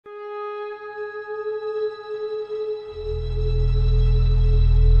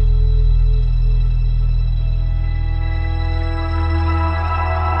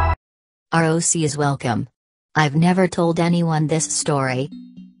ROC is welcome. I've never told anyone this story.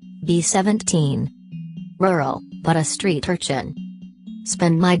 B17. Rural, but a street urchin.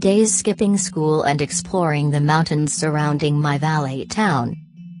 Spend my days skipping school and exploring the mountains surrounding my valley town.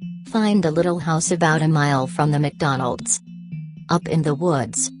 Find a little house about a mile from the McDonald's. Up in the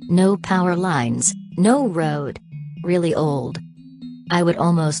woods, no power lines, no road. Really old. I would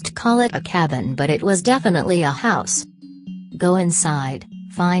almost call it a cabin, but it was definitely a house. Go inside,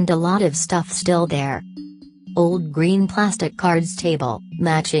 find a lot of stuff still there. Old green plastic cards table,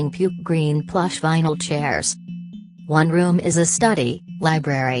 matching puke green plush vinyl chairs. One room is a study,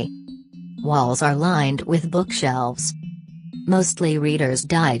 library. Walls are lined with bookshelves. Mostly Reader's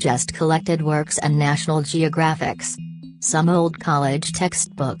Digest collected works and National Geographics. Some old college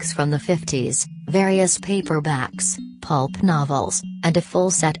textbooks from the 50s, various paperbacks, pulp novels, and a full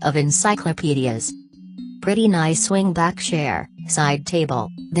set of encyclopedias. Pretty nice swing-back chair, side table.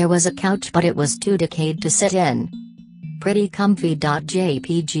 There was a couch but it was too decayed to sit in. Pretty comfy.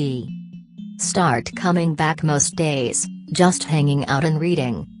 JPG. Start coming back most days, just hanging out and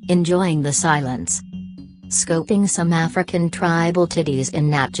reading, enjoying the silence. Scoping some African tribal titties in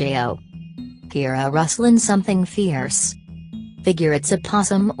Nat Geo. Hear a rustlin' something fierce. Figure it's a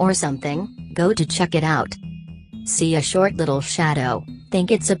possum or something, go to check it out. See a short little shadow,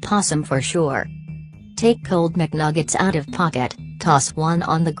 think it's a possum for sure. Take cold McNuggets out of pocket, toss one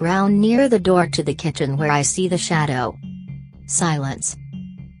on the ground near the door to the kitchen where I see the shadow. Silence.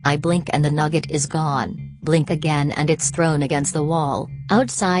 I blink and the nugget is gone, blink again and it's thrown against the wall,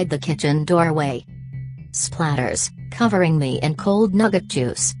 outside the kitchen doorway. Splatters, covering me in cold nugget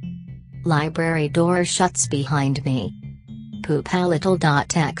juice. Library door shuts behind me. Poop a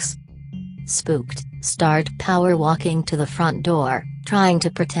little.x. Spooked, start power walking to the front door, trying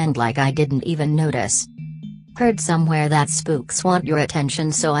to pretend like I didn't even notice. Heard somewhere that spooks want your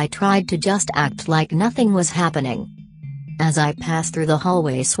attention, so I tried to just act like nothing was happening. As I pass through the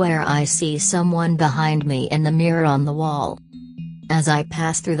hallway, swear I see someone behind me in the mirror on the wall. As I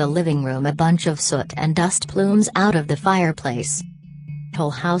pass through the living room, a bunch of soot and dust plumes out of the fireplace. Whole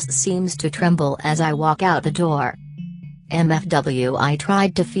house seems to tremble as I walk out the door. MFW, I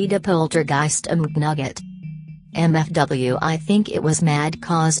tried to feed a poltergeist a McNugget. MFW, I think it was mad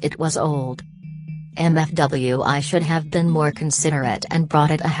cause it was old. MFW, I should have been more considerate and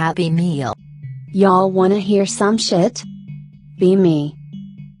brought it a Happy Meal. Y'all wanna hear some shit? Be me.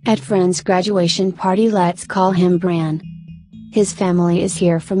 At friend's graduation party, let's call him Bran. His family is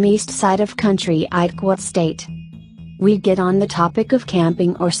here from east side of country, Idaho state. We get on the topic of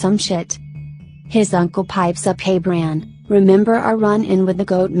camping or some shit. His uncle pipes up, "Hey Bran, remember our run-in with the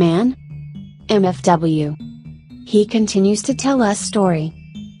Goatman?" MFW. He continues to tell us story.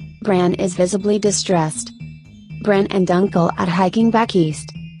 Bran is visibly distressed. Bran and uncle out hiking back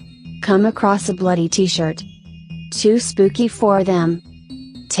east. Come across a bloody t-shirt. Too spooky for them.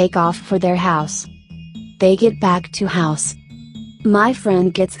 Take off for their house. They get back to house. My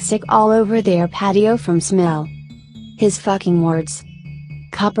friend gets sick all over their patio from smell. His fucking words.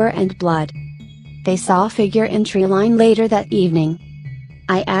 Copper and blood. They saw a figure in tree line later that evening.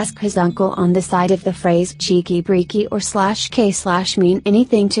 I ask his uncle on the side if the phrase cheeky breaky or /k/ mean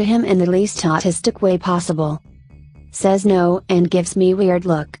anything to him in the least autistic way possible. Says no and gives me weird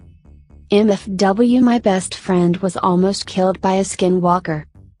look. MFW, my best friend was almost killed by a skinwalker.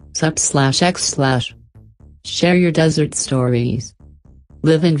 Sup/x/. Share your desert stories.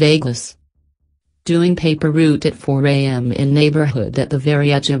 Live in Vegas. Doing paper route at 4 a.m. in neighborhood at the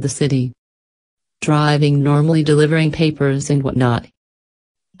very edge of the city. Driving normally, delivering papers and whatnot.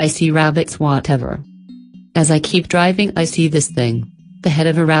 I see rabbits, whatever. As I keep driving, I see this thing, the head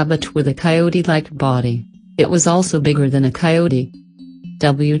of a rabbit with a coyote-like body. It was also bigger than a coyote.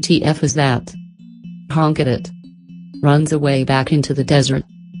 WTF is that? Honk at it. Runs away back into the desert.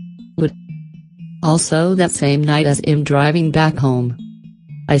 Would. Also that same night as I'm driving back home,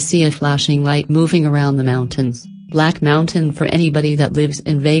 I see a flashing light moving around the mountains. Black Mountain for anybody that lives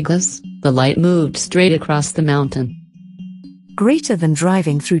in Vegas, the light moved straight across the mountain. Greater than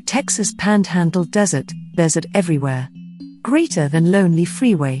driving through Texas Panhandle desert, desert everywhere. Greater than lonely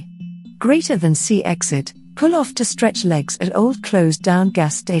freeway. Greater than sea exit, pull off to stretch legs at old closed down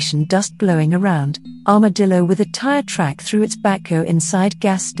gas station, dust blowing around, armadillo with a tire track through its back, go inside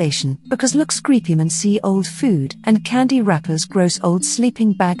gas station because looks creepy, man see old food and candy wrappers, gross old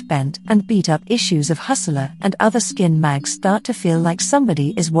sleeping bag bent and beat up issues of Hustler and other skin mags, start to feel like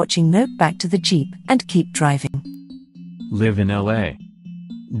somebody is watching. Note back to the Jeep and keep driving. Live in LA.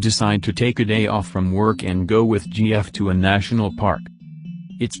 Decide to take a day off from work and go with GF to a national park.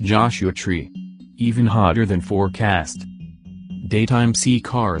 It's Joshua Tree. Even hotter than forecast. Daytime see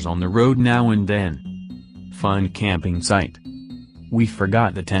cars on the road now and then. Fun camping site. We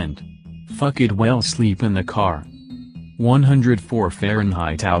forgot the tent. Fuck it, well, sleep in the car. 104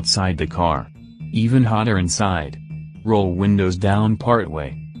 Fahrenheit outside the car. Even hotter inside. Roll windows down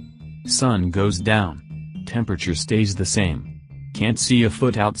partway. Sun goes down. Temperature stays the same. Can't see a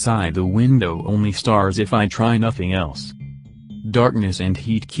foot outside the window, only stars if I try nothing else. Darkness and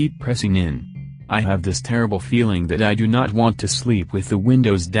heat keep pressing in. I have this terrible feeling that I do not want to sleep with the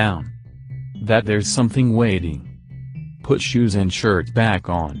windows down. That there's something waiting. Put shoes and shirt back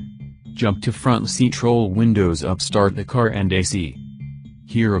on. Jump to front seat, roll windows up, start the car and AC.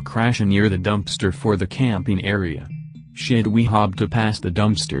 Hear a crash near the dumpster for the camping area. Shit, we hopped to pass the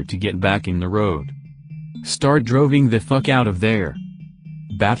dumpster to get back in the road. Start driving the fuck out of there.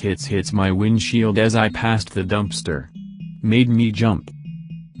 Bat hits my windshield as I passed the dumpster. Made me jump.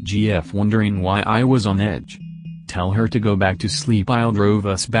 GF wondering why I was on edge. Tell her to go back to sleep, I'll drove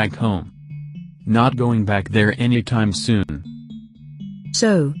us back home. Not going back there anytime soon.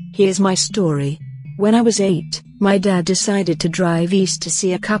 So, here's my story. When I was 8, my dad decided to drive east to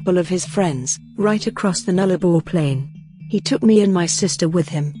see a couple of his friends, right across the Nullarbor Plain. He took me and my sister with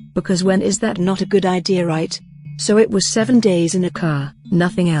him, because when is that not a good idea, right? So it was 7 days in a car,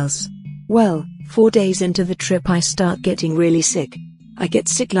 nothing else. Well, 4 days into the trip I start getting really sick. I get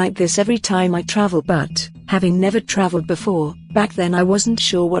sick like this every time I travel, but, having never traveled before, back then I wasn't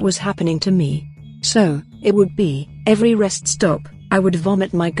sure what was happening to me. So, it would be, every rest stop, I would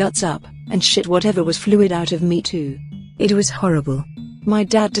vomit my guts up, and shit whatever was fluid out of me too. It was horrible. My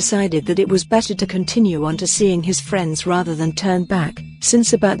dad decided that it was better to continue on to seeing his friends rather than turn back,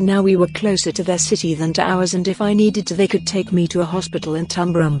 since about now we were closer to their city than to ours, and if I needed to they could take me to a hospital in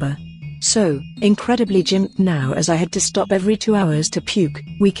Tumbarumba. So, incredibly gymped now as I had to stop every 2 hours to puke,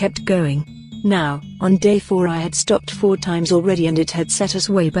 we kept going. Now, on day 4 I had stopped 4 times already and it had set us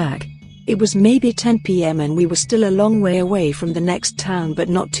way back. It was maybe 10 p.m. and we were still a long way away from the next town but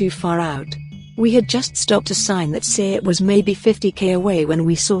not too far out. We had just stopped a sign that said it was maybe 50k away when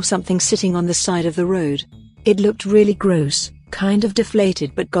we saw something sitting on the side of the road. It looked really gross, kind of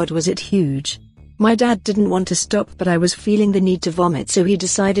deflated, but God was it huge. My dad didn't want to stop but I was feeling the need to vomit, so he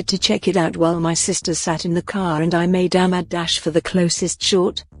decided to check it out while my sister sat in the car and I made a mad dash for the closest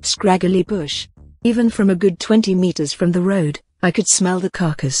short, scraggly bush. Even from a good 20 meters from the road, I could smell the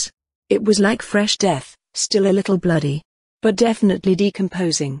carcass. It was like fresh death, still a little bloody, but definitely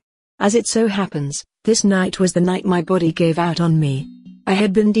decomposing. As it so happens, this night was the night my body gave out on me. I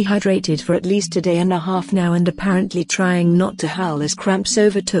had been dehydrated for at least a day and a half now, and apparently trying not to howl as cramps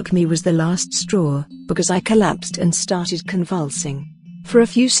overtook me was the last straw, because I collapsed and started convulsing. For a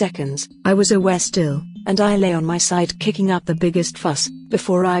few seconds, I was aware still, and I lay on my side kicking up the biggest fuss,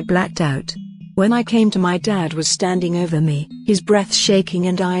 before I blacked out. When I came to, my dad was standing over me, his breath shaking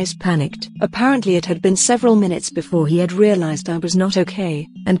and eyes panicked. Apparently it had been several minutes before he had realized I was not okay,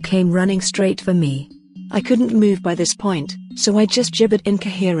 and came running straight for me. I couldn't move by this point, so I just gibbered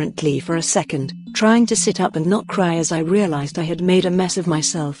incoherently for a second, trying to sit up and not cry as I realized I had made a mess of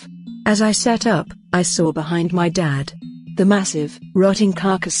myself. As I sat up, I saw behind my dad. The massive, rotting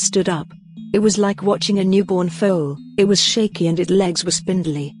carcass stood up. It was like watching a newborn foal. It was shaky and its legs were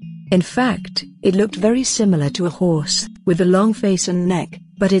spindly. In fact, it looked very similar to a horse, with a long face and neck,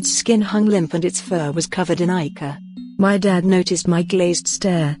 but its skin hung limp and its fur was covered in ichor. My dad noticed my glazed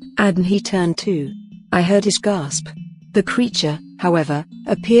stare, and he turned too. I heard his gasp. The creature, however,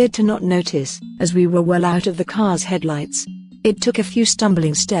 appeared to not notice, as we were well out of the car's headlights. It took a few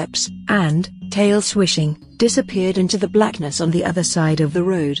stumbling steps, and, tail swishing, disappeared into the blackness on the other side of the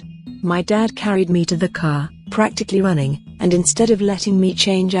road. My dad carried me to the car, practically running, and instead of letting me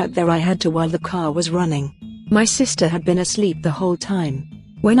change out there I had to while the car was running. My sister had been asleep the whole time.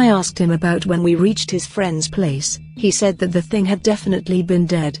 When I asked him about when we reached his friend's place, he said that the thing had definitely been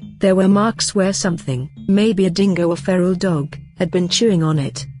dead. There were marks where something, maybe a dingo or feral dog, had been chewing on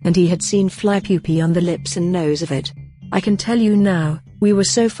it, and he had seen fly pupae on the lips and nose of it. I can tell you now, we were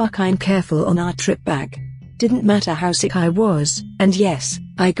so fucking careful on our trip back. Didn't matter how sick I was, and yes,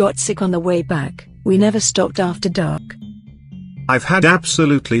 I got sick on the way back. We never stopped after dark. I've had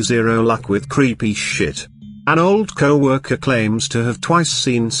absolutely zero luck with creepy shit. An old co-worker claims to have twice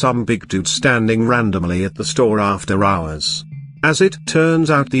seen some big dude standing randomly at the store after hours. As it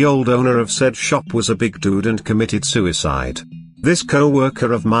turns out, the old owner of said shop was a big dude and committed suicide. This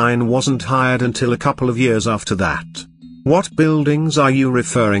co-worker of mine wasn't hired until a couple of years after that. What buildings are you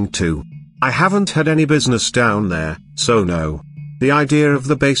referring to? I haven't had any business down there, so no. The idea of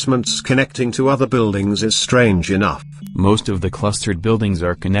the basements connecting to other buildings is strange enough. Most of the clustered buildings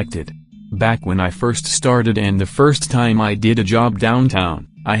are connected. Back when I first started and the first time I did a job downtown,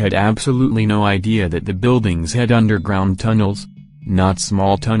 I had absolutely no idea that the buildings had underground tunnels. Not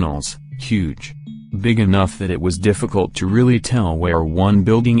small tunnels, huge. Big enough that it was difficult to really tell where one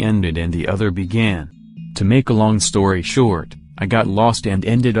building ended and the other began. To make a long story short, I got lost and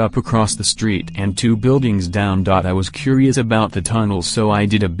ended up across the street and 2 buildings down. I was curious about the tunnels, so I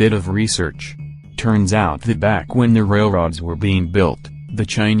did a bit of research. Turns out that back when the railroads were being built, the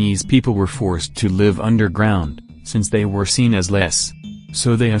Chinese people were forced to live underground, since they were seen as less.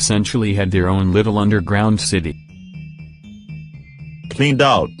 So they essentially had their own little underground city. Cleaned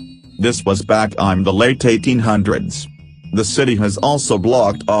out. This was back in the late 1800s. The city has also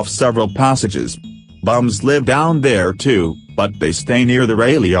blocked off several passages. Bums live down there too, but they stay near the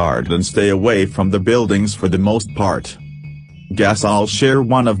rail yard and stay away from the buildings for the most part. Guess I'll share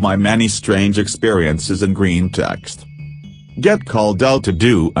one of my many strange experiences in Greentext. Get called out to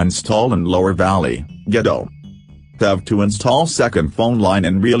do install in Lower Valley, Ghetto. Have to install second phone line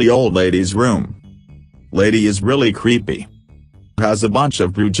in really old lady's room. Lady is really creepy. Has a bunch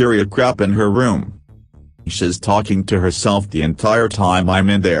of brujeria crap in her room. She's talking to herself the entire time I'm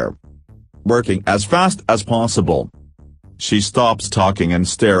in there. Working as fast as possible. She stops talking and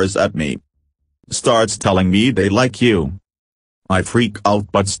stares at me. Starts telling me they like you. I freak out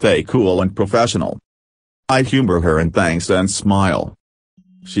but stay cool and professional. I humor her and thanks and smile.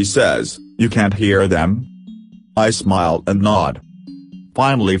 She says, "You can't hear them?" I smile and nod.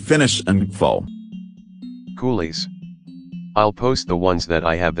 Finally finish info. Coolies. I'll post the ones that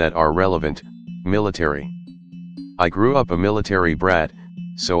I have that are relevant. Military. I grew up a military brat,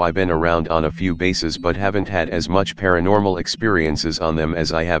 so I've been around on a few bases but haven't had as much paranormal experiences on them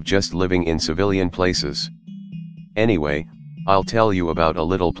as I have just living in civilian places. Anyway, I'll tell you about a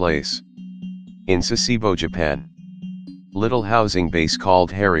little place. In Sasebo, Japan. Little housing base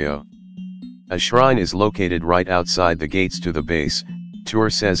called Hario. A shrine is located right outside the gates to the base. Tour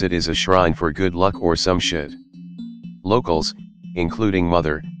says it is a shrine for good luck or some shit. Locals, including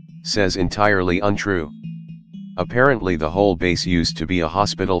mother, says entirely untrue. Apparently the whole base used to be a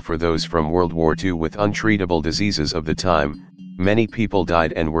hospital for those from World War II with untreatable diseases of the time. Many people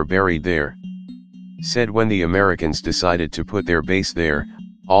died and were buried there. Said when the Americans decided to put their base there,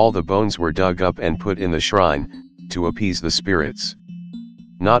 all the bones were dug up and put in the shrine, to appease the spirits.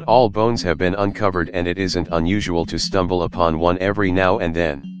 Not all bones have been uncovered and it isn't unusual to stumble upon one every now and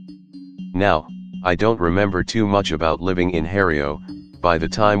then. Now, I don't remember too much about living in Hario. By the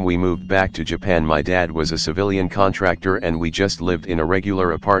time we moved back to Japan my dad was a civilian contractor and we just lived in a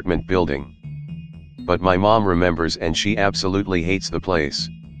regular apartment building. But my mom remembers and she absolutely hates the place.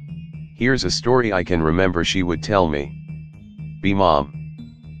 Here's a story I can remember she would tell me. "Be mom.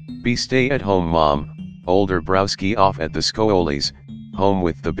 Be stay at home mom, older browski off at the Skoolies, home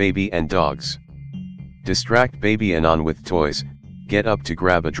with the baby and dogs. Distract baby anon with toys, get up to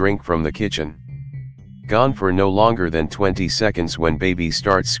grab a drink from the kitchen. Gone for no longer than 20 seconds when baby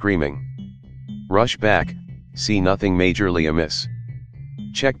starts screaming. Rush back, see nothing majorly amiss.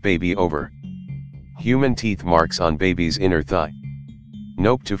 Check baby over. Human teeth marks on baby's inner thigh.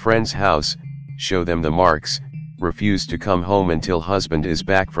 Nope to friend's house, show them the marks, refuse to come home until husband is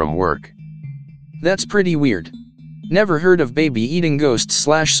back from work." That's pretty weird. Never heard of baby eating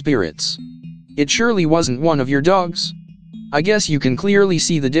ghosts/spirits. It surely wasn't one of your dogs? I guess you can clearly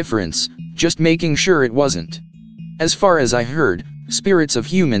see the difference, just making sure it wasn't. As far as I heard, spirits of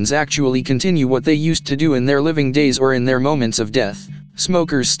humans actually continue what they used to do in their living days or in their moments of death.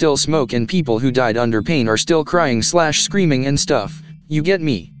 Smokers still smoke and people who died under pain are still crying/screaming and stuff, you get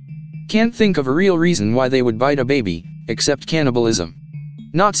me? Can't think of a real reason why they would bite a baby, except cannibalism.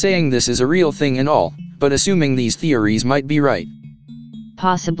 Not saying this is a real thing and all, but assuming these theories might be right.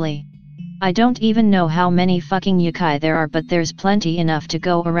 Possibly. I don't even know how many fucking yokai there are, but there's plenty enough to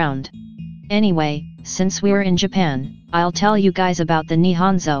go around. Anyway, since we're in Japan, I'll tell you guys about the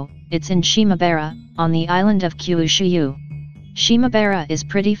Nihonzo. It's in Shimabara, on the island of Kyushu. Shimabara is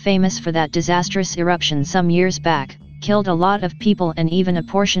pretty famous for that disastrous eruption some years back, killed a lot of people, and even a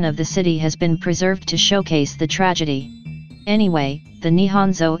portion of the city has been preserved to showcase the tragedy. Anyway, the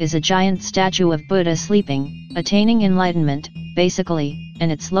Nihonzo is a giant statue of Buddha sleeping, attaining enlightenment, basically,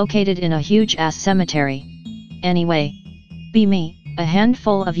 and it's located in a huge-ass cemetery. Anyway, be me, a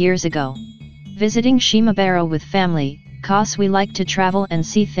handful of years ago. Visiting Shimabara with family, 'cause we like to travel and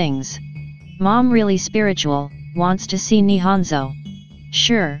see things. Mom really spiritual, wants to see Nihonzo.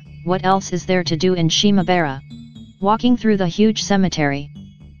 Sure, what else is there to do in Shimabara? Walking through the huge cemetery.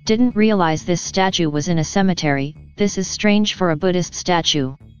 Didn't realize this statue was in a cemetery. This is strange for a Buddhist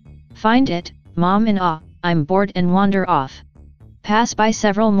statue. Find it, Mom in awe, I'm bored and wander off. Pass by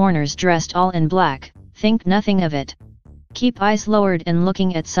several mourners dressed all in black, think nothing of it. Keep eyes lowered and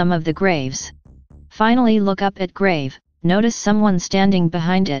looking at some of the graves. Finally look up at grave, notice someone standing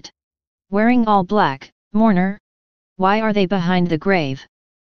behind it. Wearing all black, mourner? Why are they behind the grave?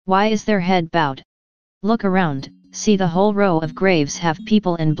 Why is their head bowed? Look around, see the whole row of graves have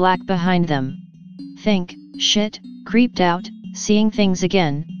people in black behind them. Think, shit, creeped out, seeing things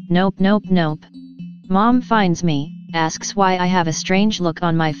again, nope nope nope. Mom finds me, asks why I have a strange look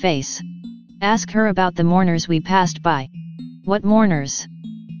on my face. Ask her about the mourners we passed by. What mourners?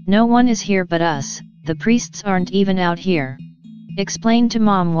 No one is here but us, the priests aren't even out here. Explain to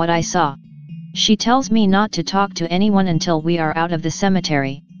Mom what I saw. She tells me not to talk to anyone until we are out of the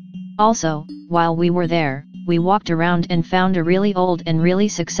cemetery. Also, while we were there, we walked around and found a really old and really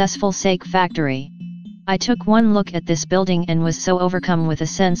successful steak factory. I took one look at this building and was so overcome with a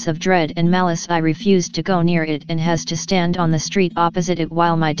sense of dread and malice I refused to go near it and has to stand on the street opposite it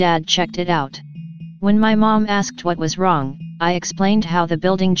while my dad checked it out. When my mom asked what was wrong, I explained how the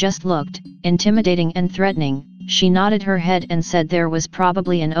building just looked intimidating and threatening. She nodded her head and said there was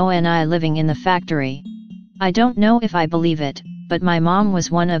probably an ONI living in the factory. I don't know if I believe it, but my mom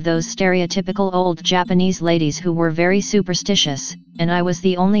was one of those stereotypical old Japanese ladies who were very superstitious, and I was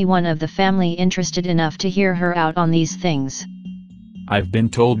the only one of the family interested enough to hear her out on these things. I've been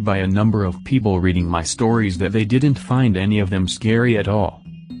told by a number of people reading my stories that they didn't find any of them scary at all.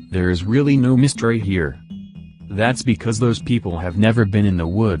 There is really no mystery here. That's because those people have never been in the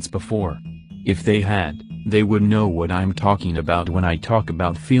woods before. If they had, they would know what I'm talking about when I talk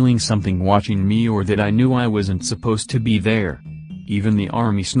about feeling something watching me or that I knew I wasn't supposed to be there. Even the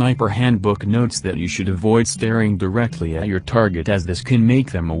Army Sniper Handbook notes that you should avoid staring directly at your target as this can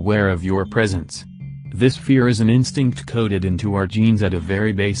make them aware of your presence. This fear is an instinct coded into our genes at a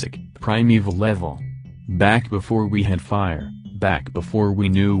very basic, primeval level. Back before we had fire, back before we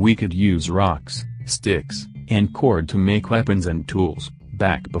knew we could use rocks, sticks, and cord to make weapons and tools,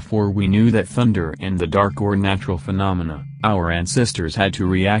 back before we knew that thunder and the dark or natural phenomena, our ancestors had to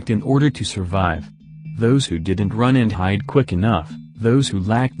react in order to survive. Those who didn't run and hide quick enough, those who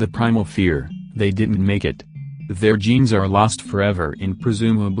lacked the primal fear, they didn't make it. Their genes are lost forever in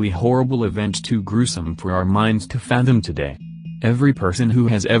presumably horrible events too gruesome for our minds to fathom today. Every person who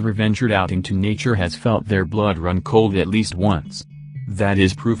has ever ventured out into nature has felt their blood run cold at least once. That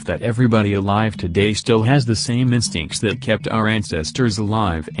is proof that everybody alive today still has the same instincts that kept our ancestors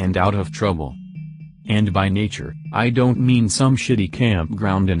alive and out of trouble. And by nature, I don't mean some shitty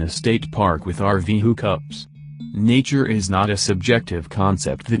campground in a state park with RV hookups. Nature is not a subjective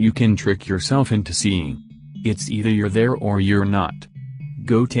concept that you can trick yourself into seeing. It's either you're there or you're not.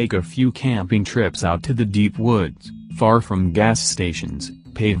 Go take a few camping trips out to the deep woods, far from gas stations,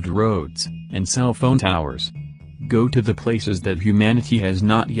 paved roads, and cell phone towers. Go to the places that humanity has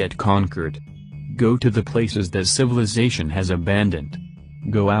not yet conquered. Go to the places that civilization has abandoned.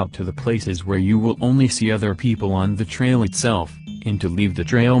 Go out to the places where you will only see other people on the trail itself, and to leave the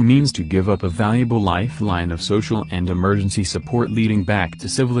trail means to give up a valuable lifeline of social and emergency support leading back to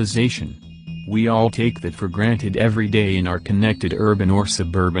civilization. We all take that for granted every day in our connected urban or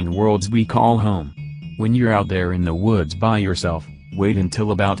suburban worlds we call home. When you're out there in the woods by yourself, wait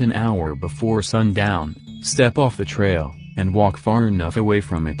until about an hour before sundown. Step off the trail, and walk far enough away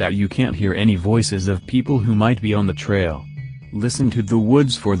from it that you can't hear any voices of people who might be on the trail. Listen to the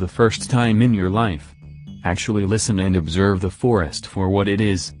woods for the first time in your life. Actually listen and observe the forest for what it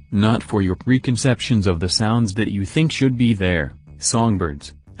is, not for your preconceptions of the sounds that you think should be there,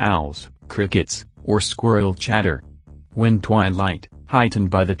 songbirds, owls, crickets, or squirrel chatter. When twilight,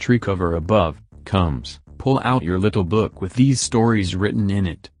 heightened by the tree cover above, comes, pull out your little book with these stories written in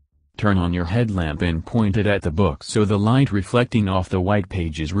it. Turn on your headlamp and point it at the book so the light reflecting off the white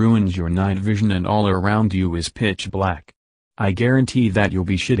pages ruins your night vision and all around you is pitch black. I guarantee that you'll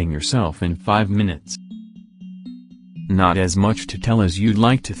be shitting yourself in 5 minutes. Not as much to tell as you'd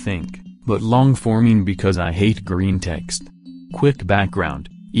like to think, but long-forming because I hate Greentext. Quick background,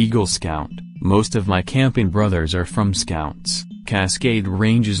 Eagle Scout. Most of my camping brothers are from Scouts. Cascade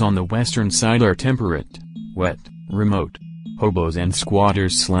Ranges on the western side are temperate, wet, remote. Hobos and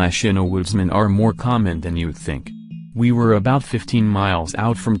squatters/innawoodsmen are more common than you'd think. We were about 15 miles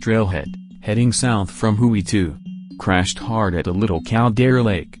out from Trailhead, heading south from Hui 2. Crashed hard at a little Caldera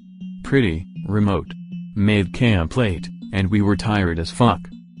Lake. Pretty remote. Made camp late, and we were tired as fuck.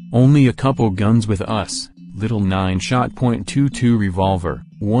 Only a couple guns with us, little 9-shot .22 revolver,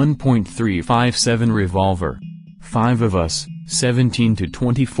 1.357 revolver. 5 of us, 17 to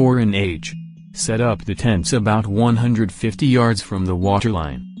 24 in age. Set up the tents about 150 yards from the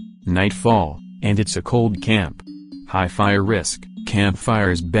waterline. Nightfall, and it's a cold camp. High fire risk,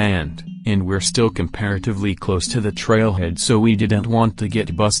 campfires banned, and we're still comparatively close to the trailhead, so we didn't want to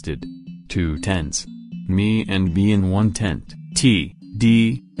get busted. 2 tents. Me and B in one tent, T,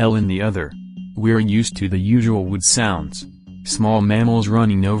 D, L in the other. We're used to the usual wood sounds. Small mammals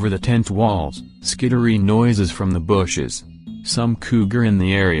running over the tent walls, skittery noises from the bushes. Some cougar in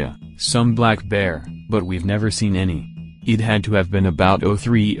the area, some black bear, but we've never seen any. It had to have been about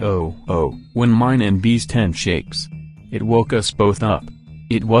 03:00 when mine and B's tent shakes. It woke us both up.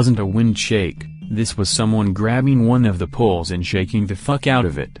 It wasn't a wind shake, this was someone grabbing one of the poles and shaking the fuck out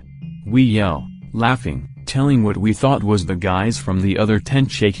of it. We yell, laughing, telling what we thought was the guys from the other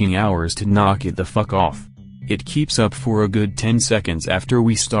tent shaking ours to knock it the fuck off. It keeps up for a good 10 seconds after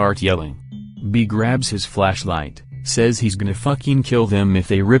we start yelling. B grabs his flashlight, says he's gonna fucking kill them if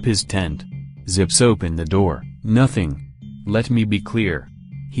they rip his tent. Zips open the door, nothing. Let me be clear.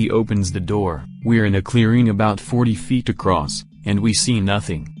 He opens the door, we're in a clearing about 40 feet across, and we see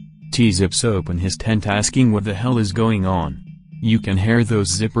nothing. T zips open his tent asking what the hell is going on. You can hear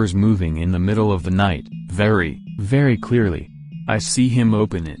those zippers moving in the middle of the night, very, very clearly. I see him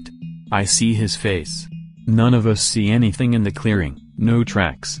open it. I see his face. None of us see anything in the clearing, no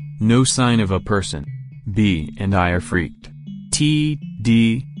tracks, no sign of a person. B and I are freaked. T,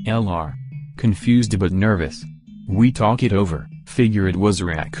 D, L are confused but nervous. We talk it over, figure it was a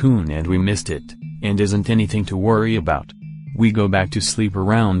raccoon and we missed it, and isn't anything to worry about. We go back to sleep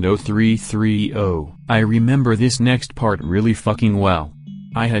around 03:30. I remember this next part really fucking well.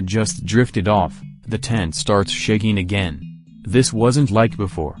 I had just drifted off, the tent starts shaking again. This wasn't like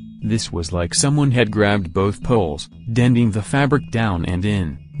before, this was like someone had grabbed both poles, denting the fabric down and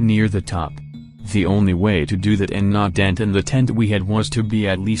in, near the top. The only way to do that and not dent in the tent we had was to be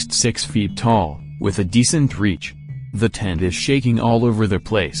at least 6 feet tall, with a decent reach. The tent is shaking all over the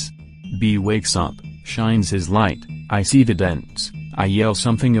place. B wakes up, shines his light, I see the dents, I yell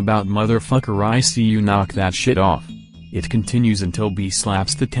something about motherfucker I see you knock that shit off. It continues until B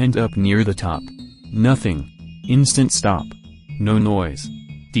slaps the tent up near the top. Nothing. Instant stop. No noise.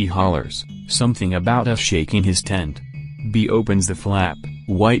 D hollers, something about us shaking his tent. B opens the flap,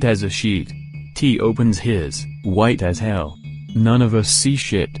 white as a sheet. T opens his, white as hell. None of us see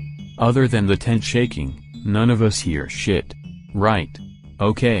shit. Other than the tent shaking, none of us hear shit. Right.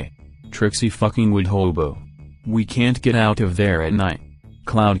 Okay. Trixie fucking wood hobo. We can't get out of there at night.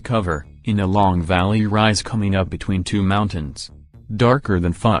 Cloud cover, in a long valley rise coming up between 2 mountains. Darker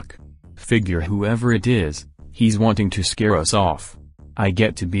than fuck. Figure whoever it is, he's wanting to scare us off. I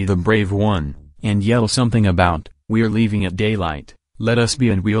get to be the brave one, and yell something about, we're leaving at daylight, let us be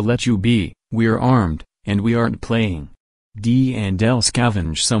and we'll let you be, we're armed, and we aren't playing. D and L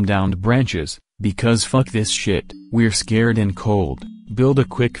scavenge some downed branches, because fuck this shit, we're scared and cold, build a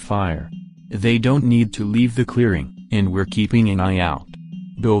quick fire. They don't need to leave the clearing, and we're keeping an eye out.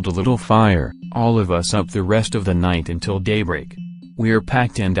 Build a little fire, all of us up the rest of the night until daybreak. We're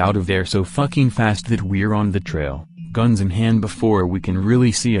packed and out of there so fucking fast that we're on the trail, guns in hand before we can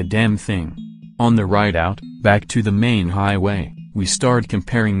really see a damn thing. On the ride out, back to the main highway, we start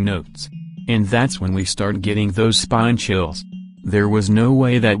comparing notes. And that's when we start getting those spine chills. There was no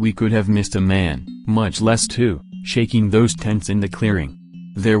way that we could have missed a man, much less 2, shaking those tents in the clearing.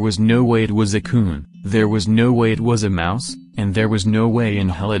 There was no way it was a coon, there was no way it was a mouse, and there was no way in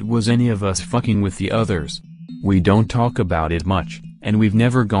hell it was any of us fucking with the others. We don't talk about it much, and we've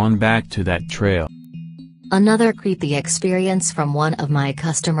never gone back to that trail. Another creepy experience from one of my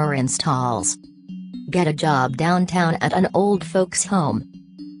customer installs. Get a job downtown at an old folks' home.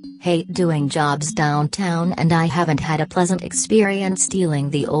 Hate doing jobs downtown and I haven't had a pleasant experience dealing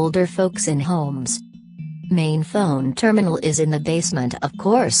the older folks in homes. Main phone terminal is in the basement, of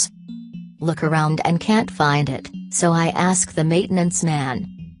course. Look around and can't find it, so I ask the maintenance man.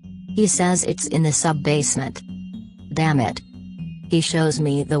 He says it's in the sub-basement. Damn it. He shows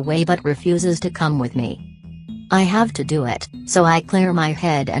me the way but refuses to come with me. I have to do it, so I clear my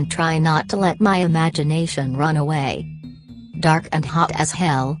head and try not to let my imagination run away. Dark and hot as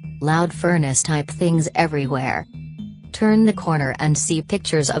hell, loud furnace-type things everywhere. Turn the corner and see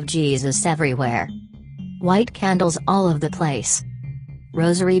pictures of Jesus everywhere. White candles all over the place.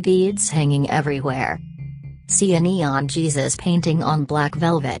 Rosary beads hanging everywhere. See a neon Jesus painting on black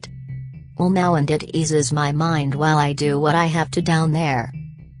velvet. Well now and it eases my mind while I do what I have to down there.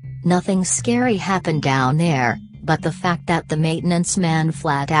 Nothing scary happened down there, but the fact that the maintenance man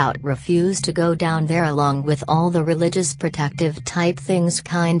flat out refused to go down there along with all the religious protective type things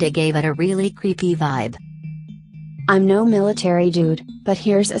kinda gave it a really creepy vibe. I'm no military dude, but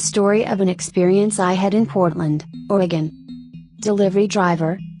here's a story of an experience I had in Portland, Oregon. Delivery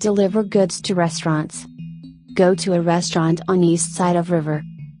driver, deliver goods to restaurants. Go to a restaurant on east side of river.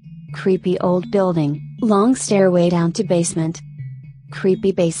 Creepy old building, long stairway down to basement.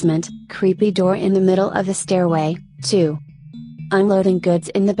 Creepy basement, creepy door in the middle of the stairway. 2. Unloading goods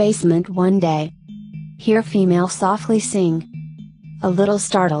in the basement one day. Hear female softly sing. A little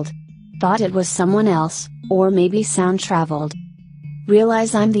startled. Thought it was someone else, or maybe sound traveled.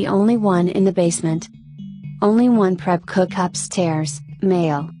 Realize I'm the only one in the basement. Only one prep cook upstairs,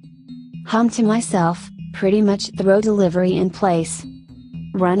 male. Hum to myself, pretty much throw delivery in place.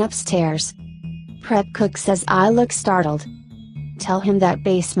 Run upstairs. Prep cook says I look startled. Tell him that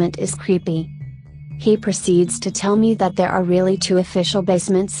basement is creepy. He proceeds to tell me that there are really 2 official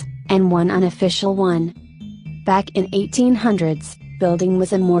basements, and 1 unofficial one. Back in 1800s, building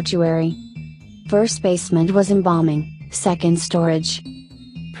was a mortuary. First basement was embalming, second storage.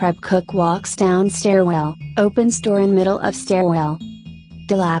 Prep cook walks down stairwell, opens door in middle of stairwell.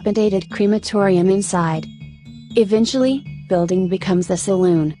 Dilapidated crematorium inside. Eventually, building becomes a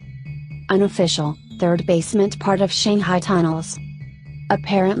saloon. Unofficial, third basement part of Shanghai tunnels.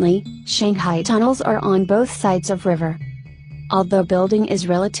 Apparently, Shanghai tunnels are on both sides of river. Although building is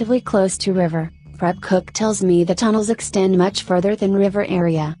relatively close to river, prep cook tells me the tunnels extend much further than river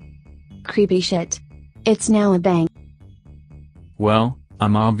area. Creepy shit. It's now a bank. Well,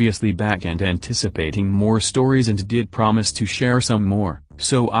 I'm obviously back and anticipating more stories and did promise to share some more,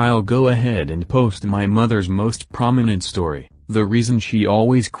 so I'll go ahead and post my mother's most prominent story. The reason she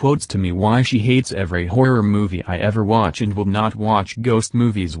always quotes to me why she hates every horror movie I ever watch and will not watch ghost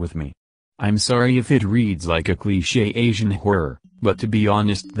movies with me. I'm sorry if it reads like a cliché Asian horror, but to be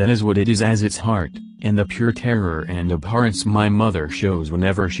honest that is what it is as its heart, and the pure terror and abhorrence my mother shows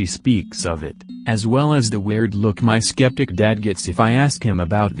whenever she speaks of it, as well as the weird look my skeptic dad gets if I ask him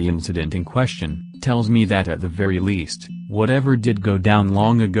about the incident in question, tells me that at the very least, whatever did go down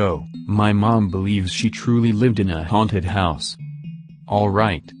long ago, my mom believes she truly lived in a haunted house.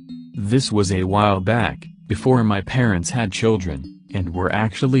 Alright. This was a while back, before my parents had children, and were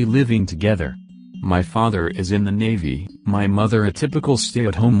actually living together. My father is in the Navy, my mother a typical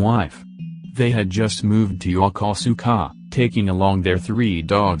stay-at-home wife. They had just moved to Yokosuka, taking along their 3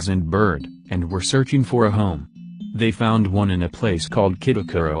 dogs and bird, and were searching for a home. They found one in a place called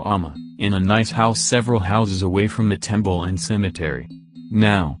Kitakuroama, in a nice house several houses away from the temple and cemetery.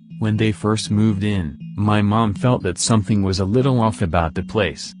 Now, when they first moved in, my mom felt that something was a little off about the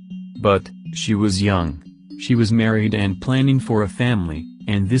place. But, she was young. She was married and planning for a family,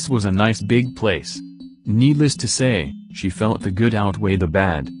 and this was a nice big place. Needless to say, she felt the good outweigh the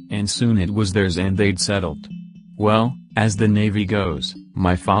bad, and soon it was theirs and they'd settled. Well, as the Navy goes,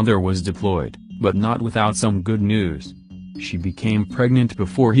 my father was deployed, but not without some good news. She became pregnant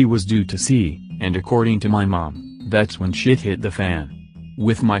before he was due to sea, and according to my mom, that's when shit hit the fan.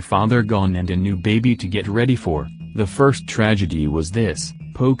 With my father gone and a new baby to get ready for, the first tragedy was this: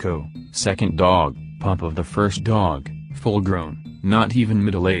 Poco, second dog, pup of the first dog, full-grown, not even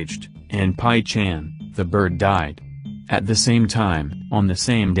middle-aged, and Pai-chan, the bird died. At the same time, on the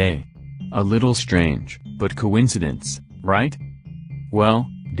same day. A little strange, but coincidence, right? Well,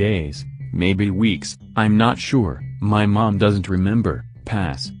 days, maybe weeks, I'm not sure, my mom doesn't remember,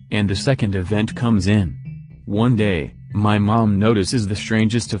 pass, and the second event comes in. One day, my mom notices the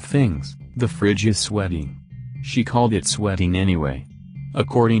strangest of things: the fridge is sweating. She called it sweating anyway.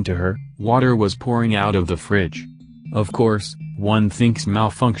 According to her, water was pouring out of the fridge. Of course, one thinks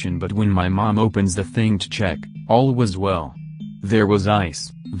malfunction, but when my mom opens the thing to check, all was well. There was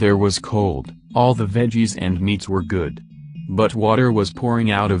ice, there was cold, all the veggies and meats were good. But water was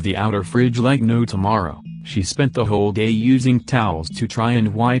pouring out of the outer fridge like no tomorrow. She spent the whole day using towels to try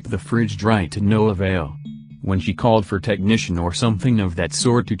and wipe the fridge dry to no avail. When she called for technician or something of that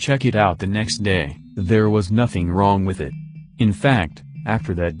sort to check it out the next day, there was nothing wrong with it. In fact,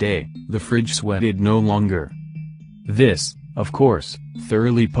 after that day, the fridge sweated no longer. This, of course,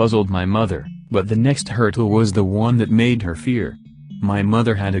 thoroughly puzzled my mother, but the next hurdle was the one that made her fear. My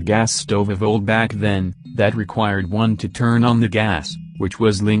mother had a gas stove of old back then, that required one to turn on the gas, which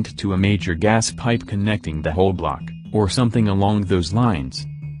was linked to a major gas pipe connecting the whole block, or something along those lines.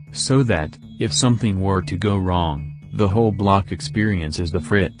 So that, if something were to go wrong, the whole block experiences the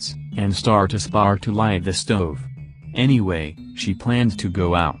fritz, and start a spark to light the stove. Anyway, she planned to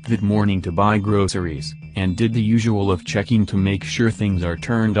go out that morning to buy groceries, and did the usual of checking to make sure things are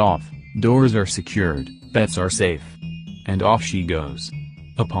turned off, doors are secured, pets are safe. And off she goes.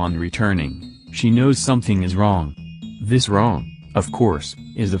 Upon returning, she knows something is wrong. This wrong, of course,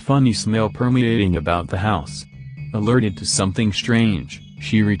 is the funny smell permeating about the house. Alerted to something strange,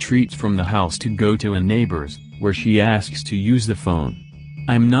 she retreats from the house to go to a neighbor's, where she asks to use the phone.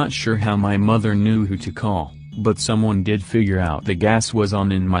 I'm not sure how my mother knew who to call, But someone did figure out the gas was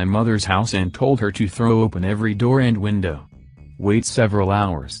on in my mother's house and told her to throw open every door and window. Wait several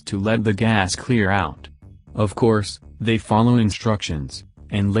hours to let the gas clear out. Of course, they follow instructions,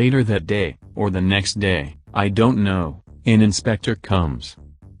 and later that day, or the next day, I don't know, an inspector comes.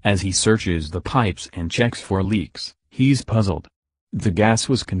 As he searches the pipes and checks for leaks, he's puzzled. The gas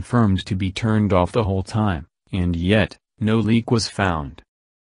was confirmed to be turned off the whole time, and yet, no leak was found.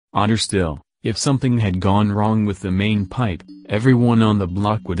 Odder still, if something had gone wrong with the main pipe, everyone on the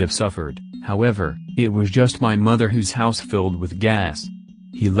block would have suffered. However, it was just my mother whose house filled with gas.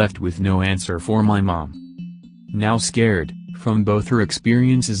 He left with no answer for my mom. Now scared, from both her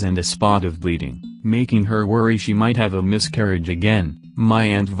experiences and a spot of bleeding, making her worry she might have a miscarriage again, my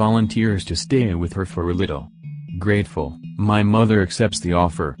aunt volunteers to stay with her for a little. Grateful, my mother accepts the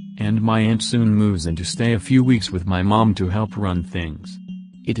offer, and my aunt soon moves in to stay a few weeks with my mom to help run things.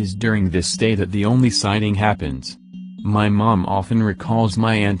 It is during this stay that the only sighting happens. My mom often recalls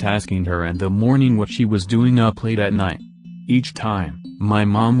my aunt asking her in the morning what she was doing up late at night. Each time, my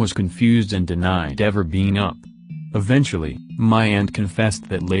mom was confused and denied ever being up. Eventually, my aunt confessed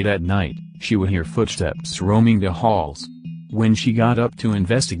that late at night, she would hear footsteps roaming the halls. When she got up to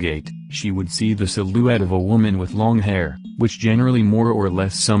investigate, she would see the silhouette of a woman with long hair, which generally more or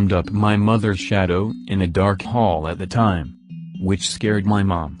less summed up my mother's shadow, in a dark hall at the time. Which scared my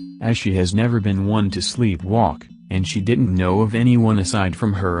mom, as she has never been one to sleepwalk, and she didn't know of anyone aside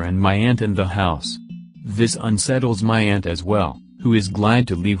from her and my aunt in the house. This unsettles my aunt as well, who is glad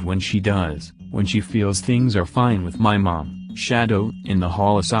to leave when she does, when she feels things are fine with my mom, shadow, in the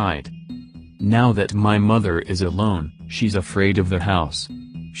hall aside. Now that my mother is alone, she's afraid of the house.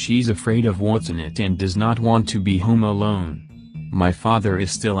 She's afraid of what's in it and does not want to be home alone. My father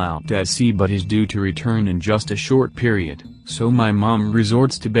is still out at sea but is due to return in just a short period, so my mom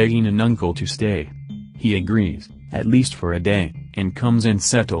resorts to begging an uncle to stay. He agrees, at least for a day, and comes and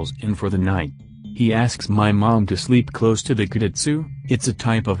settles in for the night. He asks my mom to sleep close to the kekke. It's a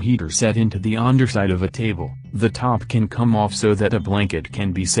type of heater set into the underside of a table. The top can come off so that a blanket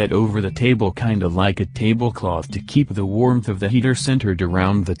can be set over the table, kinda like a tablecloth, to keep the warmth of the heater centered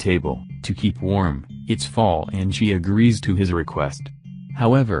around the table. To keep warm, it's fall, and she agrees to his request.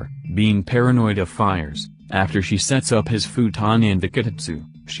 However, being paranoid of fires, after she sets up his futon and the kekke,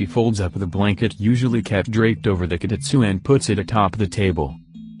 she folds up the blanket usually kept draped over the kekke and puts it atop the table.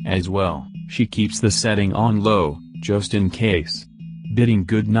 As well, she keeps the setting on low, just in case. Bidding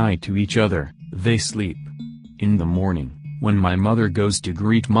good night to each other, they sleep. In the morning, when my mother goes to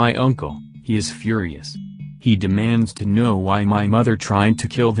greet my uncle, he is furious. He demands to know why my mother tried to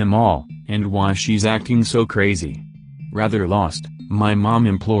kill them all, and why she's acting so crazy. Rather lost, my mom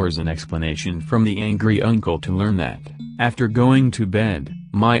implores an explanation from the angry uncle to learn that, after going to bed,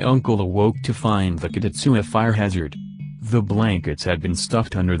 my uncle awoke to find the kekke a fire hazard. The blankets had been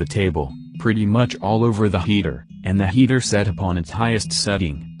stuffed under the table, pretty much all over the heater, and the heater set upon its highest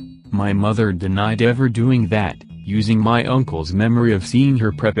setting. My mother denied ever doing that, using my uncle's memory of seeing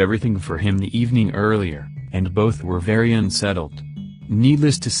her prep everything for him the evening earlier, and both were very unsettled.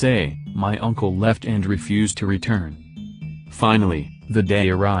 Needless to say, my uncle left and refused to return. Finally, the day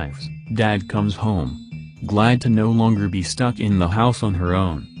arrives. Dad comes home. Glad to no longer be stuck in the house on her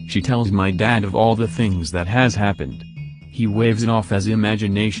own, she tells my dad of all the things that has happened. He waves it off as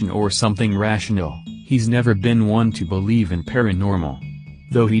imagination or something rational. He's never been one to believe in paranormal.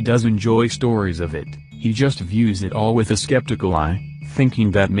 Though he does enjoy stories of it, he just views it all with a skeptical eye, thinking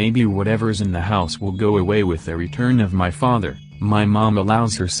that maybe whatever's in the house will go away with the return of my father. My mom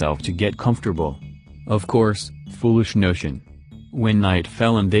allows herself to get comfortable. Of course, foolish notion. When night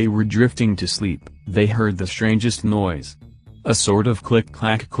fell and they were drifting to sleep, they heard the strangest noise. A sort of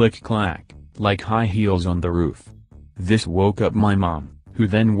click-clack, like high heels on the roof. This woke up my mom, who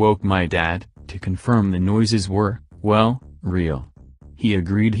then woke my dad, to confirm the noises were, well, real. He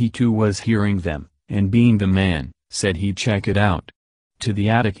agreed he too was hearing them, and being the man, said he'd check it out. To the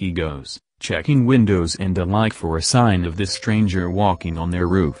attic he goes, checking windows and the like for a sign of this stranger walking on their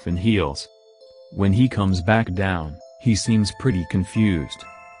roof in heels. When he comes back down, he seems pretty confused.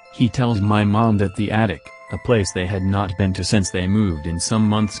 He tells my mom that the attic, a place they had not been to since they moved in some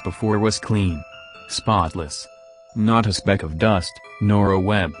months before, was clean. Spotless. Not a speck of dust, nor a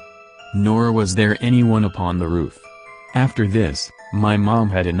web. Nor was there anyone upon the roof. After this, my mom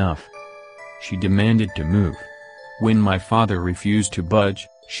had enough. She demanded to move. When my father refused to budge,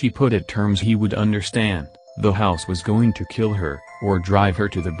 she put it terms he would understand. The house was going to kill her, or drive her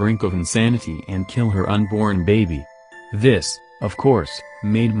to the brink of insanity and kill her unborn baby. This, of course,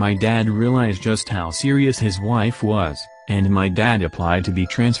 made my dad realize just how serious his wife was. And my dad applied to be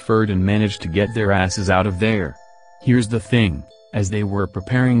transferred and managed to get their asses out of there. Here's the thing, as they were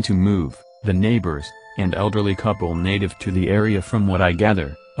preparing to move, the neighbors, an elderly couple native to the area from what I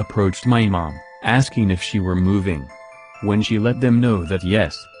gather, approached my mom, asking if she were moving. When she let them know that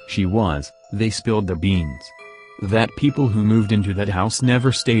yes, she was, they spilled the beans. That people who moved into that house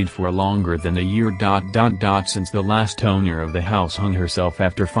never stayed for longer than a year. Since the last owner of the house hung herself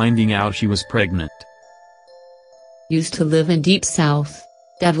after finding out she was pregnant. Used to live in Deep South,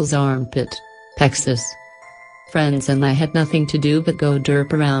 Devil's Armpit, Texas. Friends and I had nothing to do but go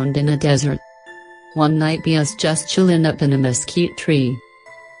derp around in a desert. One night we us just chillin' up in a mesquite tree.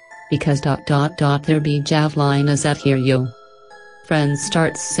 Because there be javelinas out here yo. Friends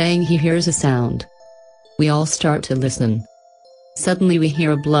starts saying he hears a sound. We all start to listen. Suddenly we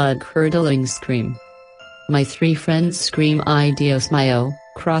hear a blood-curdling scream. My 3 friends scream "Ay Dios mío,"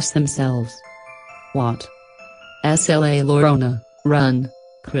 cross themselves. What? SLA Lorona, run,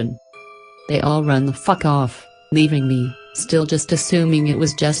 Crin. They all run the fuck off, leaving me, still just assuming it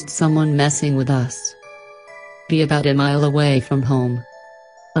was just someone messing with us. Be about a mile away from home.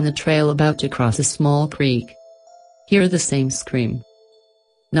 On the trail about to cross a small creek. Hear the same scream.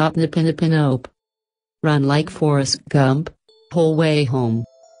 Not nip. Run like Forrest Gump, whole way home.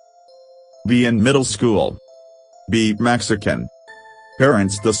 Be in middle school. Be Mexican.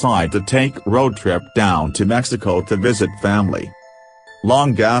 Parents decide to take road trip down to Mexico to visit family.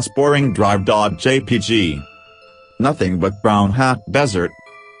 Long gas boring drive. JPG. Nothing but brown hat desert.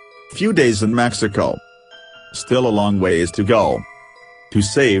 Few days in Mexico. Still a long ways to go. To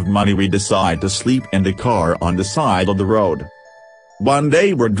save money we decide to sleep in the car on the side of the road. One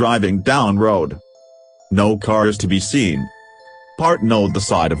day we're driving down road. No cars to be seen. Part no the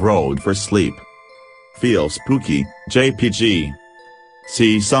side of road for sleep. Feel spooky, JPG.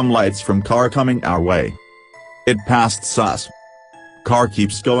 See some lights from car coming our way. It passed us. Car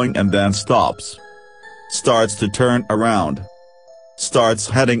keeps going and then stops. Starts to turn around. Starts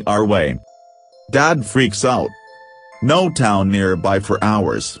heading our way. Dad freaks out. No town nearby for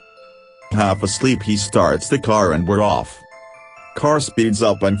hours. Half asleep he starts the car and we're off. Car speeds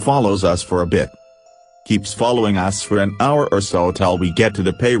up and follows us for a bit. Keeps following us for an hour or so till we get to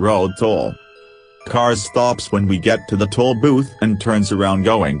the pay road toll. Car stops when we get to the toll booth and turns around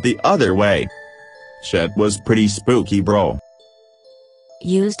going the other way. Shit was pretty spooky bro.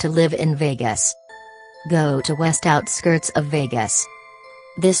 Used to live in Vegas. Go to west outskirts of Vegas.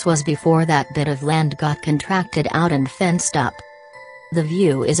 This was before that bit of land got contracted out and fenced up. The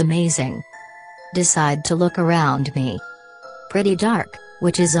view is amazing. Decide to look around me. Pretty dark,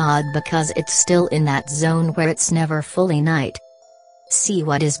 which is odd because it's still in that zone where it's never fully night. See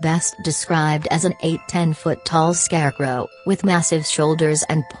what is best described as an 8-10 foot tall scarecrow, with massive shoulders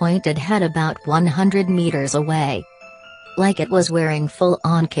and pointed head about 100 meters away. Like it was wearing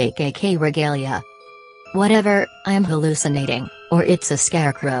full-on KKK regalia. Whatever, I'm hallucinating, or it's a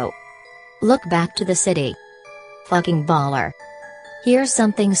scarecrow. Look back to the city. Fucking baller. Hear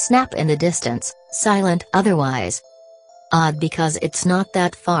something snap in the distance, silent otherwise. Odd because it's not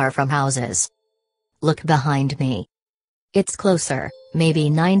that far from houses. Look behind me. It's closer, maybe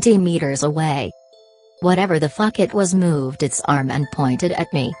 90 meters away. Whatever the fuck it was moved its arm and pointed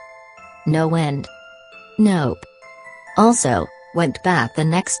at me. No wind. Nope. Also, went back the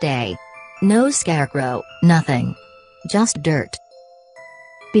next day. No scarecrow, nothing. Just dirt.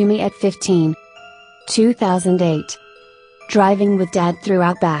 Be me at 15. 2008. Driving with Dad through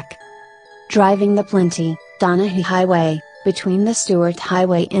Outback. Driving the Plenty, Donahue Highway, between the Stewart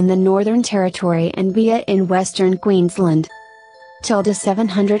Highway in the Northern Territory and Bia in Western Queensland. Tilde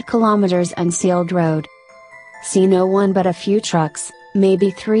 700 kilometers unsealed road. See no one but a few trucks,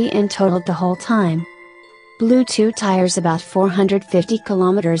 maybe 3 in total the whole time. Blew 2 tires about 450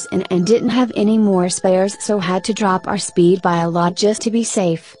 kilometers in and didn't have any more spares, so had to drop our speed by a lot just to be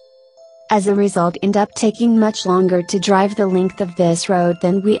safe. As a result end up taking much longer to drive the length of this road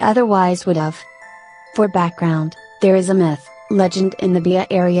than we otherwise would have. For background, there is a myth, legend in the Bia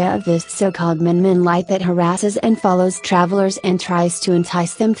area of this so-called Min light that harasses and follows travelers and tries to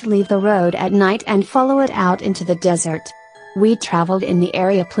entice them to leave the road at night and follow it out into the desert. We traveled in the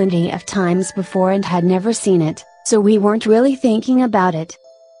area plenty of times before and had never seen it, so we weren't really thinking about it.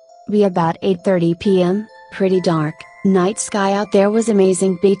 Be about 8:30 p.m, pretty dark, night sky out there was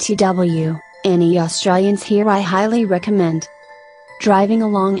amazing. BTW, any Australians here I highly recommend. Driving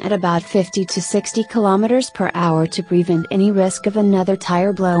along at about 50 to 60 kilometers per hour to prevent any risk of another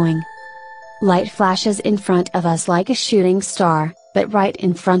tire blowing. Light flashes in front of us like a shooting star, but right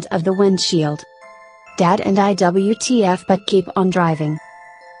in front of the windshield. Dad and I WTF but keep on driving.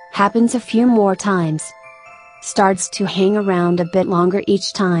 Happens a few more times. starts to hang around a bit longer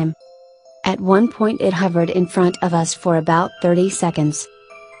each time. At one point it hovered in front of us for about 30 seconds.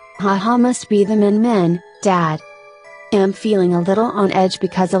 Haha, must be the men, Dad. Am feeling a little on edge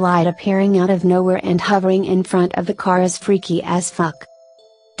because a light appearing out of nowhere and hovering in front of the car is freaky as fuck.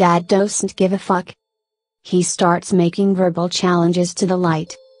 Dad doesn't give a fuck. He starts making verbal challenges to the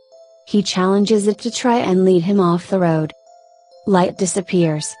light. He challenges it to try and lead him off the road. Light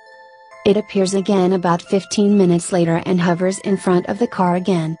disappears. It appears again about 15 minutes later and hovers in front of the car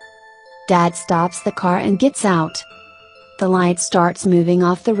again. Dad stops the car and gets out. The light starts moving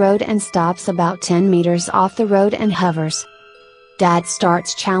off the road and stops about 10 meters off the road and hovers. Dad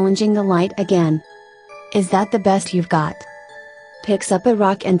starts challenging the light again. Is that the best you've got? Picks up a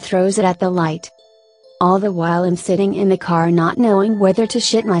rock and throws it at the light. All the while I'm sitting in the car not knowing whether to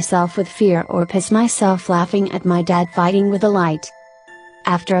shit myself with fear or piss myself laughing at my dad fighting with the light.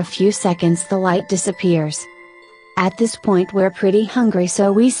 After a few seconds the light disappears. At this point we're pretty hungry,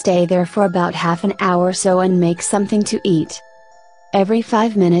 so we stay there for about half an hour or so and make something to eat. Every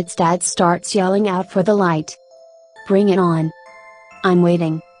 5 minutes Dad starts yelling out for the light. Bring it on. I'm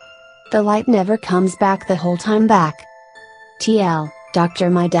waiting. The light never comes back the whole time back. TL, Doctor,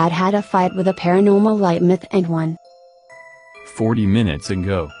 my dad had a fight with a paranormal light myth and won. 40 minutes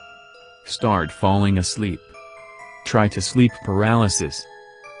ago. Start falling asleep. Try to sleep paralysis.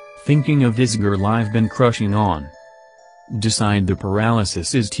 Thinking of this girl I've been crushing on. Decide the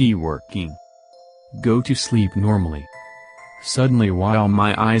paralysis is working. Go to sleep normally. Suddenly while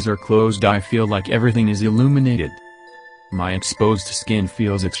my eyes are closed I feel like everything is illuminated. My exposed skin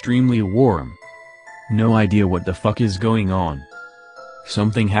feels extremely warm. No idea what the fuck is going on.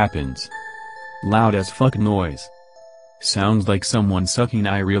 Something happens. Loud as fuck noise. Sounds like someone sucking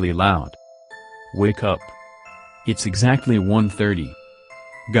eye really loud. Wake up. It's exactly 1:30.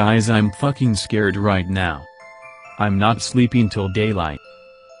 Guys, I'm fucking scared right now. I'm not sleeping till daylight.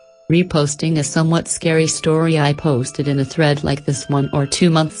 Reposting a somewhat scary story I posted in a thread like this 1 or 2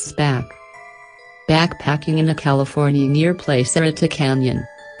 months back. Backpacking in a California near Placerita Canyon,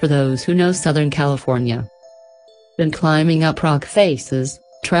 for those who know Southern California. Been climbing up rock faces,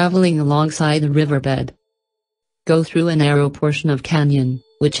 traveling alongside the riverbed. Go through a narrow portion of canyon,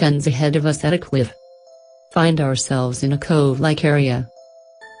 which ends ahead of us at a cliff. Find ourselves in a cove-like area.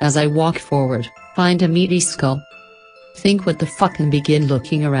 As I walk forward, find a meaty skull. Think what the fuck and begin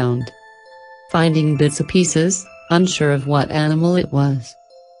looking around. Finding bits of pieces, unsure of what animal it was.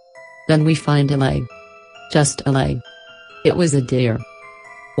 Then we find a leg. Just a leg. It was a deer.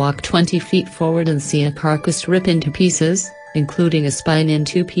 Walk 20 feet forward and see a carcass rip into pieces, including a spine in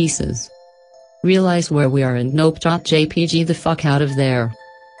 2 pieces. Realize where we are and nope.jpg the fuck out of there.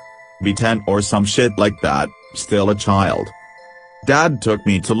 Be 10 or some shit like that, still a child. Dad took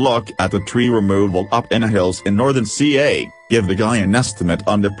me to look at the tree removal up in the hills in northern CA, give the guy an estimate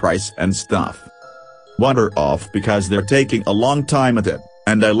on the price and stuff. Wander off because they're taking a long time at it,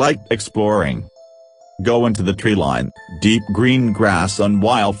 and I like exploring. Go into the tree line, deep green grass and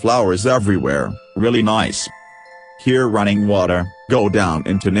wildflowers everywhere, really nice. Here running water, go down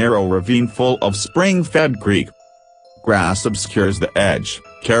into narrow ravine full of spring-fed creek. Grass obscures the edge,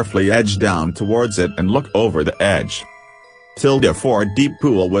 carefully edge down towards it and look over the edge. Tilde for a deep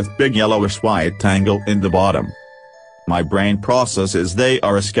pool with big yellowish white tangle in the bottom. My brain processes they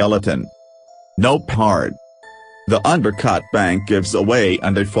are a skeleton. Nope, hard. The undercut bank gives away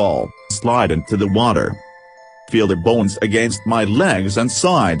and I fall, slide into the water. Feel the bones against my legs and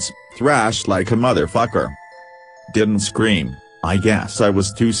sides, thrash like a motherfucker. Didn't scream, I guess I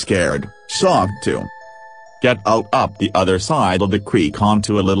was too scared, shocked to. Get out up the other side of the creek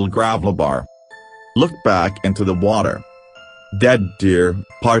onto a little gravel bar. Look back into the water. Dead deer,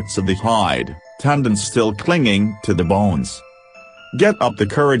 parts of the hide, tendons still clinging to the bones. Get up the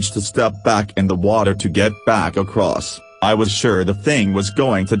courage to step back in the water to get back across. I was sure the thing was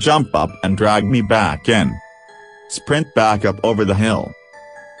going to jump up and drag me back in. Sprint back up over the hill.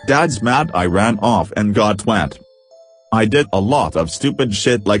 Dad's mad I ran off and got wet. I did a lot of stupid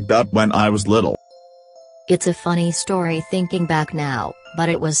shit like that when I was little. It's a funny story thinking back now, but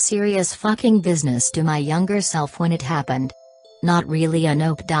it was serious fucking business to my younger self when it happened. Not really a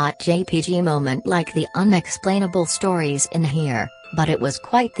nope.jpg moment like the unexplainable stories in here, but it was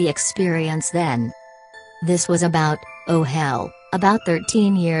quite the experience then. This was about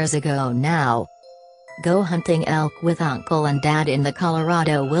 13 years ago now. Go hunting elk with Uncle and Dad in the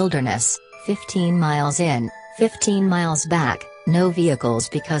Colorado wilderness, 15 miles in, 15 miles back, no vehicles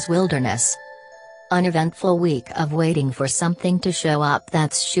because wilderness. Uneventful week of waiting for something to show up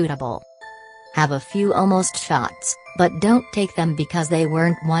that's shootable. Have a few almost shots, but don't take them because they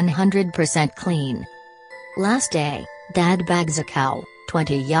weren't 100% clean. Last day, Dad bags a cow,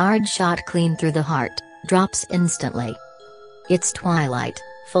 20-yard shot clean through the heart, drops instantly. It's twilight,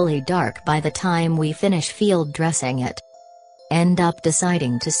 fully dark by the time we finish field dressing it. End up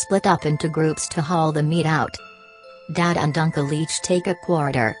deciding to split up into groups to haul the meat out. Dad and Uncle each take a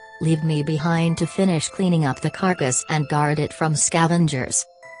quarter, leave me behind to finish cleaning up the carcass and guard it from scavengers.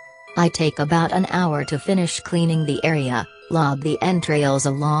 I take about an hour to finish cleaning the area, lob the entrails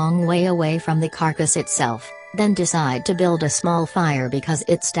a long way away from the carcass itself, then decide to build a small fire because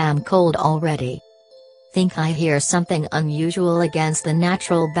it's damn cold already. Think I hear something unusual against the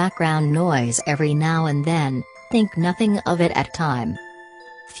natural background noise every now and then, think nothing of it at time.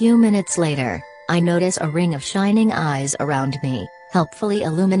 Few minutes later, I notice a ring of shining eyes around me, helpfully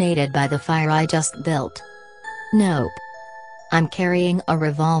illuminated by the fire I just built. Nope. I'm carrying a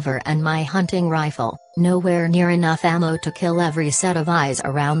revolver and my hunting rifle, nowhere near enough ammo to kill every set of eyes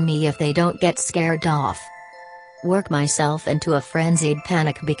around me if they don't get scared off. Work myself into a frenzied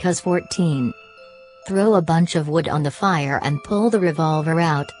panic because 14. Throw a bunch of wood on the fire and pull the revolver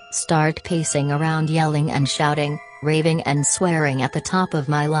out, start pacing around yelling and shouting, raving and swearing at the top of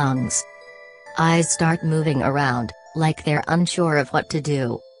my lungs. Eyes start moving around, like they're unsure of what to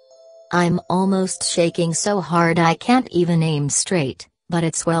do. I'm almost shaking so hard I can't even aim straight, but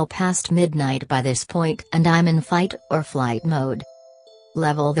it's well past midnight by this point and I'm in fight or flight mode.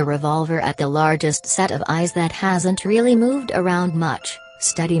 Level the revolver at the largest set of eyes that hasn't really moved around much,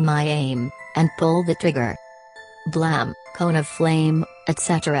 steady my aim, and pull the trigger. Blam, cone of flame,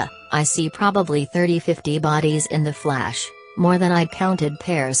 etc. I see probably 30-50 bodies in the flash, more than I'd counted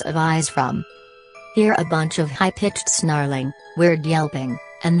pairs of eyes from. Hear a bunch of high-pitched snarling, weird yelping,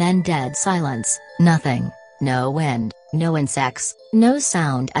 and then dead silence, nothing, no wind, no insects, no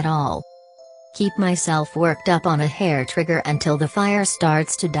sound at all. Keep myself worked up on a hair trigger until the fire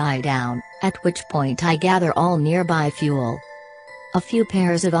starts to die down, at which point I gather all nearby fuel. A few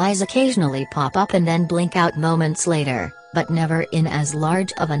pairs of eyes occasionally pop up and then blink out moments later, but never in as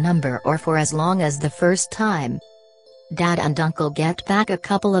large of a number or for as long as the first time. Dad and Uncle get back a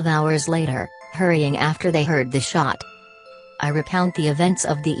couple of hours later, hurrying after they heard the shot. I recount the events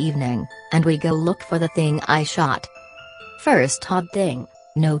of the evening, and we go look for the thing I shot. First odd thing,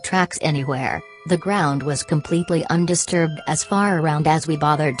 no tracks anywhere, the ground was completely undisturbed as far around as we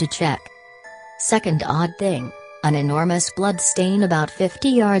bothered to check. Second odd thing, an enormous blood stain about 50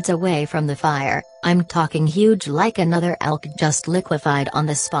 yards away from the fire, I'm talking huge like another elk just liquefied on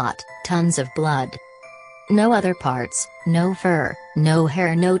the spot, tons of blood. No other parts, no fur, no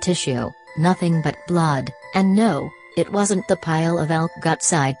hair, no tissue, nothing but blood, and no, it wasn't the pile of elk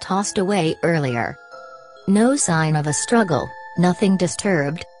guts I'd tossed away earlier. No sign of a struggle, nothing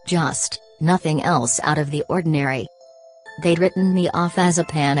disturbed, just, nothing else out of the ordinary. They'd written me off as a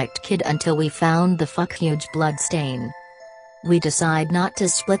panicked kid until we found the huge blood stain. We decide not to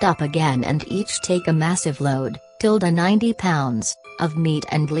split up again and each take a massive load, 90 pounds, of meat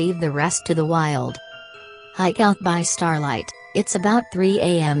and leave the rest to the wild. Hike out by starlight, it's about 3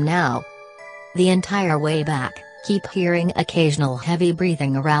 a.m. now. The entire way back, keep hearing occasional heavy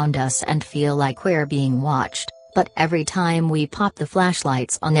breathing around us and feel like we're being watched, but every time we pop the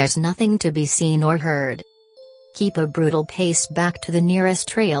flashlights on there's nothing to be seen or heard. Keep a brutal pace back to the nearest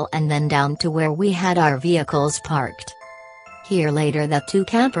trail and then down to where we had our vehicles parked. Hear later that 2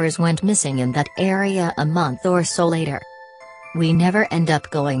 campers went missing in that area a month or so later. We never end up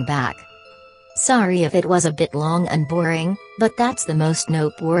going back. Sorry if it was a bit long and boring, but that's the most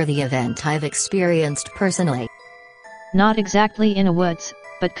noteworthy event I've experienced personally. Not exactly in a woods,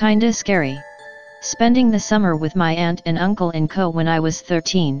 but kinda scary. Spending the summer with my aunt and uncle in Co when I was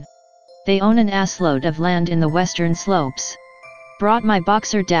 13. They own an assload of land in the western slopes. Brought my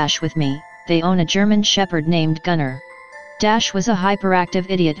boxer Dash with me, they own a German shepherd named Gunnar. Dash was a hyperactive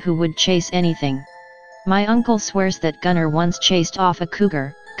idiot who would chase anything. My uncle swears that Gunnar once chased off a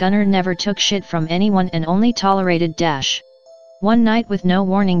cougar. Gunnar never took shit from anyone and only tolerated Dash. One night with no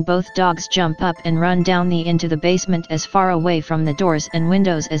warning both dogs jump up and run down into the basement as far away from the doors and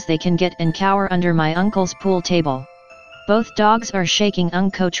windows as they can get and cower under my uncle's pool table. Both dogs are shaking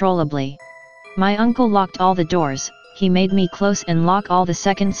uncontrollably. My uncle locked all the doors, he made me close and lock all the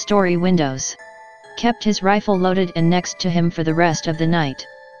second-story windows. Kept his rifle loaded and next to him for the rest of the night.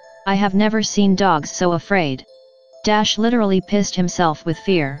 I have never seen dogs so afraid. Dash literally pissed himself with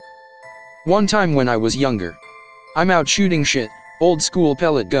fear. One time when I was younger. I'm out shooting shit, old school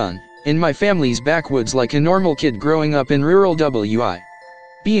pellet gun, in my family's backwoods like a normal kid growing up in rural WI.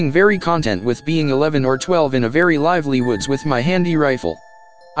 Being very content with being 11 or 12 in a very lively woods with my handy rifle.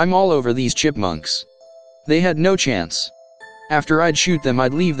 I'm all over these chipmunks. They had no chance. After I'd shoot them,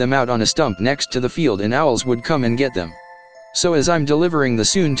 I'd leave them out on a stump next to the field and owls would come and get them. So as I'm delivering the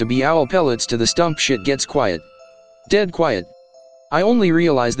soon-to-be owl pellets to the stump, shit gets quiet. Dead quiet. I only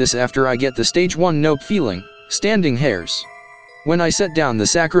realize this after I get the stage 1 nope feeling, standing hairs. When I set down the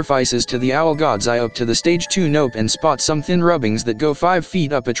sacrifices to the owl gods, I up to the stage 2 nope and spot some thin rubbings that go 5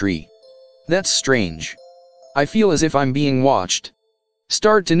 feet up a tree. That's strange. I feel as if I'm being watched.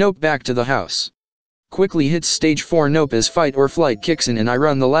 Start to nope back to the house. Quickly hits stage 4 nope as fight or flight kicks in and I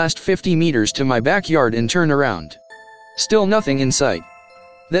run the last 50 meters to my backyard and turn around. Still nothing in sight.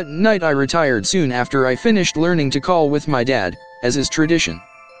 That night I retired soon after I finished learning to call with my dad, as is tradition.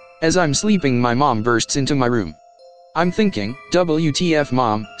 As I'm sleeping, my mom bursts into my room. I'm thinking, WTF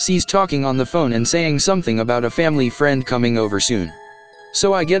mom, she's talking on the phone and saying something about a family friend coming over soon.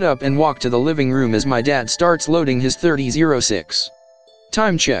 So I get up and walk to the living room as my dad starts loading his 3006.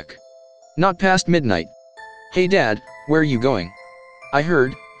 Time check. Not past midnight. Hey dad, where you going? I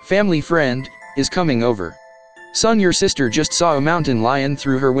heard, family friend, is coming over. Son, your sister just saw a mountain lion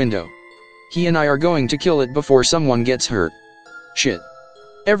through her window. He and I are going to kill it before someone gets hurt. Shit.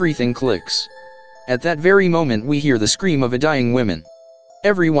 Everything clicks. At that very moment we hear the scream of a dying woman.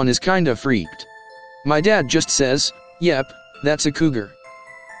 Everyone is kinda freaked. My dad just says, yep, that's a cougar.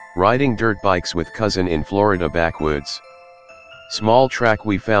 Riding dirt bikes with cousin in Florida backwoods. Small track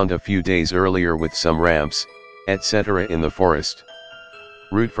we found a few days earlier with some ramps, etc. in the forest.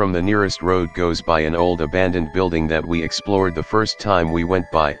 Route from the nearest road goes by an old abandoned building that we explored the first time we went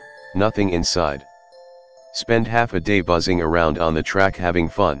by, nothing inside. Spend half a day buzzing around on the track having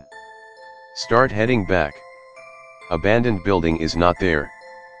fun. Start heading back. Abandoned building is not there.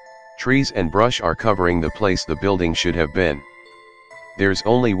 Trees and brush are covering the place the building should have been. There's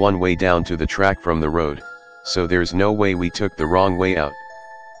only one way down to the track from the road, so there's no way we took the wrong way out.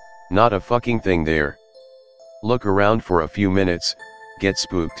 Not a fucking thing there. Look around for a few minutes, get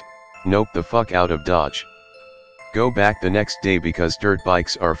spooked, nope the fuck out of Dodge. Go back the next day because dirt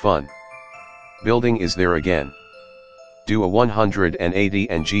bikes are fun. Building is there again. Do a 180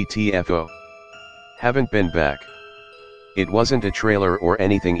 and GTFO. Haven't been back. It wasn't a trailer or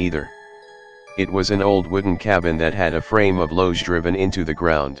anything either. It was an old wooden cabin that had a frame of logs driven into the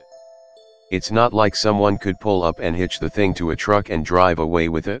ground. It's not like someone could pull up and hitch the thing to a truck and drive away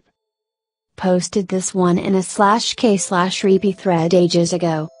with it. Posted this one in a /k/repeat thread ages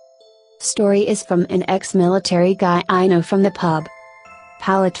ago. Story is from an ex-military guy I know from the pub.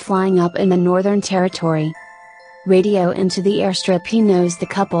 Pallet flying up in the Northern Territory. Radio into the airstrip, he knows the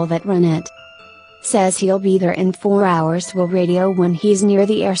couple that run it. Says he'll be there in 4 hours, will radio when he's near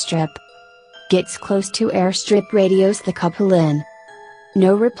the airstrip. Gets close to airstrip, radios the couple in.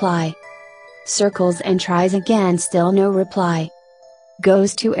 No reply. Circles and tries again, still no reply.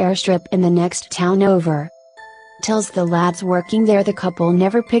 Goes to airstrip in the next town over. Tells the lads working there the couple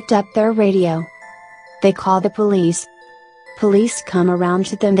never picked up their radio. They call the police. Police come around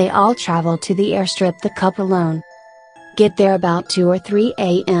to them, they all travel to the airstrip, the couple alone. Get there about 2 or 3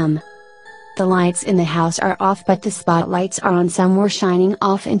 a.m. The lights in the house are off but the spotlights are on, some were shining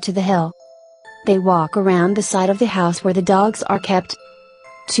off into the hill. They walk around the side of the house where the dogs are kept.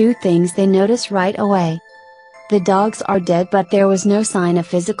 2 things they notice right away. The dogs are dead but there was no sign of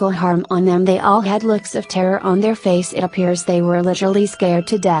physical harm on them, they all had looks of terror on their face, it appears they were literally scared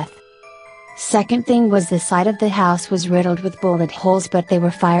to death. Second thing was the side of the house was riddled with bullet holes but they were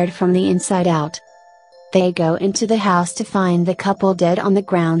fired from the inside out. They go into the house to find the couple dead on the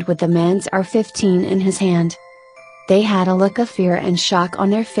ground with the man's AR-15 in his hand. They had a look of fear and shock on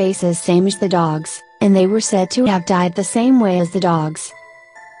their faces, same as the dogs, and they were said to have died the same way as the dogs.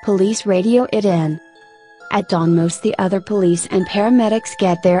 Police radio it in. At dawn most the other police and paramedics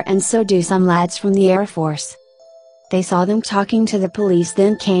get there, and so do some lads from the Air Force. They saw them talking to the police,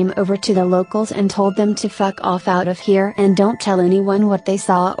 then came over to the locals and told them to fuck off out of here and don't tell anyone what they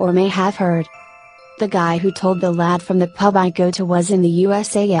saw or may have heard. The guy who told the lad from the pub I go to was in the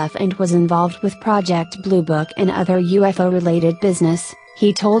USAF and was involved with Project Blue Book and other UFO related business.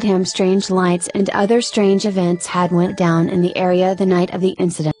 He told him strange lights and other strange events had went down in the area the night of the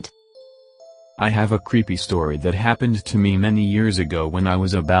incident. I have a creepy story that happened to me many years ago when I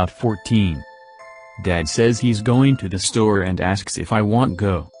was about 14. Dad says he's going to the store and asks if I want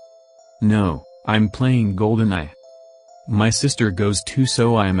go. No, I'm playing GoldenEye. My sister goes too,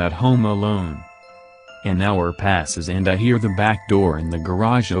 so I'm at home alone. An hour passes and I hear the back door in the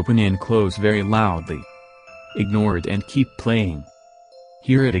garage open and close very loudly. Ignore it and keep playing.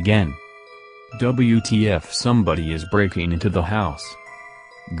 Hear it again. WTF, somebody is breaking into the house.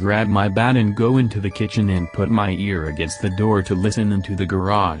 Grab my bat and go into the kitchen and put my ear against the door to listen into the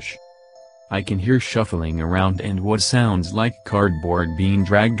garage. I can hear shuffling around and what sounds like cardboard being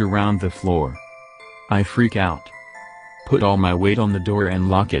dragged around the floor. I freak out. Put all my weight on the door and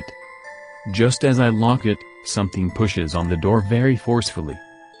lock it. Just as I lock it, something pushes on the door very forcefully.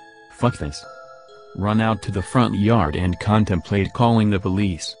 Fuck this. Run out to the front yard and contemplate calling the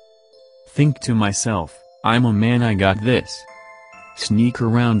police. Think to myself, I'm a man, I got this. Sneak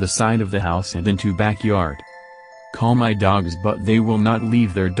around the side of the house and into backyard. Call my dogs, but they will not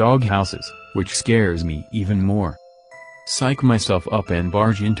leave their dog houses, which scares me even more. Psych myself up and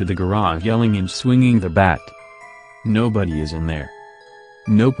barge into the garage yelling and swinging the bat. Nobody is in there.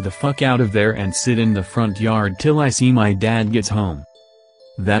 Nope the fuck out of there and sit in the front yard till I see my dad gets home.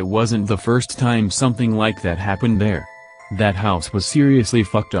 That wasn't the first time something like that happened there. That house was seriously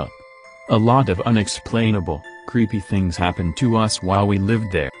fucked up. A lot of unexplainable, creepy things happened to us while we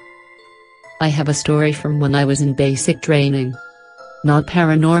lived there. I have a story from when I was in basic training. Not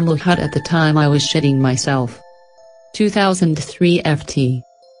paranormal hut at the time, I was shitting myself. 2003 FT.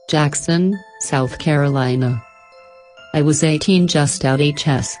 Jackson, South Carolina. I was 18, just out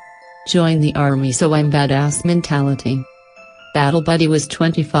HS. Joined the army, so I'm badass mentality. Battle buddy was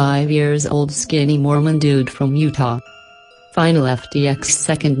 25 years old, skinny Mormon dude from Utah. Final FTX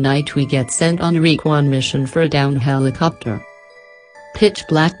second night, we get sent on a recon mission for a downed helicopter. Pitch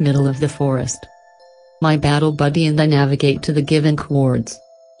black middle of the forest. My battle buddy and I navigate to the given coords.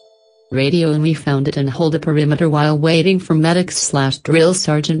 Radio, and we found it and hold a perimeter while waiting for medics/drill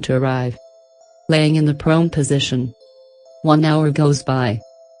sergeant to arrive. Laying in the prone position. 1 hour goes by.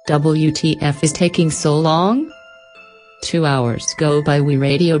 WTF is taking so long? 2 hours go by, we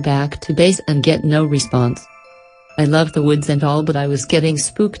radio back to base and get no response. I love the woods and all, but I was getting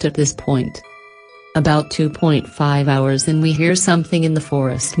spooked at this point. About 2.5 hours in, we hear something in the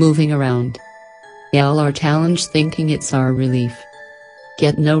forest moving around. Yell our challenge thinking it's our relief.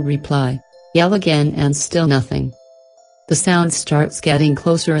 Get no reply. Yell again and still nothing. The sound starts getting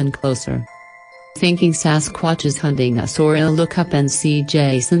closer and closer. Thinking Sasquatch is hunting us, or I'll look up and see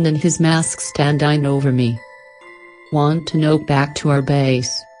Jason and his mask stand over me. Want to know, back to our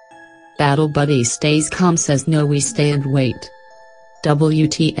base. Battle buddy stays calm, says no, we stay and wait.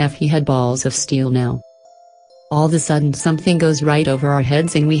 WTF, he had balls of steel now. All of a sudden something goes right over our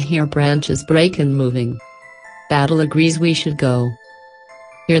heads and we hear branches break and moving. Battle agrees we should go.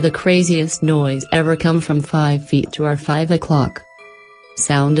 Hear the craziest noise ever come from 5 feet to our 5 o'clock.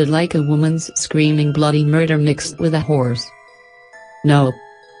 Sounded like a woman's screaming bloody murder mixed with a horse. No.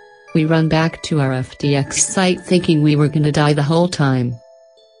 We run back to our FTX site thinking we were gonna die the whole time.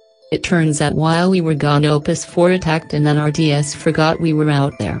 It turns out while we were gone, Opus 4 attacked and then our DS forgot we were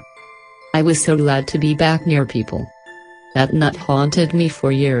out there. I was so glad to be back near people. That nut haunted me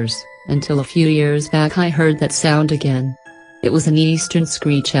for years, until a few years back I heard that sound again. It was an eastern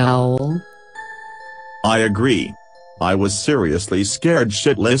screech owl. I agree. I was seriously scared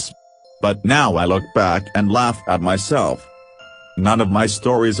shitless. But now I look back and laugh at myself. None of my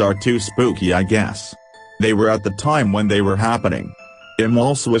stories are too spooky, I guess. They were at the time when they were happening. I'm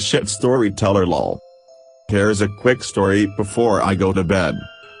also a shit storyteller, lol. Here's a quick story before I go to bed.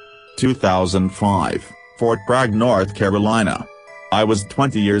 2005, Fort Bragg, North Carolina. I was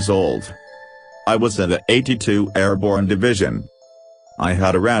 20 years old. I was in the 82 Airborne Division. I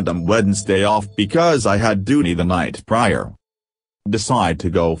had a random Wednesday off because I had duty the night prior. Decide to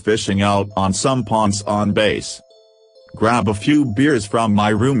go fishing out on some ponds on base. Grab a few beers from my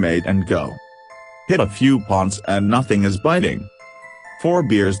roommate and go. Hit a few ponds and nothing is biting. 4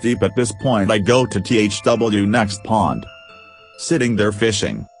 beers deep at this point, I go to THW next pond. Sitting there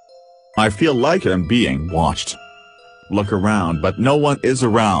fishing. I feel like I'm being watched. Look around but no one is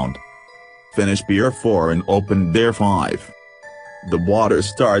around. Finish beer 4 and open beer 5. The water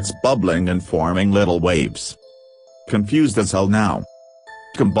starts bubbling and forming little waves. Confused as hell now.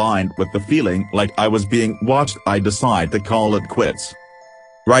 Combined with the feeling like I was being watched, I decide to call it quits.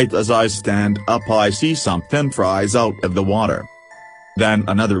 Right as I stand up, I see something rise out of the water. Then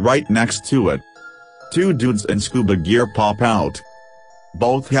another right next to it. 2 dudes in scuba gear pop out.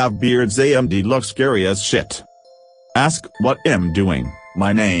 Both have beards. AMD look scary as shit. Ask what I'm doing,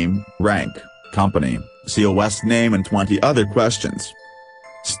 my name, rank, company, COS name and 20 other questions.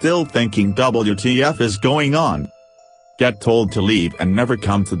 Still thinking WTF is going on. Get told to leave and never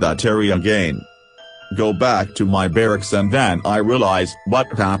come to that area again. Go back to my barracks and then I realize what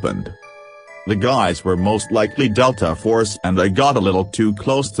happened. The guys were most likely Delta Force and I got a little too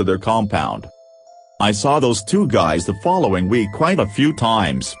close to their compound. I saw those 2 guys the following week quite a few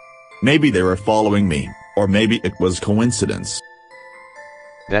times. Maybe they were following me, or maybe it was coincidence.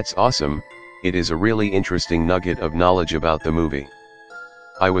 That's awesome. It is a really interesting nugget of knowledge about the movie.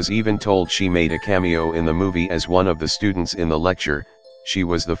 I was even told she made a cameo in the movie as one of the students in the lecture. She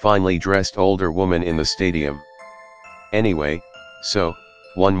was the finely dressed older woman in the stadium. Anyway, so,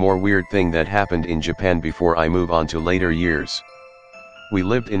 one more weird thing that happened in Japan before I move on to later years. We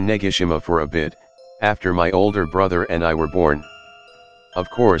lived in Negashima for a bit, after my older brother and I were born. Of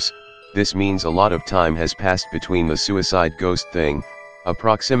course, this means a lot of time has passed between the suicide ghost thing,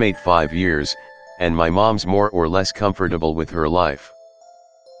 approximate 5 years, and my mom's more or less comfortable with her life.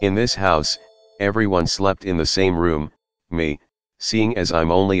 In this house, everyone slept in the same room, me, seeing as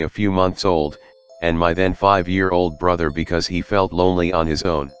I'm only a few months old, and my then 5-year-old brother because he felt lonely on his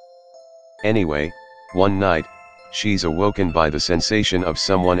own. Anyway, one night, she's awoken by the sensation of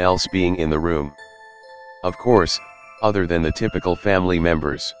someone else being in the room. Of course, other than the typical family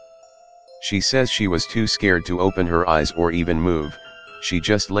members. She says she was too scared to open her eyes or even move, she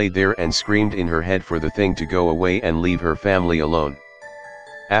just laid there and screamed in her head for the thing to go away and leave her family alone.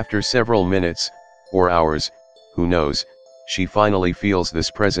 After several minutes, or hours, who knows, she finally feels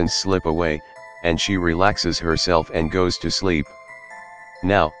this presence slip away, and she relaxes herself and goes to sleep.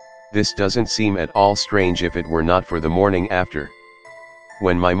 Now, this doesn't seem at all strange if it were not for the morning after.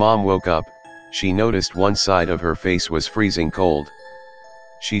 When my mom woke up, she noticed one side of her face was freezing cold.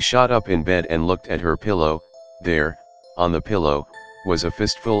 She shot up in bed and looked at her pillow. There, on the pillow, was a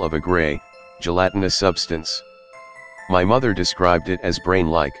fistful of a gray, gelatinous substance. My mother described it as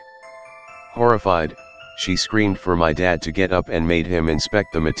brain-like. Horrified, she screamed for my dad to get up and made him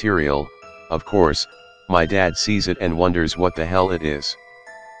inspect the material. Of course, my dad sees it and wonders what the hell it is.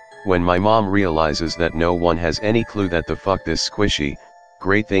 When my mom realizes that no one has any clue that the fuck this squishy,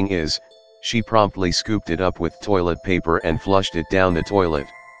 great thing is, she promptly scooped it up with toilet paper and flushed it down the toilet.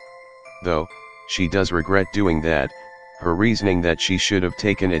 Though, she does regret doing that, her reasoning that she should have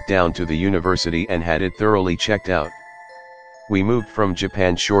taken it down to the university and had it thoroughly checked out. We moved from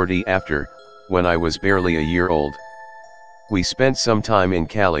Japan shortly after, when I was barely a year old. We spent some time in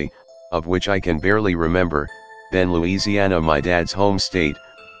Cali, of which I can barely remember, then Louisiana, my dad's home state,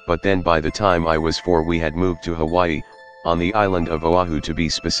 but then by the time I was 4 we had moved to Hawaii, on the island of Oahu to be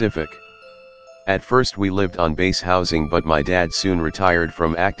specific. At first we lived on base housing, but my dad soon retired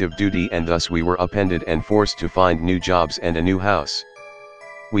from active duty and thus we were upended and forced to find new jobs and a new house.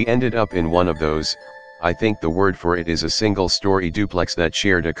 We ended up in one of those, I think the word for it is a single-story duplex that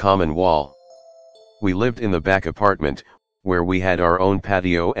shared a common wall. We lived in the back apartment, where we had our own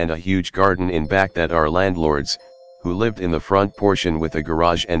patio and a huge garden in back that our landlords, who lived in the front portion with a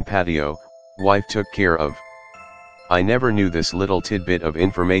garage and patio, wife took care of. I never knew this little tidbit of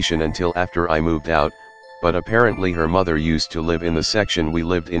information until after I moved out, but apparently her mother used to live in the section we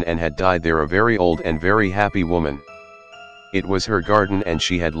lived in and had died there, a very old and very happy woman. It was her garden and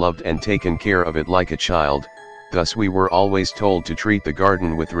she had loved and taken care of it like a child, thus we were always told to treat the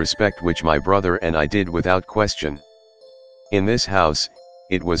garden with respect, which my brother and I did without question. In this house,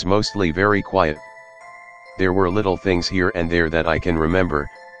 it was mostly very quiet. There were little things here and there that I can remember,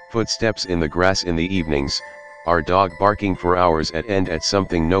 footsteps in the grass in the evenings, our dog barking for hours at end at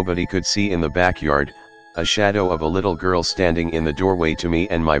something nobody could see in the backyard, a shadow of a little girl standing in the doorway to me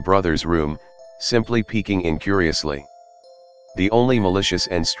and my brother's room, simply peeking in curiously. The only malicious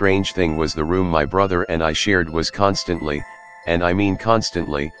and strange thing was the room my brother and I shared was constantly, and I mean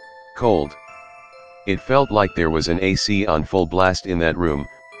constantly, cold. It felt like there was an AC on full blast in that room,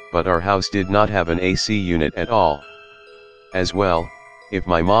 but our house did not have an AC unit at all. As well, if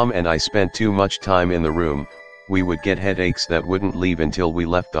my mom and I spent too much time in the room, we would get headaches that wouldn't leave until we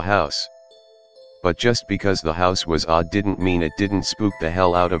left the house. But just because the house was odd didn't mean it didn't spook the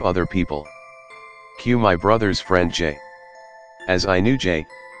hell out of other people. Cue my brother's friend Jay. As I knew Jay,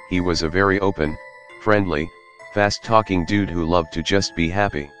 he was a very open, friendly, fast-talking dude who loved to just be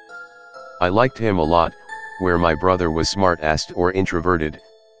happy. I liked him a lot. Where my brother was smart-assed or introverted,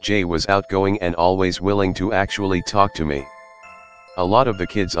 Jay was outgoing and always willing to actually talk to me. A lot of the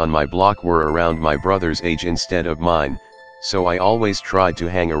kids on my block were around my brother's age instead of mine, so I always tried to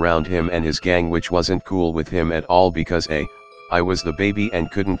hang around him and his gang, which wasn't cool with him at all because A, I was the baby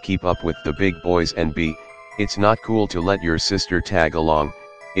and couldn't keep up with the big boys, and B, it's not cool to let your sister tag along,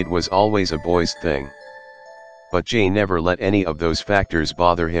 it was always a boys thing. But Jay never let any of those factors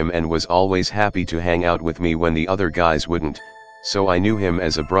bother him and was always happy to hang out with me when the other guys wouldn't, so I knew him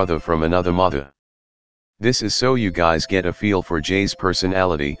as a brother from another mother. This is so you guys get a feel for Jay's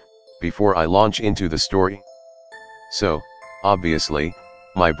personality, before I launch into the story. So, obviously,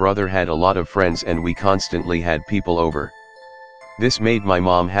 my brother had a lot of friends and we constantly had people over. This made my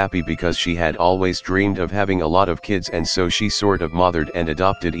mom happy because she had always dreamed of having a lot of kids, and so she sort of mothered and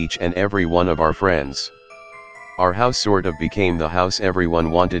adopted each and every one of our friends. Our house sort of became the house everyone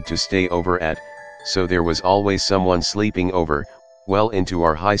wanted to stay over at, so there was always someone sleeping over, well into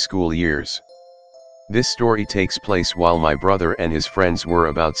our high school years. This story takes place while my brother and his friends were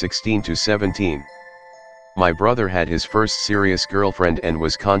about 16 to 17. My brother had his first serious girlfriend and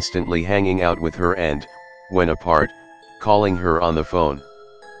was constantly hanging out with her and, when apart, calling her on the phone.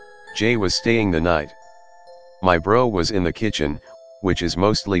 Jay was staying the night. My bro was in the kitchen, which is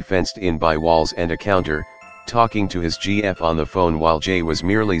mostly fenced in by walls and a counter, talking to his GF on the phone while Jay was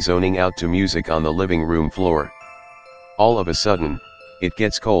merely zoning out to music on the living room floor. All of a sudden, it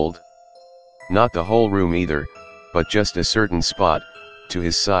gets cold. Not the whole room either, but just a certain spot, to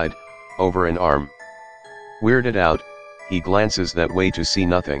his side, over an arm. Weirded out, he glances that way to see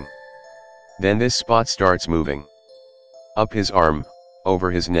nothing. Then this spot starts moving. Up his arm, over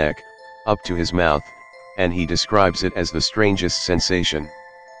his neck, up to his mouth, and he describes it as the strangest sensation.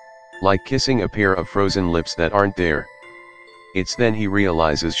 Like kissing a pair of frozen lips that aren't there. It's then he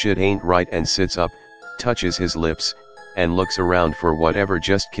realizes shit ain't right and sits up, touches his lips, and looks around for whatever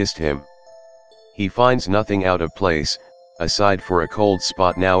just kissed him. He finds nothing out of place, aside for a cold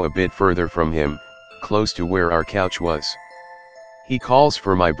spot now a bit further from him, close to where our couch was. He calls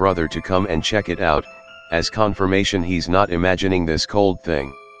for my brother to come and check it out, as confirmation he's not imagining this cold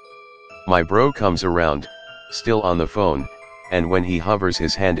thing. My bro comes around, still on the phone, and when he hovers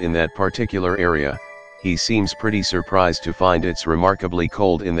his hand in that particular area, he seems pretty surprised to find it's remarkably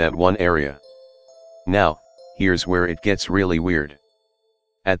cold in that one area. Now, here's where it gets really weird.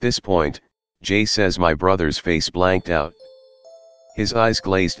 At this point, Jay says my brother's face blanked out. His eyes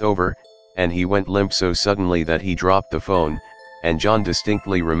glazed over, and he went limp so suddenly that he dropped the phone, and John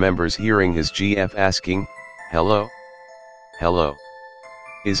distinctly remembers hearing his GF asking, "Hello? Hello?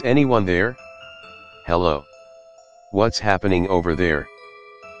 Is anyone there? Hello? What's happening over there?"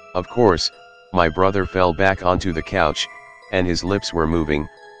 Of course, my brother fell back onto the couch, and his lips were moving,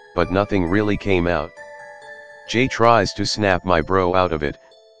 but nothing really came out. Jay tries to snap my bro out of it,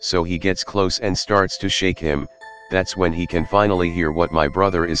 so he gets close and starts to shake him. That's when he can finally hear what my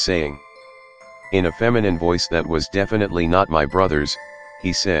brother is saying. In a feminine voice that was definitely not my brother's,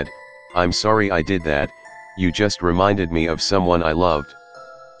 he said, "I'm sorry I did that, you just reminded me of someone I loved."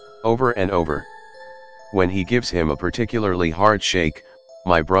 Over and over. When he gives him a particularly hard shake,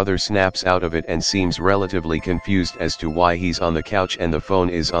 my brother snaps out of it and seems relatively confused as to why he's on the couch and the phone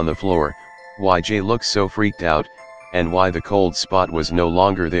is on the floor, why Jay looks so freaked out, and why the cold spot was no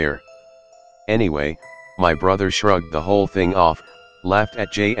longer there. Anyway, my brother shrugged the whole thing off, laughed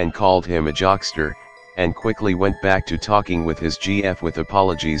at Jay and called him a jockster, and quickly went back to talking with his GF with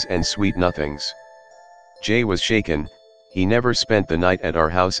apologies and sweet nothings. Jay was shaken. He never spent the night at our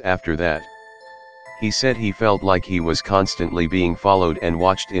house after that. He said he felt like he was constantly being followed and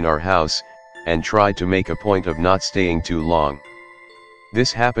watched in our house, and tried to make a point of not staying too long.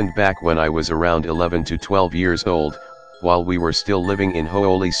 This happened back when I was around 11 to 12 years old, while we were still living in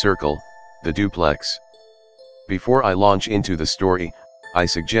Holy Circle, the duplex. Before I launch into the story, I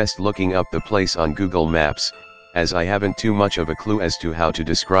suggest looking up the place on Google Maps, as I haven't too much of a clue as to how to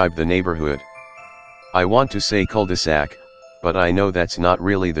describe the neighborhood. I want to say cul-de-sac, but I know that's not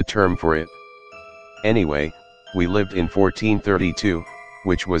really the term for it. Anyway, we lived in 1432,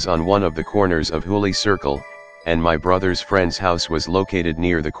 which was on one of the corners of Holy Circle, and my brother's friend's house was located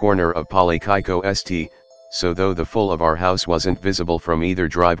near the corner of Polykaiko St, so though the full of our house wasn't visible from either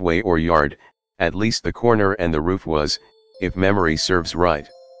driveway or yard, at least the corner and the roof was, if memory serves right.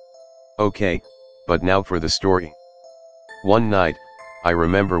 Okay, but now for the story. One night, I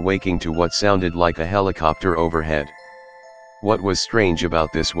remember waking to what sounded like a helicopter overhead. What was strange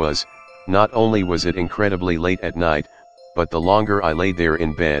about this was, not only was it incredibly late at night, but the longer I lay there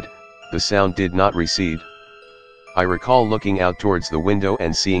in bed, the sound did not recede. I recall looking out towards the window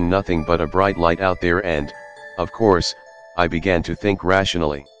and seeing nothing but a bright light out there and, of course, I began to think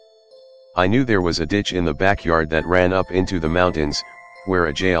rationally. I knew there was a ditch in the backyard that ran up into the mountains, where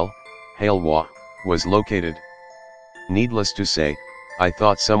a jail, Halwa, was located. Needless to say, I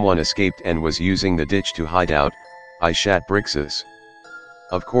thought someone escaped and was using the ditch to hide out. I shat bricks.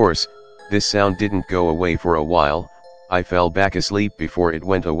 Of course, this sound didn't go away for a while. I fell back asleep before it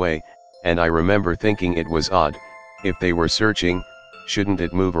went away, and I remember thinking it was odd. If they were searching, shouldn't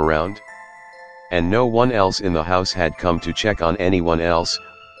it move around? And no one else in the house had come to check on anyone else.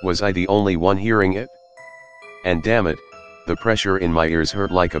 Was I the only one hearing it? And damn it, the pressure in my ears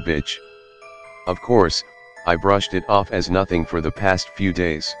hurt like a bitch. Of course, I brushed it off as nothing for the past few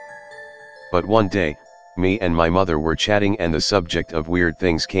days. But one day, me and my mother were chatting and the subject of weird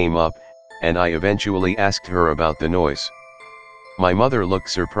things came up, and I eventually asked her about the noise. My mother looked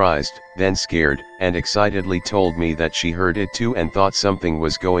surprised, then scared, and excitedly told me that she heard it too and thought something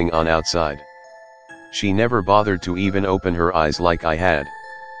was going on outside. She never bothered to even open her eyes like I had.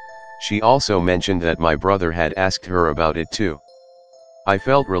 She also mentioned that my brother had asked her about it too. I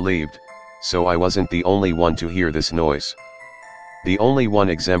felt relieved, so I wasn't the only one to hear this noise. The only one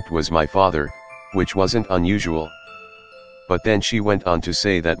exempt was my father, which wasn't unusual. But then she went on to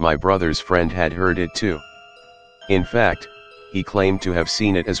say that my brother's friend had heard it too. In fact, he claimed to have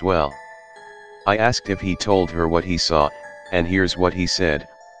seen it as well. I asked if he told her what he saw, and here's what he said.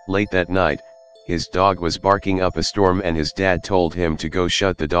 Late that night, his dog was barking up a storm and his dad told him to go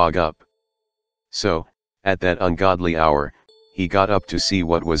shut the dog up. So, at that ungodly hour, he got up to see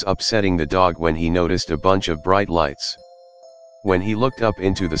what was upsetting the dog when he noticed a bunch of bright lights. When he looked up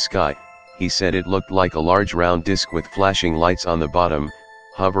into the sky, he said it looked like a large round disc with flashing lights on the bottom,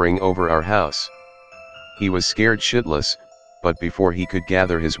 hovering over our house. He was scared shitless, but before he could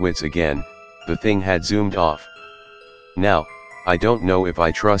gather his wits again, the thing had zoomed off. Now, I don't know if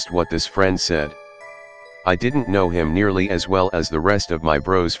I trust what this friend said. I didn't know him nearly as well as the rest of my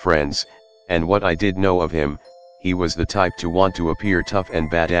bro's friends, and what I did know of him, he was the type to want to appear tough and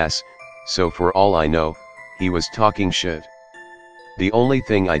badass, so for all I know, he was talking shit. The only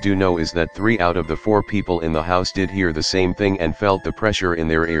thing I do know is that 3 out of the 4 people in the house did hear the same thing and felt the pressure in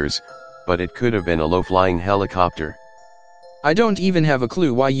their ears, but it could have been a low-flying helicopter. I don't even have a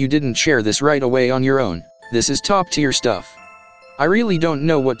clue why you didn't share this right away on your own. This is top-tier stuff. I really don't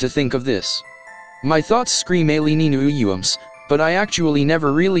know what to think of this. My thoughts scream alien, but I actually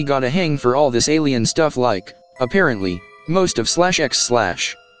never really got a hang for all this alien stuff like, apparently, most of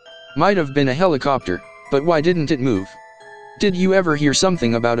 /x/ might have been a helicopter, but why didn't it move? Did you ever hear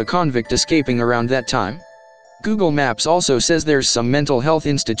something about a convict escaping around that time? Google Maps also says there's some mental health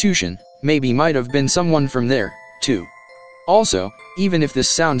institution, maybe might have been someone from there, too. Also, even if this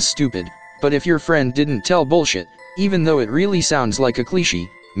sounds stupid, but if your friend didn't tell bullshit, even though it really sounds like a cliché,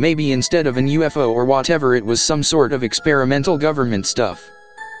 maybe instead of an UFO or whatever it was some sort of experimental government stuff.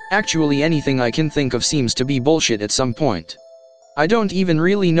 Actually anything I can think of seems to be bullshit at some point. I don't even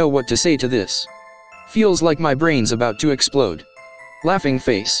really know what to say to this. Feels like my brain's about to explode. Laughing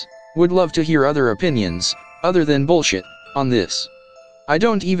face. Would love to hear other opinions, other than bullshit, on this. I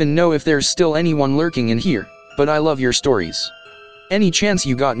don't even know if there's still anyone lurking in here, but I love your stories. Any chance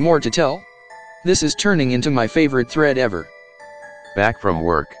you got more to tell? This is turning into my favorite thread ever. Back from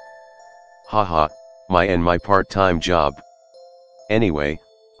work. Haha, my part-time job. Anyway,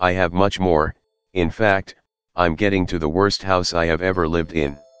 I have much more. In fact, I'm getting to the worst house I have ever lived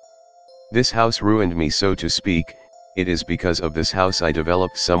in. This house ruined me, so to speak. It is because of this house I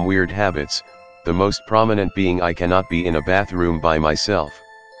developed some weird habits, the most prominent being I cannot be in a bathroom by myself.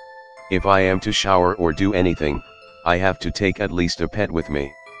 If I am to shower or do anything, I have to take at least a pet with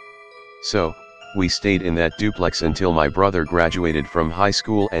me. So, we stayed in that duplex until my brother graduated from high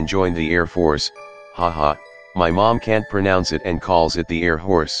school and joined the Air Force. Haha, my mom can't pronounce it and calls it the Air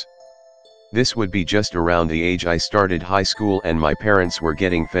Horse. This would be just around the age I started high school and my parents were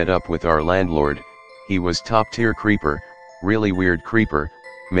getting fed up with our landlord. He was top-tier creeper, really weird creeper,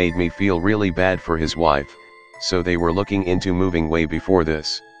 made me feel really bad for his wife, so they were looking into moving way before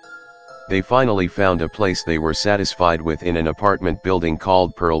this. They finally found a place they were satisfied with in an apartment building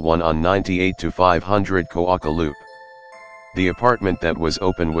called Pearl 1 on 98 to 500 Coaka Loop. The apartment that was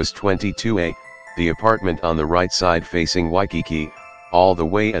open was 22A, the apartment on the right side facing Waikiki, all the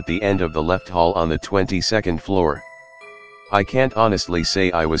way at the end of the left hall on the 22nd floor. I can't honestly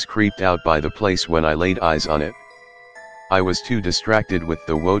say I was creeped out by the place when I laid eyes on it. I was too distracted with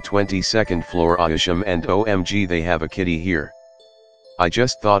the whoa 22nd floor Aisham and OMG they have a kitty here. I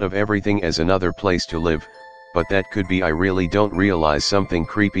just thought of everything as another place to live, but that could be I really don't realize something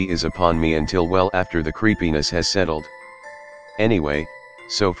creepy is upon me until well after the creepiness has settled. Anyway,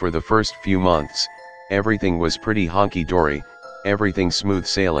 so for the first few months, everything was pretty honky-dory, everything smooth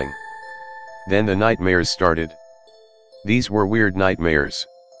sailing. Then the nightmares started. These were weird nightmares.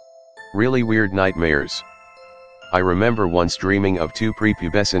 Really weird nightmares. I remember once dreaming of 2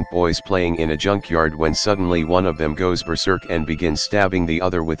 prepubescent boys playing in a junkyard when suddenly one of them goes berserk and begins stabbing the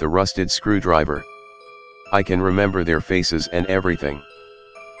other with a rusted screwdriver. I can remember their faces and everything.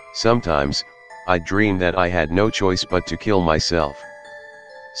 Sometimes, I'd dream that I had no choice but to kill myself.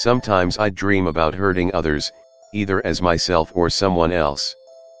 Sometimes I'd dream about hurting others, either as myself or someone else.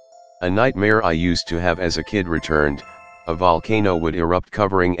 A nightmare I used to have as a kid returned. A volcano would erupt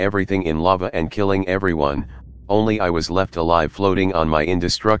covering everything in lava and killing everyone, only I was left alive floating on my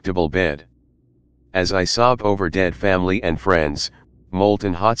indestructible bed. As I sob over dead family and friends,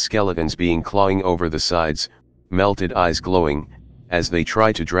 molten hot skeletons being clawing over the sides, melted eyes glowing, as they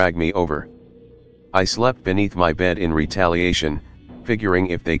tried to drag me over. I slept beneath my bed in retaliation, figuring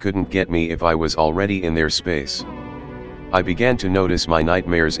if they couldn't get me if I was already in their space. I began to notice my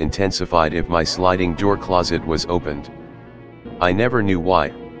nightmares intensified if my sliding door closet was opened. I never knew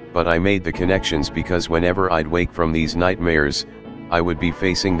why, but I made the connections because whenever I'd wake from these nightmares, I would be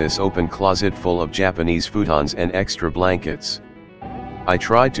facing this open closet full of Japanese futons and extra blankets. I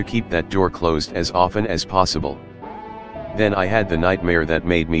tried to keep that door closed as often as possible. Then I had the nightmare that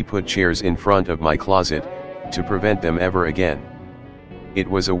made me put chairs in front of my closet, to prevent them ever again. It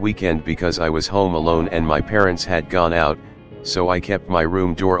was a weekend because I was home alone and my parents had gone out, so I kept my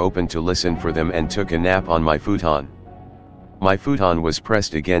room door open to listen for them and took a nap on my futon. My futon was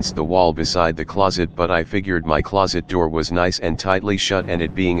pressed against the wall beside the closet, but I figured my closet door was nice and tightly shut, and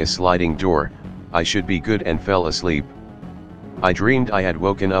it being a sliding door, I should be good, and fell asleep. I dreamed I had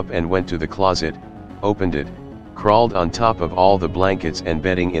woken up and went to the closet, opened it, crawled on top of all the blankets and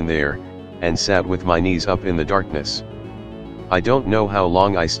bedding in there, and sat with my knees up in the darkness. I don't know how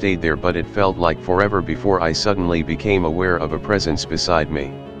long I stayed there, but it felt like forever before I suddenly became aware of a presence beside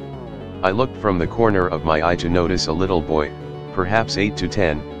me. I looked from the corner of my eye to notice a little boy, perhaps 8 to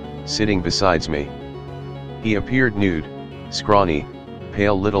 10, sitting beside me. He appeared nude, scrawny,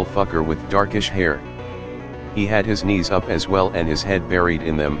 pale little fucker with darkish hair. He had his knees up as well and his head buried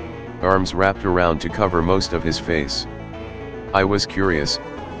in them, arms wrapped around to cover most of his face. I was curious,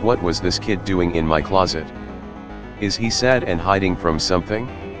 what was this kid doing in my closet? Is he sad and hiding from something?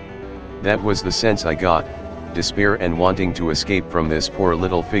 That was the sense I got, despair and wanting to escape from this poor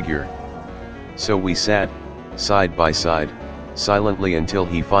little figure. So we sat, side by side, silently until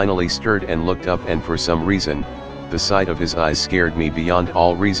he finally stirred and looked up, and for some reason, the sight of his eyes scared me beyond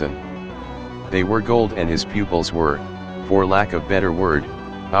all reason. They were gold and his pupils were, for lack of better word,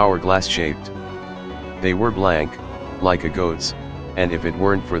 hourglass-shaped. They were blank, like a goat's, and if it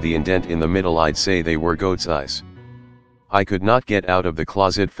weren't for the indent in the middle I'd say they were goat's eyes. I could not get out of the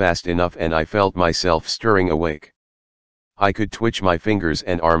closet fast enough and I felt myself stirring awake. I could twitch my fingers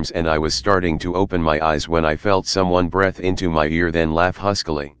and arms and I was starting to open my eyes when I felt someone breath into my ear, then laugh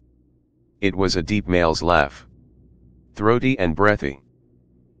huskily. It was a deep male's laugh. Throaty and breathy.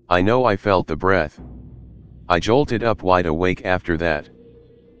 I know I felt the breath. I jolted up wide awake after that.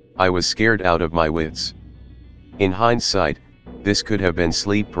 I was scared out of my wits. In hindsight, this could have been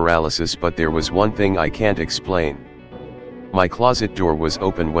sleep paralysis, but there was one thing I can't explain. My closet door was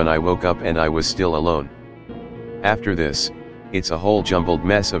open when I woke up and I was still alone. After this, it's a whole jumbled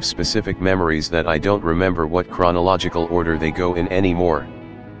mess of specific memories that I don't remember what chronological order they go in anymore.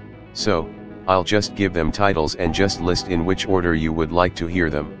 So, I'll just give them titles and just list in which order you would like to hear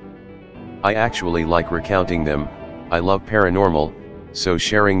them. I actually like recounting them. I love paranormal, so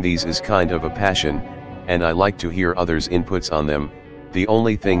sharing these is kind of a passion, and I like to hear others' inputs on them. The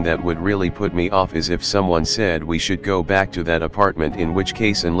only thing that would really put me off is if someone said we should go back to that apartment, in which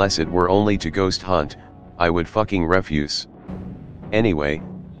case, unless it were only to ghost hunt, I would fucking refuse. Anyway,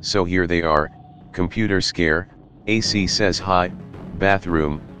 so here they are: computer scare, AC says hi,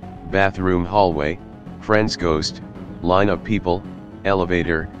 bathroom hallway, friend's ghost, line of people,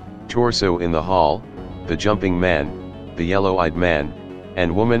 elevator, torso in the hall, the jumping man, the yellow-eyed man,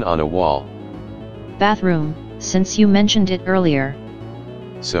 and woman on a wall. Bathroom, since you mentioned it earlier.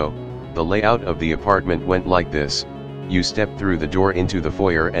 So, the layout of the apartment went like this: you step through the door into the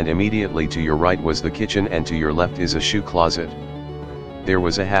foyer and immediately to your right was the kitchen and to your left is a shoe closet. There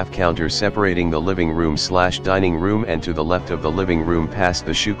was a half counter separating the living room / dining room, and to the left of the living room past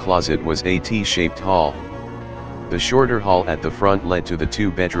the shoe closet was a T-shaped hall. The shorter hall at the front led to the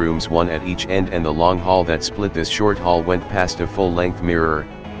 2 bedrooms, one at each end, and the long hall that split this short hall went past a full-length mirror,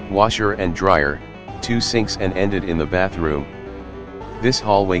 washer and dryer, 2 sinks, and ended in the bathroom. This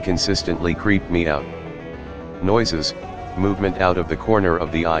hallway consistently creeped me out. Noises, movement out of the corner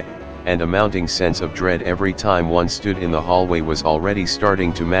of the eye, and a mounting sense of dread every time one stood in the hallway was already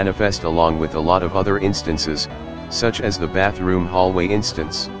starting to manifest, along with a lot of other instances, such as the bathroom hallway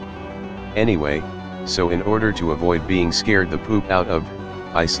instance. Anyway, so in order to avoid being scared the poop out of,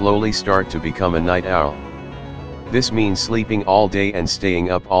 I slowly start to become a night owl. This means sleeping all day and staying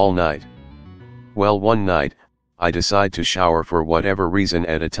up all night. Well, one night, I decide to shower for whatever reason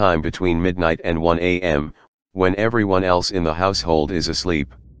at a time between midnight and 1 a.m., when everyone else in the household is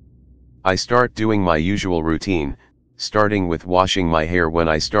asleep. I start doing my usual routine, starting with washing my hair, when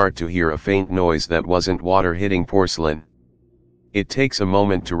I start to hear a faint noise that wasn't water hitting porcelain. It takes a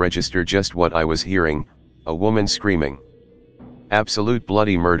moment to register just what I was hearing: a woman screaming. Absolute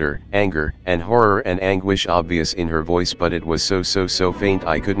bloody murder, anger, and horror and anguish obvious in her voice, but it was so faint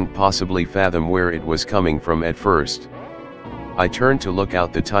I couldn't possibly fathom where it was coming from at first. I turn to look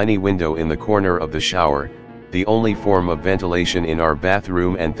out the tiny window in the corner of the shower, the only form of ventilation in our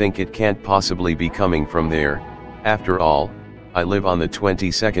bathroom, and think it can't possibly be coming from there. After all, I live on the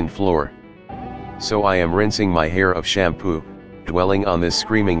 22nd floor. So I am rinsing my hair of shampoo, dwelling on this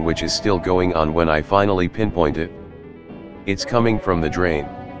screaming which is still going on when I finally pinpoint it. It's coming from the drain.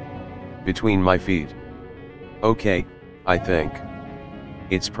 Between my feet. Okay, I think.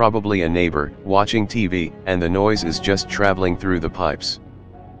 It's probably a neighbor, watching TV, and the noise is just traveling through the pipes.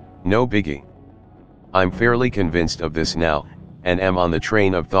 No biggie. I'm fairly convinced of this now, and am on the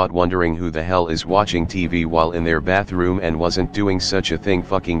train of thought wondering who the hell is watching TV while in their bathroom and wasn't doing such a thing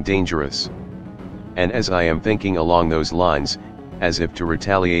fucking dangerous. And as I am thinking along those lines, as if to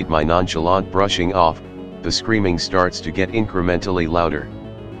retaliate my nonchalant brushing off, the screaming starts to get incrementally louder.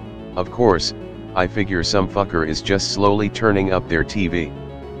 Of course, I figure some fucker is just slowly turning up their TV.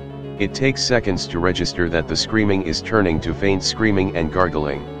 It takes seconds to register that the screaming is turning to faint screaming and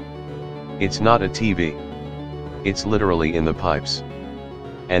gargling. It's not a TV. It's literally in the pipes.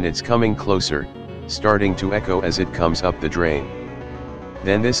 And it's coming closer, starting to echo as it comes up the drain.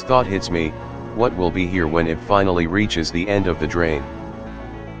 Then this thought hits me, what will be here when it finally reaches the end of the drain?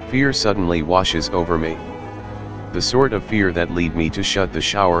 Fear suddenly washes over me. The sort of fear that lead me to shut the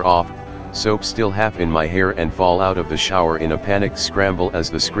shower off, soap still half in my hair, and fall out of the shower in a panicked scramble as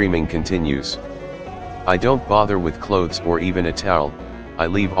the screaming continues. I don't bother with clothes or even a towel. I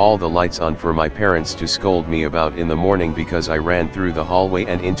leave all the lights on for my parents to scold me about in the morning because I ran through the hallway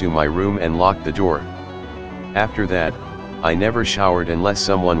and into my room and locked the door. After that, I never showered unless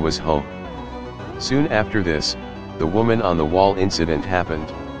someone was home. Soon after this, the woman on the wall incident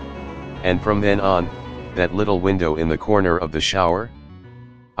happened. And from then on, that little window in the corner of the shower?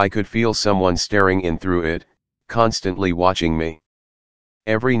 I could feel someone staring in through it, constantly watching me.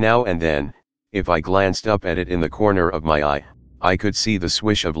 Every now and then, if I glanced up at it in the corner of my eye, I could see the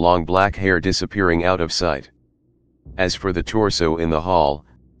swish of long black hair disappearing out of sight. As for the torso in the hall,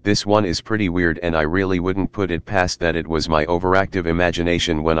 this one is pretty weird, and I really wouldn't put it past that it was my overactive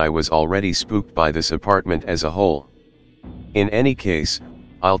imagination when I was already spooked by this apartment as a whole. In any case,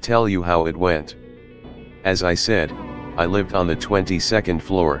 I'll tell you how it went. As I said, I lived on the 22nd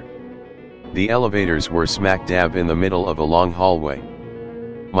floor. The elevators were smack dab in the middle of a long hallway.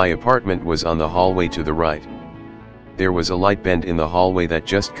 My apartment was on the hallway to the right. There was a light bend in the hallway that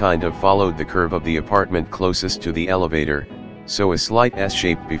just kind of followed the curve of the apartment closest to the elevator, so a slight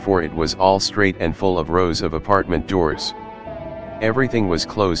S-shape before it was all straight and full of rows of apartment doors. Everything was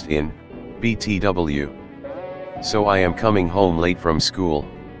closed in, BTW. So I am coming home late from school.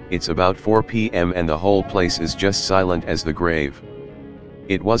 It's about 4 p.m. and the whole place is just silent as the grave.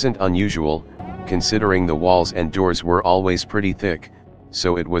 It wasn't unusual, considering the walls and doors were always pretty thick,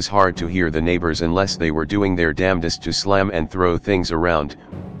 so it was hard to hear the neighbors unless they were doing their damnedest to slam and throw things around,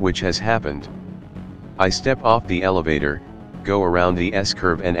 which has happened. I step off the elevator, go around the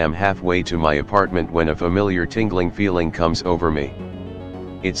S-curve, and am halfway to my apartment when a familiar tingling feeling comes over me.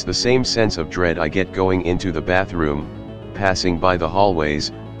 It's the same sense of dread I get going into the bathroom, passing by the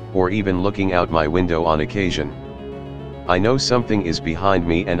hallways, or even looking out my window on occasion. I know something is behind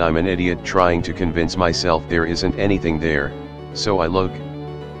me and I'm an idiot trying to convince myself there isn't anything there, so I look.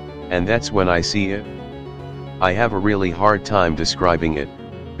 And that's when I see it. I have a really hard time describing it,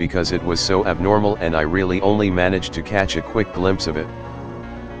 because it was so abnormal and I really only managed to catch a quick glimpse of it.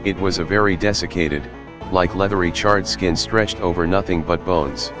 It was a very desiccated, like leathery charred skin stretched over nothing but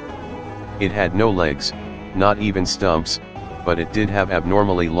bones. It had no legs, not even stumps, but it did have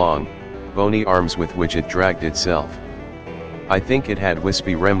abnormally long, bony arms with which it dragged itself. I think it had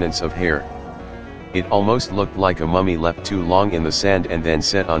wispy remnants of hair. It almost looked like a mummy left too long in the sand and then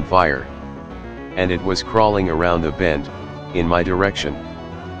set on fire. And it was crawling around the bend, in my direction.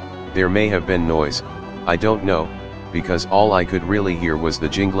 There may have been noise, I don't know, because all I could really hear was the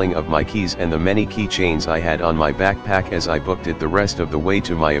jingling of my keys and the many keychains I had on my backpack as I booked it the rest of the way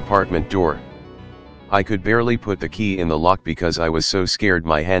to my apartment door. I could barely put the key in the lock because I was so scared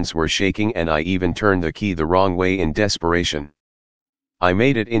my hands were shaking, and I even turned the key the wrong way in desperation. I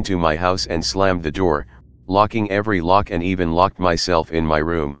made it into my house and slammed the door, locking every lock, and even locked myself in my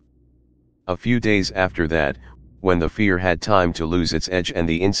room. A few days after that, when the fear had time to lose its edge and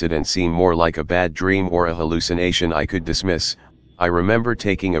the incident seemed more like a bad dream or a hallucination I could dismiss, I remember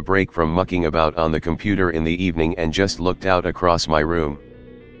taking a break from mucking about on the computer in the evening and just looked out across my room.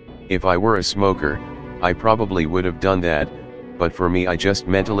 If I were a smoker, I probably would have done that, but for me I just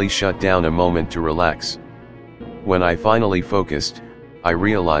mentally shut down a moment to relax. When I finally focused, I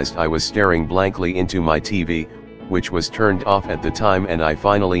realized I was staring blankly into my TV, which was turned off at the time, and I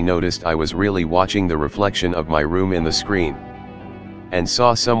finally noticed I was really watching the reflection of my room in the screen. and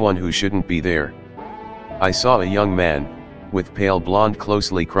saw someone who shouldn't be there. I saw a young man, with pale blonde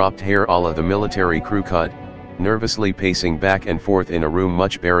closely cropped hair a la the military crew cut, nervously pacing back and forth in a room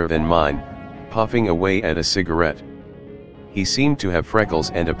much barer than mine, puffing away at a cigarette. He seemed to have freckles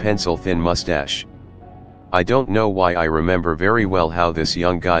and a pencil-thin mustache. I don't know why I remember very well how this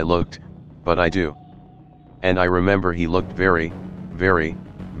young guy looked, but I do. And I remember he looked very, very,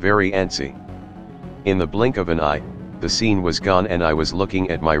 very antsy. In the blink of an eye, the scene was gone and I was looking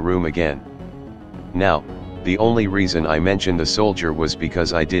at my room again. Now, the only reason I mentioned the soldier was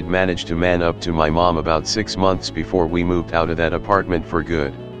because I did manage to man up to my mom about 6 months before we moved out of that apartment for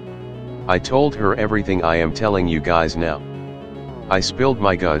good. I told her everything I am telling you guys now. I spilled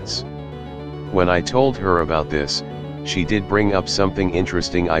my guts. When I told her about this, she did bring up something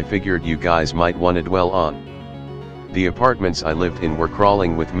interesting I figured you guys might want to dwell on. The apartments I lived in were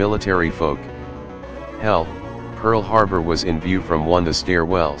crawling with military folk. Hell, Pearl Harbor was in view from one of the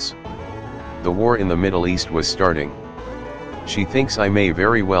stairwells. The war in the Middle East was starting. She thinks I may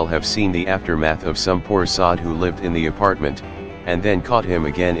very well have seen the aftermath of some poor sod who lived in the apartment, and then caught him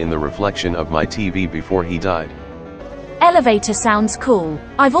again in the reflection of my TV before he died. Elevator sounds cool.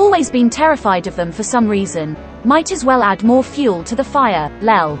 I've always been terrified of them for some reason. Might as well add more fuel to the fire,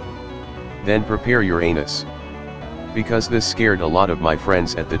 lel. Then prepare your anus. Because this scared a lot of my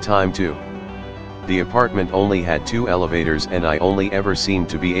friends at the time too. The apartment only had 2 elevators and I only ever seemed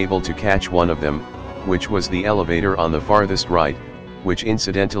to be able to catch one of them, which was the elevator on the farthest right, which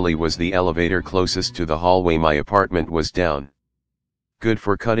incidentally was the elevator closest to the hallway my apartment was down. Good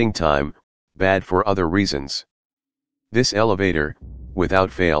for cutting time, bad for other reasons. This elevator,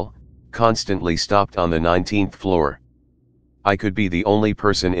 without fail, constantly stopped on the 19th floor. I could be the only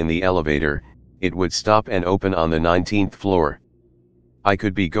person in the elevator, it would stop and open on the 19th floor. I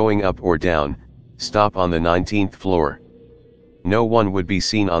could be going up or down, stop on the 19th floor. No one would be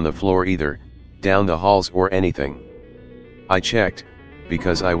seen on the floor either, down the halls or anything. I checked,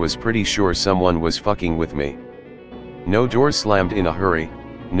 because I was pretty sure someone was fucking with me. No doors slammed in a hurry,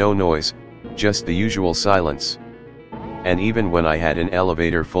 no noise, just the usual silence. And even when I had an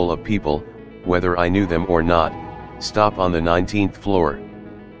elevator full of people, whether I knew them or not, stop on the 19th floor.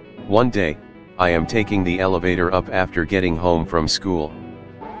 One day, I am taking the elevator up after getting home from school.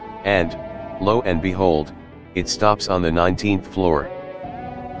 And, lo and behold, it stops on the 19th floor.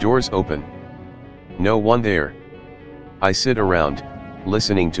 Doors open. No one there. I sit around,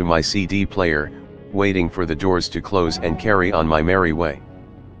 listening to my CD player, waiting for the doors to close and carry on my merry way.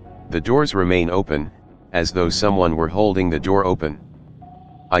 The doors remain open, as though someone were holding the door open.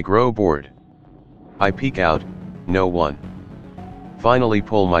 I grow bored. I peek out, no one. Finally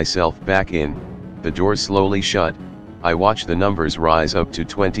pull myself back in, the door slowly shut, I watch the numbers rise up to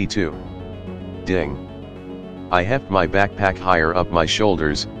 22. Ding. I heft my backpack higher up my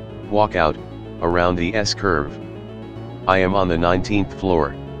shoulders, walk out, around the S-curve. I am on the 19th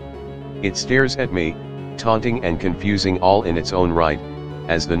floor. It stares at me, taunting and confusing all in its own right,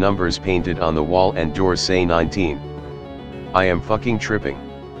 as the numbers painted on the wall and doors say 19. I am fucking tripping.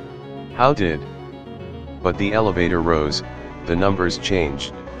 How did? But the elevator rose, the numbers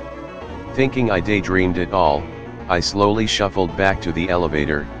changed. Thinking I daydreamed it all, I slowly shuffled back to the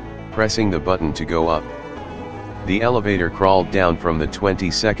elevator, pressing the button to go up. The elevator crawled down from the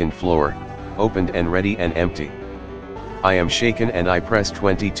 22nd floor, opened and ready and empty. I am shaken and I press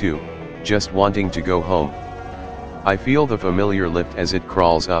 22, just wanting to go home. I feel the familiar lift as it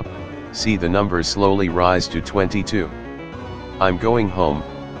crawls up, see the numbers slowly rise to 22. I'm going home,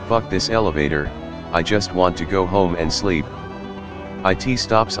 fuck this elevator, I just want to go home and sleep. IT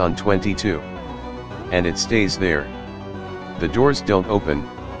stops on 22. And it stays there. The doors don't open,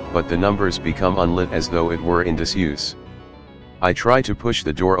 but the numbers become unlit as though it were in disuse. I try to push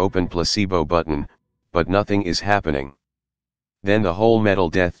the door open placebo button, but nothing is happening. Then the whole metal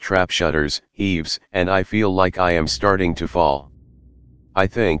death trap shudders, heaves, and I feel like I am starting to fall. I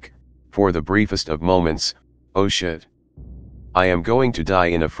think, for the briefest of moments, oh shit. I am going to die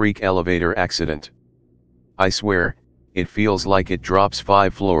in a freak elevator accident. I swear, it feels like it drops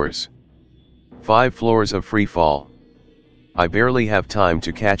 5 floors. 5 floors of free fall. I barely have time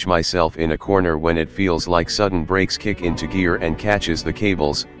to catch myself in a corner when it feels like sudden brakes kick into gear and catches the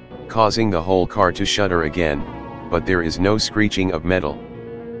cables, causing the whole car to shudder again, but there is no screeching of metal.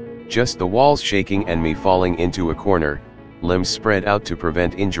 Just the walls shaking and me falling into a corner, limbs spread out to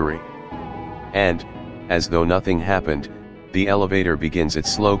prevent injury. And, as though nothing happened, the elevator begins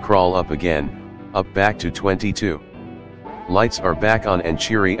its slow crawl up again, up back to 22. Lights are back on and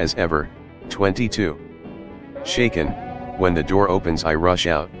cheery as ever, 22. Shaken, when the door opens I rush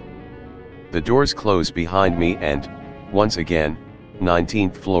out. The doors close behind me and, once again,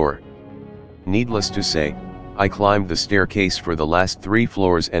 19th floor. Needless to say, I climbed the staircase for the last 3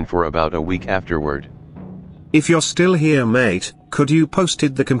 floors and for about a week afterward. If you're still here, mate, could you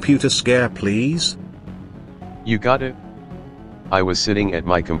posted the computer scare please? You got it? I was sitting at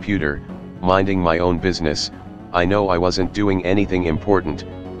my computer, minding my own business. I know I wasn't doing anything important,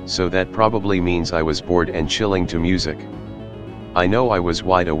 so that probably means I was bored and chilling to music. I know I was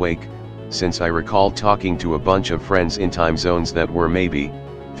wide awake, since I recall talking to a bunch of friends in time zones that were maybe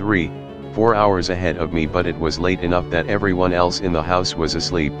 3-4 hours ahead of me, but it was late enough that everyone else in the house was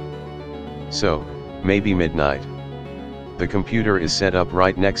asleep. So, maybe midnight. The computer is set up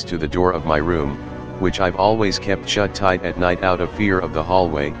right next to the door of my room, which I've always kept shut tight at night out of fear of the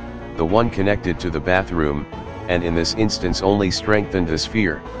hallway, the one connected to the bathroom, and in this instance only strengthened this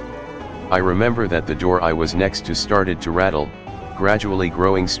fear. I remember that the door I was next to started to rattle, gradually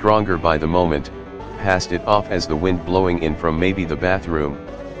growing stronger by the moment, past it off as the wind blowing in from maybe the bathroom.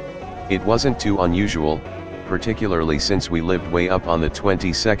 It wasn't too unusual, particularly since we lived way up on the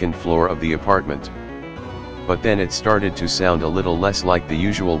 22nd floor of the apartment. But then it started to sound a little less like the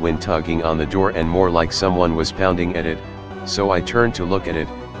usual wind tugging on the door and more like someone was pounding at it, so I turned to look at it,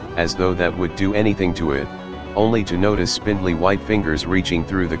 as though that would do anything to it, only to notice spindly white fingers reaching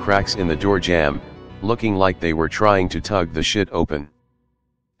through the cracks in the door jamb, looking like they were trying to tug the shit open.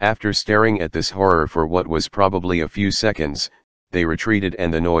 After staring at this horror for what was probably a few seconds, they retreated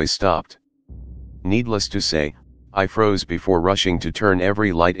and the noise stopped. Needless to say, I froze before rushing to turn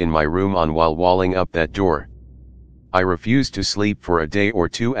every light in my room on while walling up that door. I refused to sleep for a day or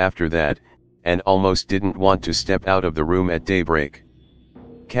two after that, and almost didn't want to step out of the room at daybreak.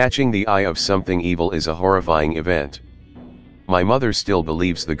 Catching the eye of something evil is a horrifying event. My mother still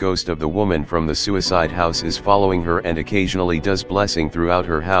believes the ghost of the woman from the suicide house is following her and occasionally does blessing throughout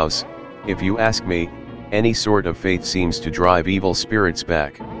her house. If you ask me, any sort of faith seems to drive evil spirits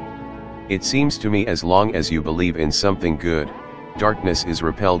back. It seems to me as long as you believe in something good, darkness is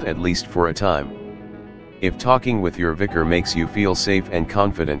repelled at least for a time. If talking with your vicar makes you feel safe and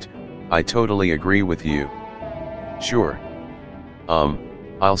confident, I totally agree with you. Sure.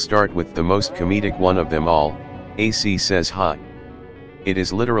 I'll start with the most comedic one of them all. AC says hi. It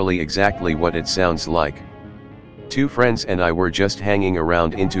is literally exactly what it sounds like. 2 friends and I were just hanging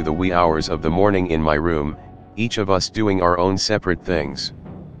around into the wee hours of the morning in my room, each of us doing our own separate things.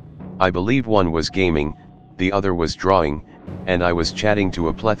 I believe one was gaming, the other was drawing, and I was chatting to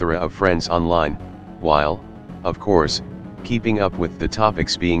a plethora of friends online, while, of course, keeping up with the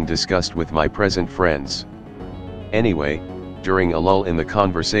topics being discussed with my present friends. Anyway, during a lull in the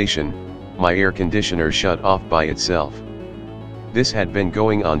conversation, my air conditioner shut off by itself. This had been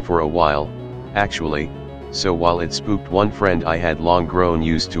going on for a while, actually, so while it spooked one friend I had long grown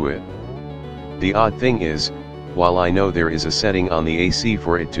used to it. The odd thing is, while I know there is a setting on the AC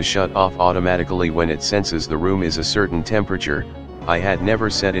for it to shut off automatically when it senses the room is a certain temperature, I had never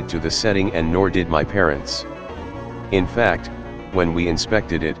set it to the setting and nor did my parents. In fact, when we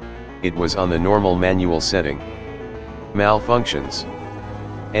inspected it, it was on the normal manual setting. Malfunctions.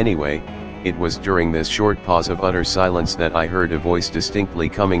 Anyway, it was during this short pause of utter silence that I heard a voice distinctly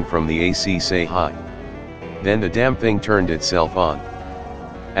coming from the AC say hi. Then the damn thing turned itself on.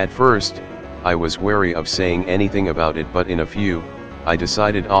 At first, I was wary of saying anything about it, but in a few, I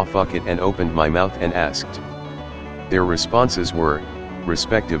decided fuck it and opened my mouth and asked. Their responses were,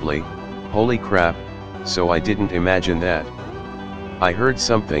 respectively, holy crap, so I didn't imagine that. I heard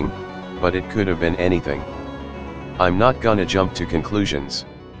something, but it could have been anything. I'm not gonna jump to conclusions.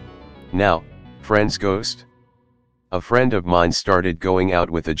 Now, friend's ghost? A friend of mine started going out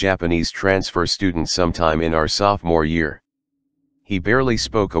with a Japanese transfer student sometime in our sophomore year. He barely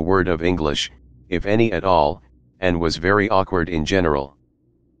spoke a word of English, if any at all, and was very awkward in general.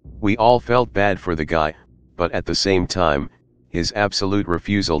 We all felt bad for the guy, but at the same time, his absolute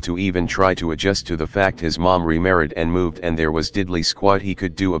refusal to even try to adjust to the fact his mom remarried and moved and there was diddly squat he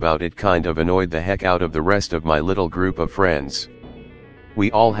could do about it kind of annoyed the heck out of the rest of my little group of friends.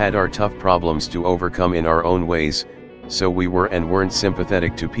 We all had our tough problems to overcome in our own ways, so we were and weren't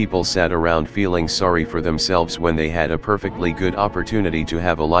sympathetic to people sat around feeling sorry for themselves when they had a perfectly good opportunity to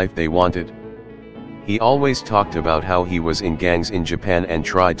have a life they wanted. He always talked about how he was in gangs in Japan and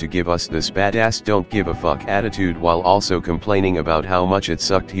tried to give us this badass don't give a fuck attitude while also complaining about how much it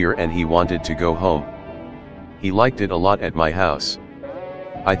sucked here and he wanted to go home. He liked it a lot at my house.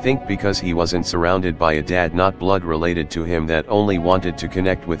 I think because he wasn't surrounded by a dad not blood related to him that only wanted to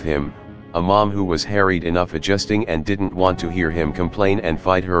connect with him, a mom who was harried enough adjusting and didn't want to hear him complain and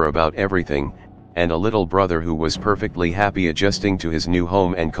fight her about everything, and a little brother who was perfectly happy adjusting to his new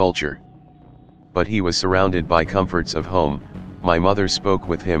home and culture. But he was surrounded by comforts of home, My mother spoke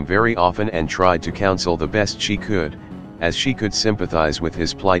with him very often and tried to counsel the best she could, as she could sympathize with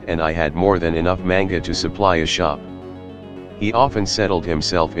his plight, and I had more than enough manga to supply a shop. He often settled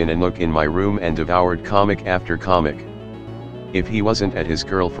himself in a nook in my room and devoured comic after comic. If he wasn't at his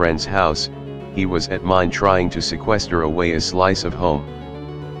girlfriend's house, he was at mine trying to sequester away a slice of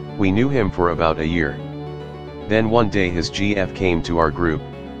home. We knew him for about a year. Then one day his GF came to our group,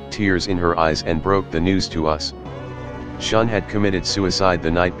 tears in her eyes, and broke the news to us. Shun had committed suicide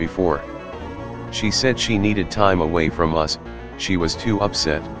the night before. She said she needed time away from us, she was too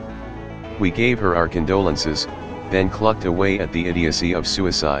upset. We gave her our condolences, then clucked away at the idiocy of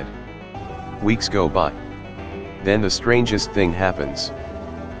suicide. Weeks go by. Then the strangest thing happens.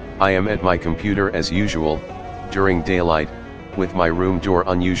 I am at my computer as usual, during daylight, with my room door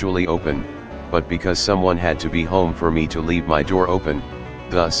unusually open, but because someone had to be home for me to leave my door open,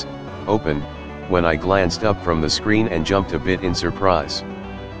 thus, open, when I glanced up from the screen and jumped a bit in surprise.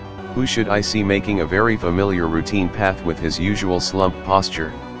 Who should I see making a very familiar routine path with his usual slump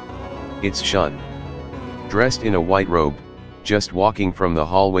posture? It's Shun. Dressed in a white robe, just walking from the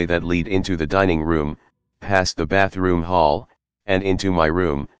hallway that lead into the dining room, past the bathroom hall, and into my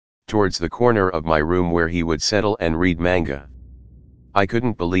room, towards the corner of my room where he would settle and read manga. I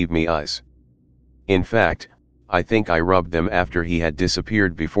couldn't believe me eyes. In fact, I think I rubbed them after he had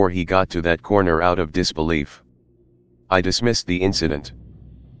disappeared before he got to that corner out of disbelief. I dismissed the incident.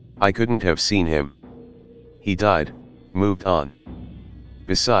 I couldn't have seen him. He died, moved on.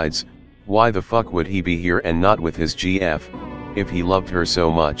 Besides, why the fuck would he be here and not with his GF, if he loved her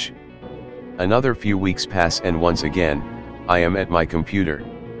so much? Another few weeks pass and once again, I am at my computer.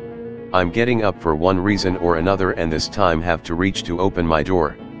 I'm getting up for one reason or another and this time have to reach to open my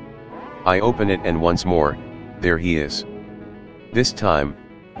door. I open it and once more, there he is. This time,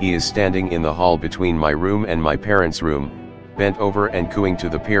 he is standing in the hall between my room and my parents' room, bent over and cooing to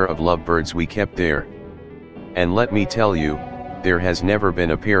the pair of lovebirds we kept there. And let me tell you, there has never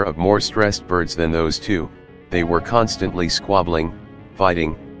been a pair of more stressed birds than those two. They were constantly squabbling,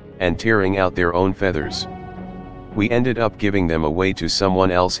 fighting, and tearing out their own feathers. We ended up giving them away to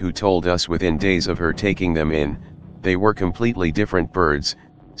someone else who told us within days of her taking them in, they were completely different birds,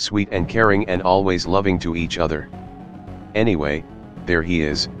 sweet and caring and always loving to each other. Anyway, there he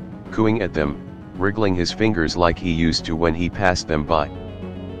is, cooing at them, wriggling his fingers like he used to when he passed them by.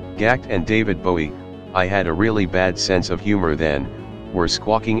 Gact and David Bowie, I had a really bad sense of humor then, were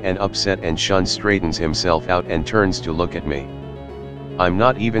squawking and upset, and Shun straightens himself out and turns to look at me. I'm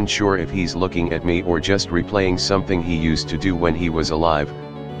not even sure if he's looking at me or just replaying something he used to do when he was alive,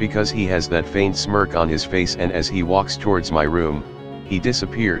 because he has that faint smirk on his face, and as he walks towards my room, he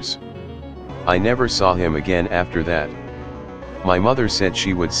disappears. I never saw him again after that. My mother said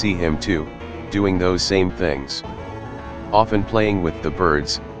she would see him too, doing those same things. Often playing with the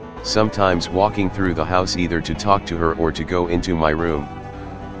birds, sometimes walking through the house either to talk to her or to go into my room.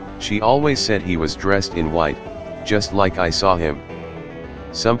 She always said he was dressed in white, just like I saw him.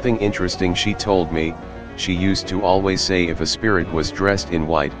 Something interesting she told me, she used to always say if a spirit was dressed in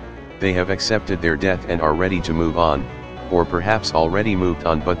white, they have accepted their death and are ready to move on, or perhaps already moved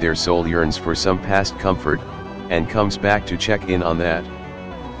on but their soul yearns for some past comfort, and comes back to check in on that.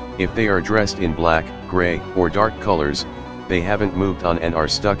 If they are dressed in black, gray, or dark colors, they haven't moved on and are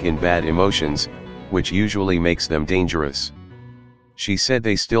stuck in bad emotions, which usually makes them dangerous. She said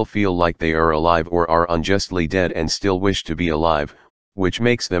they still feel like they are alive or are unjustly dead and still wish to be alive, which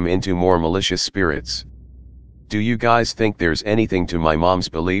makes them into more malicious spirits. Do you guys think there's anything to my mom's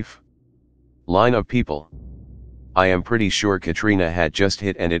belief? Line of people. I am pretty sure Katrina had just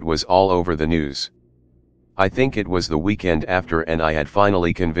hit and it was all over the news. I think it was the weekend after and I had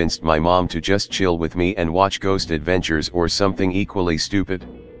finally convinced my mom to just chill with me and watch Ghost Adventures or something equally stupid.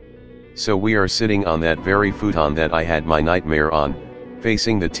 So we are sitting on that very futon that I had my nightmare on,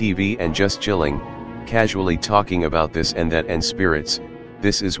 facing the TV and just chilling, casually talking about this and that and spirits.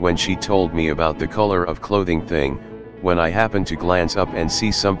 This is when she told me about the color of clothing thing, when I happened to glance up and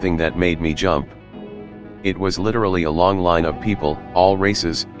see something that made me jump. It was literally a long line of people, all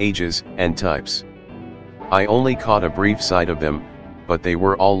races, ages, and types. I only caught a brief sight of them, but they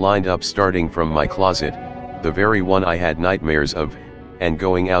were all lined up starting from my closet, the very one I had nightmares of, and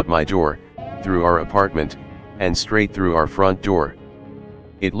going out my door, through our apartment, and straight through our front door.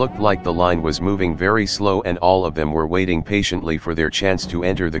 It looked like the line was moving very slow and all of them were waiting patiently for their chance to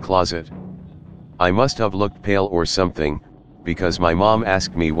enter the closet. I must have looked pale or something, because my mom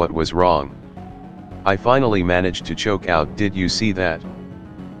asked me what was wrong. I finally managed to choke out, "Did you see that?"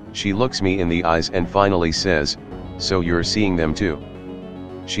 She looks me in the eyes and finally says, "So you're seeing them too?"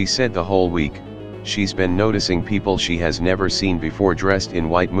 She said the whole week, she's been noticing people she has never seen before dressed in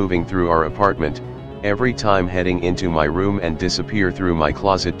white moving through our apartment, every time heading into my room and disappear through my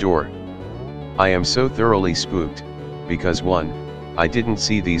closet door. I am so thoroughly spooked, because 1, I didn't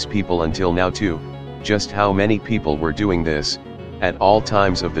see these people until now, 2, just how many people were doing this, at all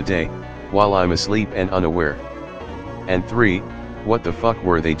times of the day, while I'm asleep and unaware. And 3, what the fuck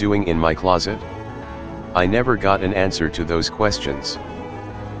were they doing in my closet? I never got an answer to those questions.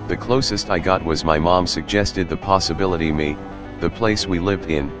 The closest I got was my mom suggested the possibility me, the place we lived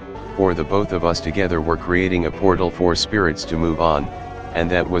in, or the both of us together were creating a portal for spirits to move on, and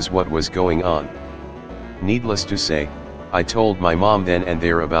that was what was going on. Needless to say, I told my mom then and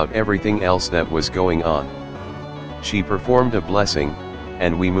there about everything else that was going on. She performed a blessing,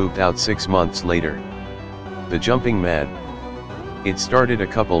 and we moved out 6 months later. The jumping man. It started a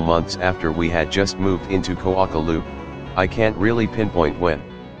couple months after we had just moved into Koakalu. I can't really pinpoint when.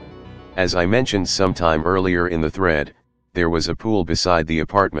 As I mentioned sometime earlier in the thread, there was a pool beside the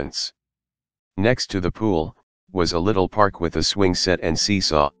apartments. Next to the pool, was a little park with a swing set and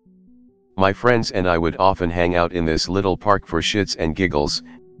seesaw. My friends and I would often hang out in this little park for shits and giggles,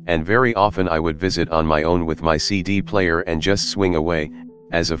 and very often I would visit on my own with my CD player and just swing away,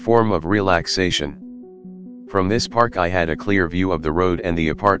 as a form of relaxation. From this park I had a clear view of the road and the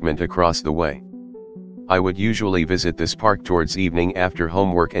apartment across the way. I would usually visit this park towards evening after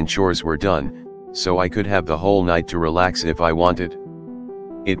homework and chores were done, so I could have the whole night to relax if I wanted.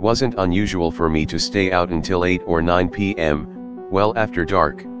 It wasn't unusual for me to stay out until 8 or 9 p.m., well after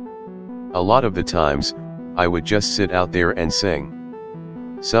dark. A lot of the times, I would just sit out there and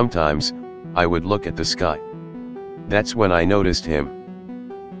sing. Sometimes, I would look at the sky. That's when I noticed him.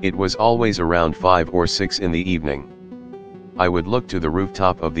 It was always around 5 or 6 in the evening. I would look to the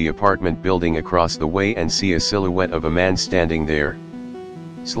rooftop of the apartment building across the way and see a silhouette of a man standing there.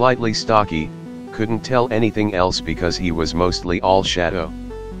 Slightly stocky, couldn't tell anything else because he was mostly all shadow.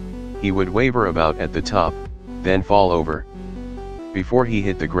 He would waver about at the top, then fall over. Before he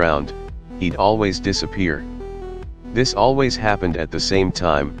hit the ground, he'd always disappear. This always happened at the same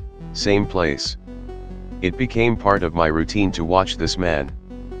time, same place. It became part of my routine to watch this man.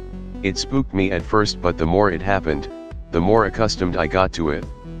 It spooked me at first, but the more it happened, the more accustomed I got to it.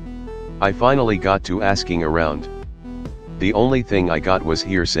 I finally got to asking around. The only thing I got was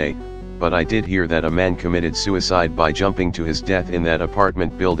hearsay, but I did hear that a man committed suicide by jumping to his death in that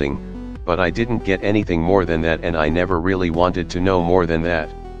apartment building, but I didn't get anything more than that, and I never really wanted to know more than that.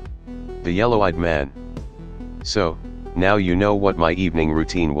 The yellow-eyed man. So, now you know what my evening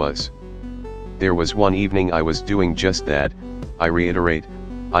routine was. There was one evening I was doing just that. I reiterate,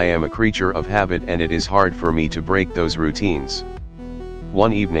 I am a creature of habit and it is hard for me to break those routines.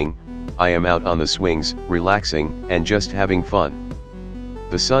 One evening, I am out on the swings, relaxing, and just having fun.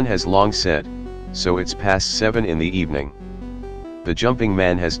 The sun has long set, so it's past 7 in the evening. The jumping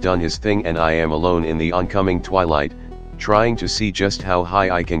man has done his thing and I am alone in the oncoming twilight, trying to see just how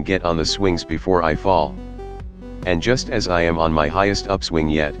high I can get on the swings before I fall. And just as I am on my highest upswing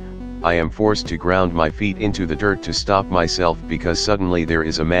yet, I am forced to ground my feet into the dirt to stop myself because suddenly there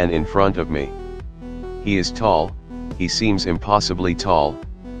is a man in front of me. He is tall, he seems impossibly tall,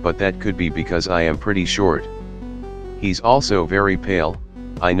 but that could be because I am pretty short. He's also very pale,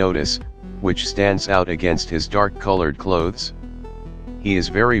 I notice, which stands out against his dark-colored clothes. He is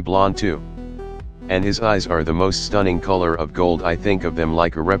very blonde too. And his eyes are the most stunning color of gold. I think of them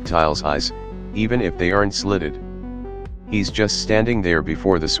like a reptile's eyes, even if they aren't slitted. He's just standing there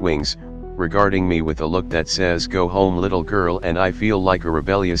before the swings, regarding me with a look that says "Go home little girl," and I feel like a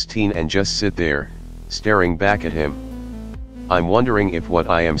rebellious teen and just sit there, staring back at him. I'm wondering if what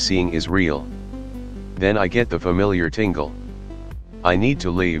I am seeing is real. Then I get the familiar tingle. I need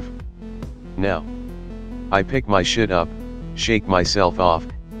to leave. Now. I pick my shit up, shake myself off,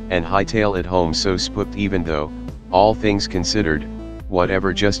 and hightail it home so spooked, even though, all things considered,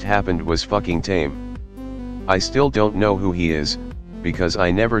 whatever just happened was fucking tame. I still don't know who he is, because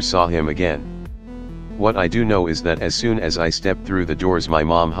I never saw him again. What I do know is that as soon as I stepped through the doors, my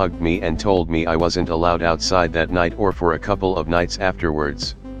mom hugged me and told me I wasn't allowed outside that night or for a couple of nights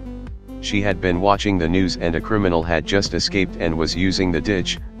afterwards. She had been watching the news and a criminal had just escaped and was using the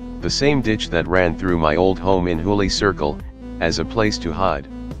ditch, the same ditch that ran through my old home in Hooley Circle, as a place to hide.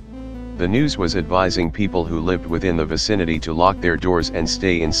 The news was advising people who lived within the vicinity to lock their doors and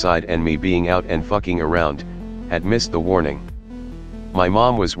stay inside, and me being out and fucking around, had missed the warning. My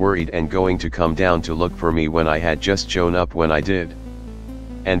mom was worried and going to come down to look for me when I had just shown up when I did.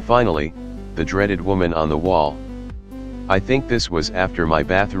 And finally, the dreaded woman on the wall. I think this was after my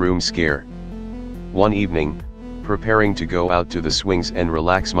bathroom scare. One evening, preparing to go out to the swings and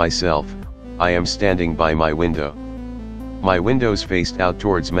relax myself, I am standing by my window. My windows faced out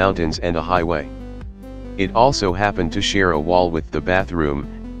towards mountains and a highway. It also happened to share a wall with the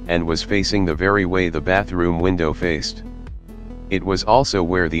bathroom, and was facing the very way the bathroom window faced. It was also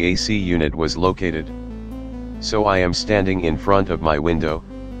where the AC unit was located. So I am standing in front of my window,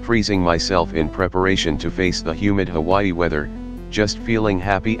 freezing myself in preparation to face the humid Hawaii weather, just feeling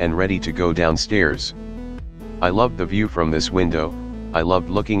happy and ready to go downstairs. I loved the view from this window. I loved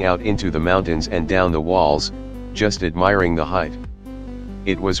looking out into the mountains and down the walls, just admiring the height.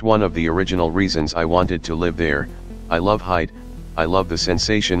 It was one of the original reasons I wanted to live there. I love height, I love the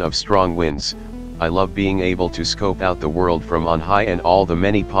sensation of strong winds, I love being able to scope out the world from on high and all the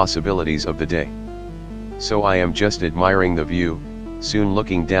many possibilities of the day. So I am just admiring the view, soon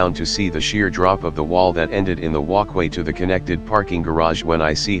looking down to see the sheer drop of the wall that ended in the walkway to the connected parking garage when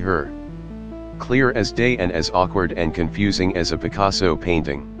I see her. Clear as day and as awkward and confusing as a Picasso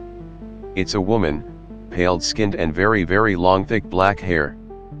painting. It's a woman, pale-skinned and very long thick black hair.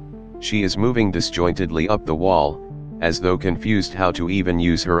 She is moving disjointedly up the wall, as though confused how to even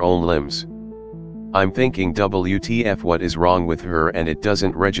use her own limbs. I'm thinking WTF, what is wrong with her, and it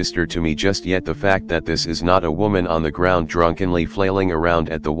doesn't register to me just yet the fact that this is not a woman on the ground drunkenly flailing around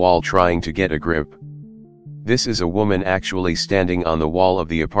at the wall trying to get a grip. This is a woman actually standing on the wall of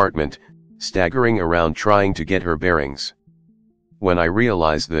the apartment, staggering around trying to get her bearings. When I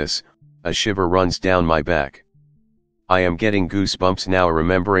realize this, a shiver runs down my back. I am getting goosebumps now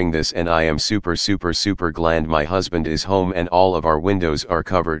remembering this, and I am super glad my husband is home and all of our windows are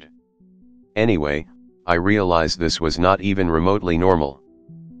covered. Anyway, I realize this was not even remotely normal.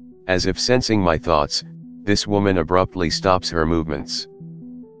 As if sensing my thoughts, this woman abruptly stops her movements.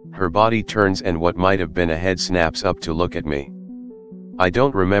 Her body turns and what might have been a head snaps up to look at me. I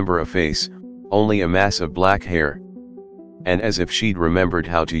don't remember a face, only a mass of black hair. And as if she'd remembered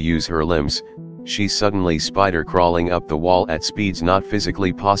how to use her limbs, she's suddenly spider crawling up the wall at speeds not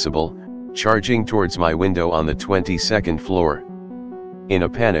physically possible, charging towards my window on the 22nd floor. In a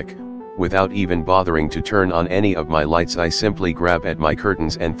panic, without even bothering to turn on any of my lights, I simply grab at my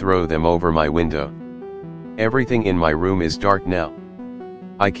curtains and throw them over my window. Everything in my room is dark now.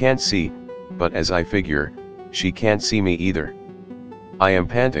 I can't see, but as I figure, she can't see me either. I am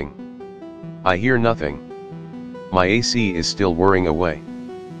panting. I hear nothing. My AC is still whirring away.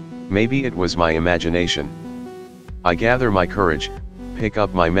 Maybe it was my imagination. I gather my courage, pick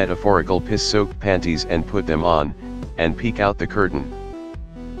up my metaphorical piss-soaked panties and put them on, and peek out the curtain.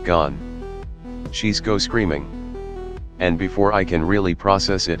 Gone. She's go screaming. And before I can really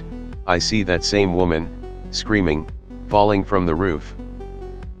process it, I see that same woman, screaming, falling from the roof.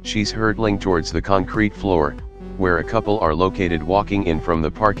 She's hurtling towards the concrete floor, where a couple are located walking in from the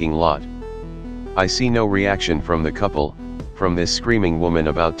parking lot. I see no reaction from the couple, from this screaming woman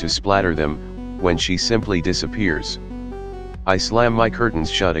about to splatter them, when she simply disappears. I slam my curtains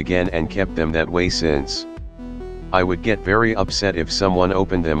shut again and kept them that way since. I would get very upset if someone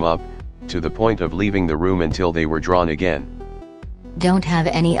opened them up, to the point of leaving the room until they were drawn again. Don't have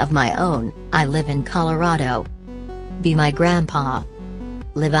any of my own, I live in Colorado. Be my grandpa.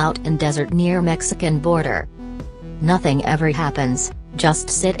 Live out in desert near Mexican border. Nothing ever happens, just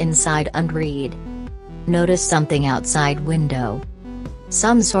sit inside and read. Notice something outside window.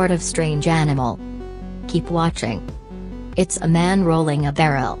 Some sort of strange animal. Keep watching. It's a man rolling a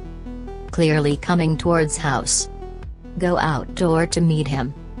barrel. Clearly coming towards house. Go outdoor to meet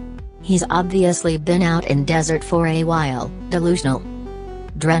him. He's obviously been out in desert for a while, delusional.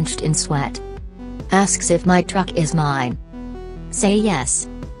 Drenched in sweat. Asks if my truck is mine. Say yes.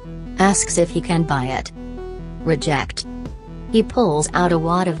 Asks if he can buy it. Reject. He pulls out a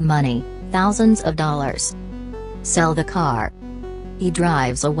wad of money, thousands of dollars. Sell the car. He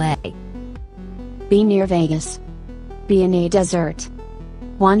drives away. Be near Vegas. Be in a desert.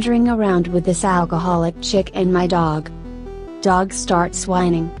 Wandering around with this alcoholic chick and my dog. Dog starts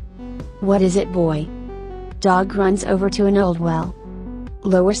whining. What is it, boy? Dog runs over to an old well.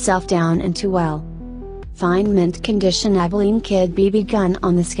 Lower self down into well. Find mint condition Abilene Kid BB gun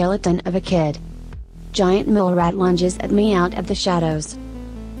on the skeleton of a kid. Giant mole rat lunges at me out of the shadows.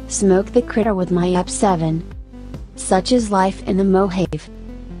 Smoke the critter with my Up7. Such is life in the Mojave.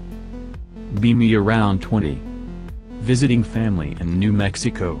 Be me around 20. Visiting family in New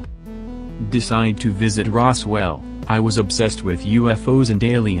Mexico. Decide to visit Roswell. I was obsessed with UFOs and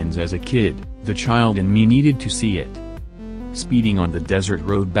aliens as a kid, the child in me needed to see it. Speeding on the desert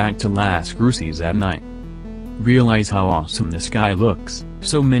road back to Las Cruces at night. Realize how awesome the sky looks,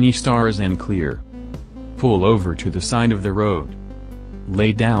 so many stars and clear. Pull over to the side of the road.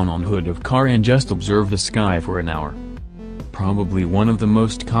 Lay down on hood of car and just observe the sky for an hour. probably one of the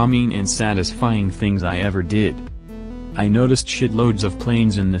most calming and satisfying things I ever did. I noticed shitloads of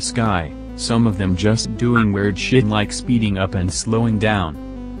planes in the sky, some of them just doing weird shit like speeding up and slowing down.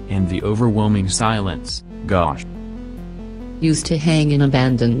 And the overwhelming silence, gosh. Used to hang in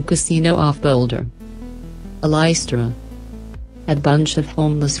abandoned casino off Boulder, Lystra. A bunch of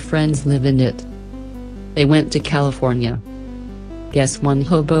homeless friends live in it. They went to California. Guess one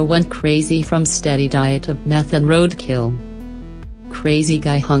hobo went crazy from steady diet of meth and roadkill. Crazy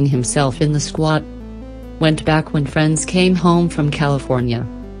guy hung himself in the squat. Went back when friends came home from California.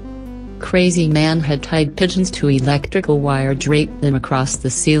 Crazy man had tied pigeons to electrical wire, draped them across the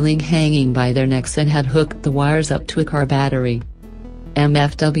ceiling hanging by their necks, and had hooked the wires up to a car battery.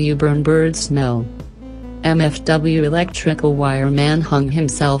 MFW burn bird smell. MFW electrical wire man hung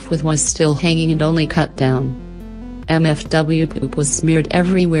himself with was still hanging and only cut down. MFW poop was smeared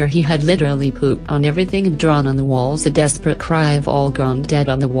everywhere. He had literally pooped on everything and drawn on the walls a desperate cry of all gone dead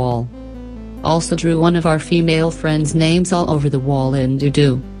on the wall. Also drew one of our female friends' names all over the wall in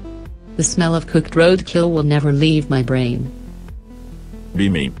doo-doo. The smell of cooked roadkill will never leave my brain. Be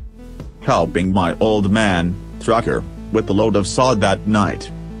me. Helping my old man, trucker, with a load of sod that night.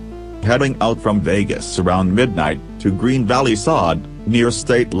 Heading out from Vegas around midnight to Green Valley Sod, near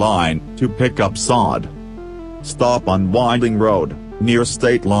State Line, to pick up sod. Stop on winding road, near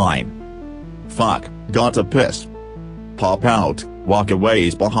State Line. Fuck, got to piss. Pop out, walk a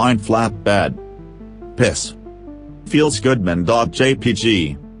ways behind flatbed. Piss. Feels good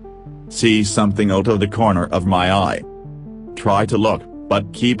man.jpg. See something out of the corner of my eye. Try to look,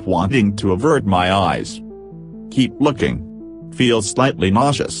 but keep wanting to avert my eyes. Keep looking. Feel slightly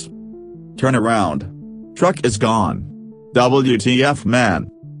nauseous. Turn around. Truck is gone. WTF man.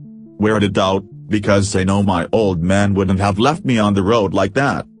 Weird it out, because I know my old man wouldn't have left me on the road like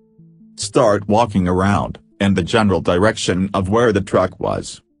that. Start walking around, in the general direction of where the truck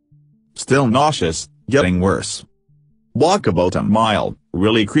was. Still nauseous, getting worse. Walk about a mile,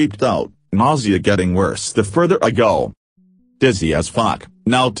 really creeped out, nausea getting worse the further I go. Dizzy as fuck,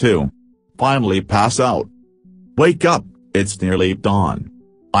 now too. Finally pass out. Wake up, it's nearly dawn.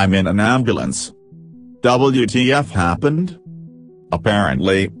 I'm in an ambulance. WTF happened?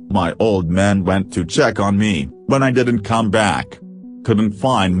 Apparently, my old man went to check on me, when I didn't come back. Couldn't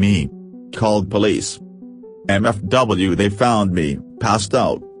find me. Called police. MFW they found me, passed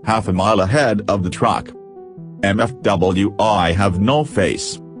out, half a mile ahead of the truck. MFW I have no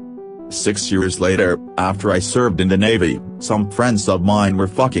face. 6 years later, after I served in the Navy, some friends of mine were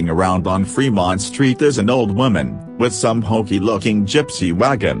fucking around on Fremont Street. There's an old woman, with some hokey-looking gypsy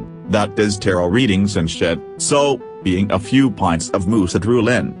wagon, that does tarot readings and shit, so, being a few pints of moose at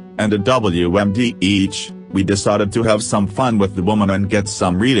Roulin, and a WMD each, we decided to have some fun with the woman and get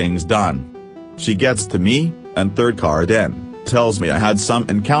some readings done. She gets to me, and third card in, tells me I had some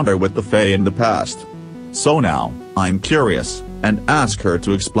encounter with the Fae in the past. So now, I'm curious, and ask her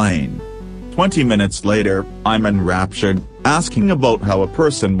to explain. 20 minutes later, I'm enraptured, asking about how a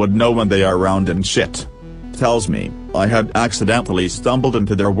person would know when they are around and shit. Tells me, I had accidentally stumbled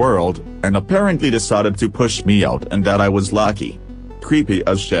into their world, and apparently decided to push me out and that I was lucky. Creepy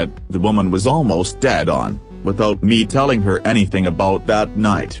as shit, the woman was almost dead on, without me telling her anything about that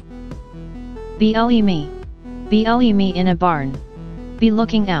night. BLE me. BLE me in a barn. Be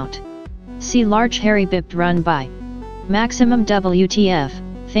looking out. See large hairy bipped run by. Maximum WTF,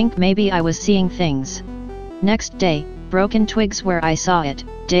 think maybe I was seeing things. Next day, broken twigs where I saw it,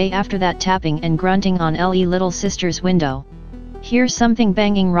 day after that tapping and grunting on LE little sister's window. Hear something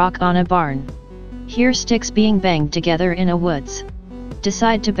banging rock on a barn. Hear sticks being banged together in a woods.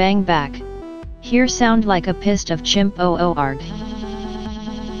 Decide to bang back. Hear sound like a pissed of chimp OORG.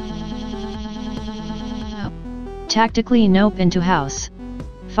 Tactically nope into house.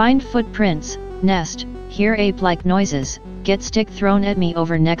 Find footprints, nest, hear ape-like noises, get stick thrown at me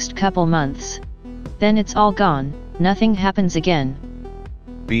over next couple months. Then it's all gone, nothing happens again.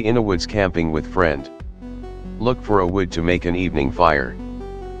 Be in a woods camping with friend. Look for a wood to make an evening fire.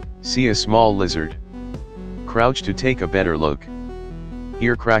 See a small lizard. Crouch to take a better look.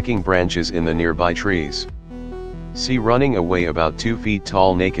 Hear cracking branches in the nearby trees. See running away about 2 feet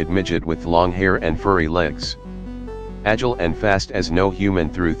tall naked midget with long hair and furry legs. Agile and fast as no human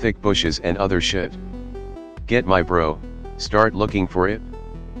through thick bushes and other shit. Get my bro, start looking for it.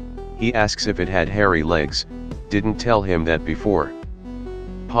 He asks if it had hairy legs, didn't tell him that before.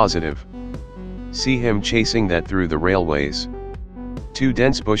 Positive. See him chasing that through the railways. 2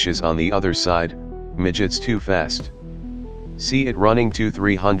 dense bushes on the other side, midget's too fast. See it running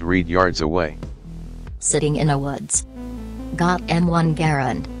 200-300 yards away. Sitting in a woods. Got M1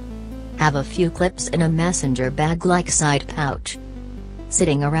 Garand. Have a few clips in a messenger bag-like side pouch.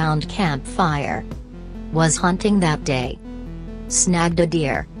 Sitting around campfire. Was hunting that day. Snagged a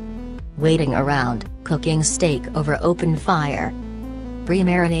deer. Waiting around, cooking steak over open fire.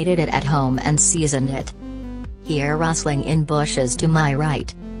 Pre-marinated it at home and seasoned it. Hear rustling in bushes to my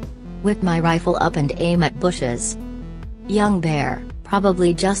right. Whip my rifle up and aim at bushes. Young bear,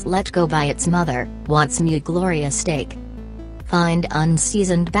 probably just let go by its mother, wants new glorious steak. Find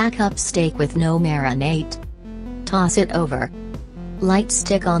unseasoned backup steak with no marinade. Toss it over. Light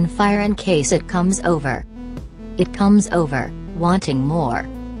stick on fire in case it comes over. It comes over, wanting more.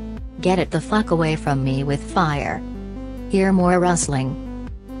 Get it the fuck away from me with fire. Hear more rustling.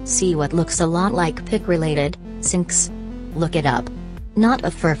 See what looks a lot like pick-related, sinks. Look it up. Not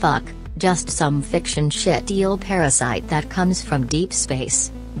a fur fuck, just some fiction shit eel parasite that comes from deep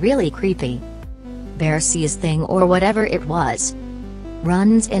space, really creepy. Bear sees thing or whatever it was.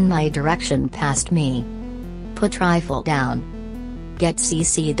 Runs in my direction past me. Put rifle down. Get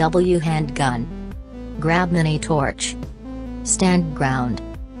CCW handgun. Grab mini torch. Stand ground.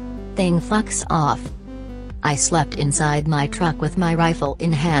 Thing fucks off. I slept inside my truck with my rifle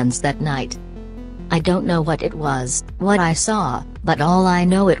in hands that night. I don't know what it was, what I saw, but all I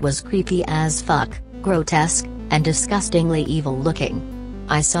know it was creepy as fuck, grotesque, and disgustingly evil looking.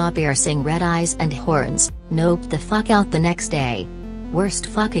 I saw piercing red eyes and horns, noped the fuck out the next day. Worst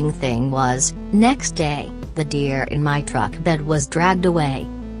fucking thing was, next day, the deer in my truck bed was dragged away.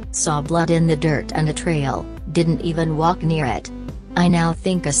 Saw blood in the dirt and a trail, didn't even walk near it. I now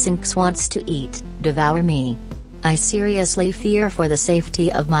think a Sinks wants to eat, devour me. I seriously fear for the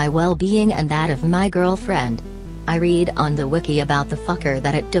safety of my well-being and that of my girlfriend. I read on the wiki about the fucker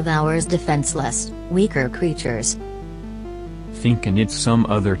that it devours defenseless, weaker creatures. Thinking it's some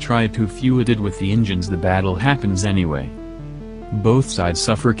other tribe who feuded with the Injuns. The battle happens anyway. Both sides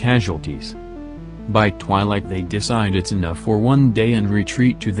suffer casualties. By twilight they decide it's enough for one day and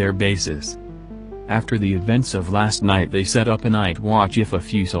retreat to their bases. After the events of last night they set up a night watch if a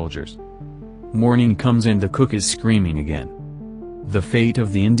few soldiers. Morning comes and the cook is screaming again. The fate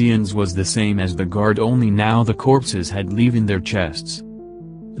of the Indians was the same as the guard, only now the corpses had leaving their chests.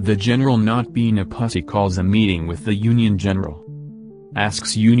 The general, not being a pussy, calls a meeting with the Union general.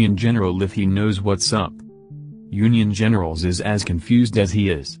 Asks Union general if he knows what's up. Union generals is as confused as he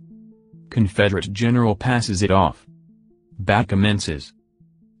is. Confederate general passes it off. Bat commences.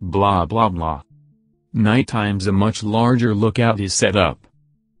 Blah blah blah. Nighttime's a much larger lookout is set up.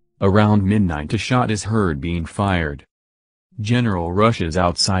 Around midnight a shot is heard being fired. General rushes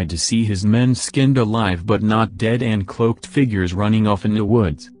outside to see his men skinned alive but not dead and cloaked figures running off in the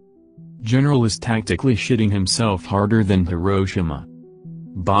woods. General is tactically shitting himself harder than Hiroshima.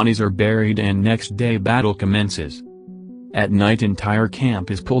 Bodies are buried and next day battle commences. At night entire camp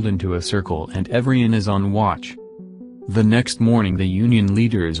is pulled into a circle and everyone is on watch. The next morning the Union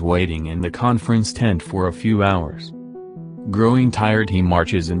leader is waiting in the conference tent for a few hours. Growing tired he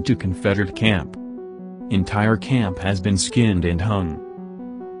marches into Confederate camp. Entire camp has been skinned and hung.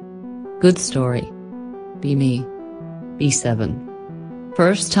 Good story. Be me. B7.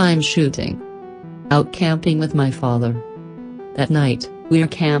 First time shooting. Out camping with my father. That night, we're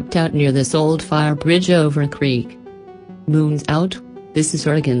camped out near this old fire bridge over a creek. Moon's out, this is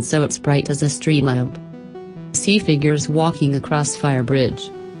Oregon so it's bright as a street lamp. See figures walking across fire bridge.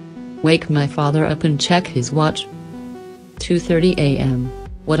 Wake my father up and check his watch. 2:30 a.m.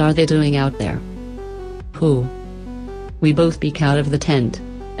 What are they doing out there? Who? We both peek out of the tent,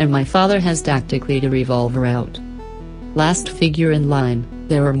 and my father has tactically the revolver out. Last figure in line,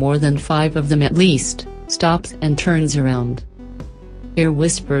 there are more than 5 of them at least, stops and turns around. Hear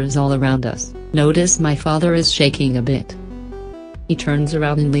whispers all around us, notice my father is shaking a bit. He turns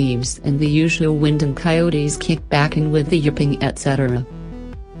around and leaves and the usual wind and coyotes kick back in with the yipping etc.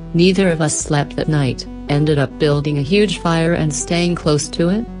 Neither of us slept that night, ended up building a huge fire and staying close to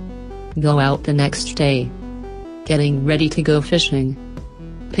it. Go out the next day. Getting ready to go fishing.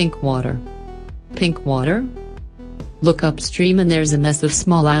 Pink water. Pink water? Look upstream and there's a mess of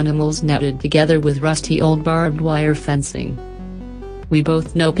small animals netted together with rusty old barbed wire fencing. We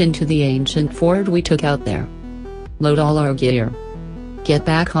both nope into the ancient ford we took out there. Load all our gear. Get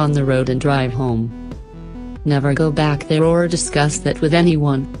back on the road and drive home. Never go back there or discuss that with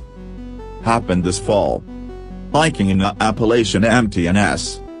anyone. Happened this fall. Hiking in the Appalachian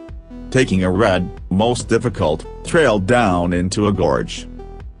MTNS. Taking a red, most difficult, trail down into a gorge.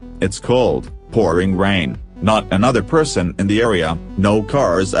 It's cold, pouring rain, not another person in the area, no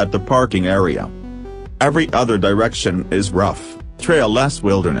cars at the parking area. Every other direction is rough, trail-less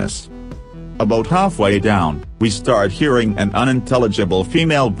wilderness. About halfway down, we start hearing an unintelligible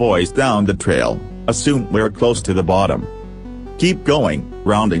female voice down the trail. Assume we're close to the bottom. Keep going,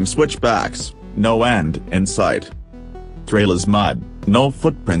 rounding switchbacks, no end in sight. Trail is mud, no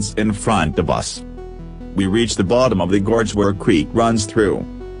footprints in front of us. We reach the bottom of the gorge where a creek runs through.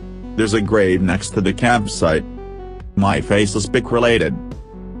 There's a grave next to the campsite. My face is pic-related.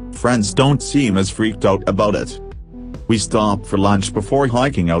 Friends don't seem as freaked out about it. We stop for lunch before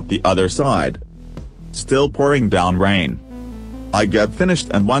hiking out the other side. Still pouring down rain. I get finished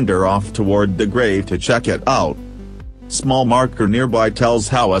and wander off toward the grave to check it out. Small marker nearby tells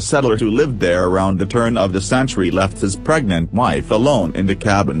how a settler who lived there around the turn of the century left his pregnant wife alone in the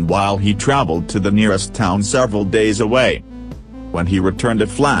cabin while he traveled to the nearest town several days away. When he returned, a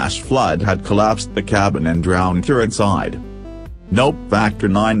flash flood had collapsed the cabin and drowned her inside. Nope. Factor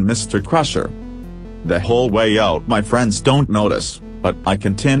 9 Mr. Crusher. The whole way out my friends don't notice, but I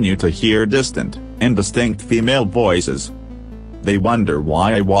continue to hear distant, indistinct female voices. They wonder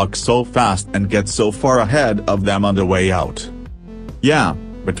why I walk so fast and get so far ahead of them on the way out. Yeah,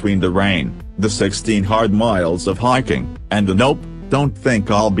 between the rain, the 16 hard miles of hiking, and the nope, don't think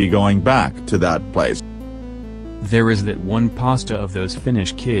I'll be going back to that place. There is that one pasta of those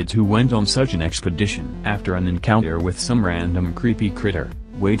Finnish kids who went on such an expedition after an encounter with some random creepy critter.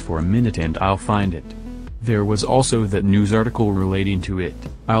 Wait for a minute and I'll find it. There was also that news article relating to it.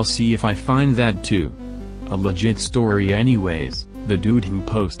 I'll see if I find that too. A legit story anyways. The dude who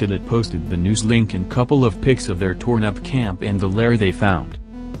posted it posted the news link and couple of pics of their torn up camp and the lair they found.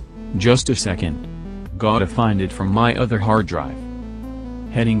 Just a second. Gotta find it from my other hard drive.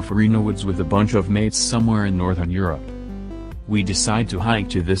 Heading for innawoods with a bunch of mates somewhere in northern Europe. We decide to hike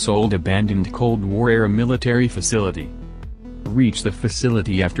to this old abandoned Cold War era military facility. Reach the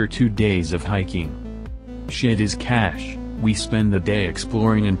facility after 2 days of hiking. Shit is cash. We spend the day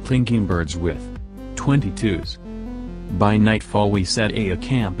exploring and plinking birds with 22s. By nightfall we set a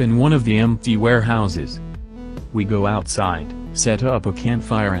camp in one of the empty warehouses. We go outside, set up a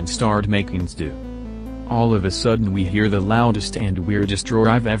campfire and start making stew. All of a sudden we hear the loudest and weirdest roar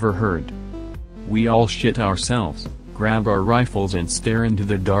I've ever heard. We all shit ourselves, grab our rifles and stare into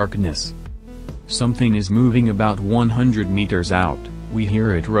the darkness. Something is moving about 100 meters out. We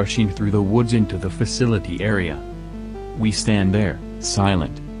hear it rushing through the woods into the facility area. We stand there,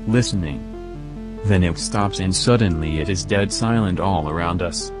 silent, listening. Then it stops and suddenly it is dead silent all around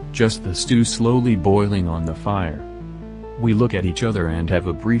us, just the stew slowly boiling on the fire. We look at each other and have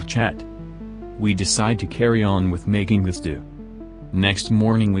a brief chat. We decide to carry on with making the stew. Next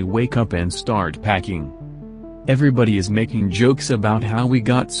morning we wake up and start packing. Everybody is making jokes about how we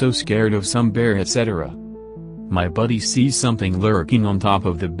got so scared of some bear etc. My buddy sees something lurking on top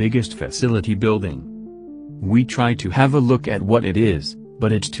of the biggest facility building. We try to have a look at what it is,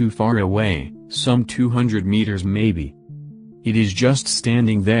 but it's too far away, some 200 meters maybe. It is just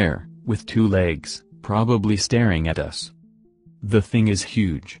standing there, with 2 legs, probably staring at us. The thing is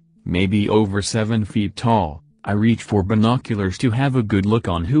huge, maybe over 7 feet tall. I reach for binoculars to have a good look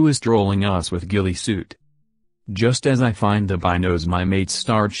on who is trolling us with ghillie suit. Just as I find the binos my mates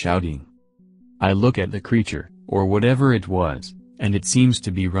start shouting. I look at the creature, or whatever it was, and it seems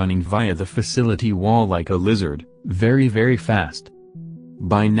to be running via the facility wall like a lizard, very very fast.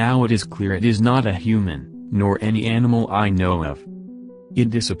 By now it is clear it is not a human, nor any animal I know of. It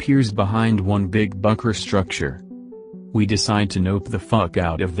disappears behind one big bunker structure. We decide to nope the fuck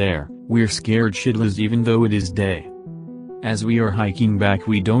out of there. We're scared shitless even though it is day. As we are hiking back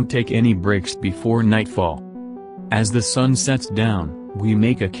we don't take any breaks before nightfall. As the sun sets down, we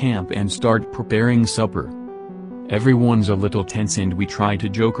make a camp and start preparing supper. Everyone's a little tense and we try to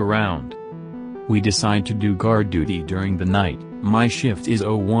joke around. We decide to do guard duty during the night. My shift is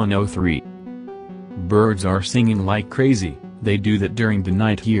 0103. Birds are singing like crazy. They do that during the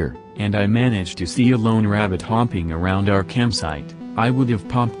night here, and I managed to see a lone rabbit hopping around our campsite. I would have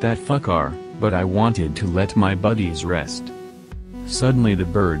popped that fucker, but I wanted to let my buddies rest. Suddenly the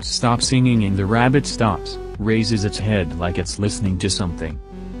birds stop singing and the rabbit stops, raises its head like it's listening to something.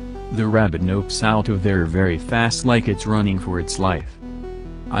 The rabbit nopes out of there very fast like it's running for its life.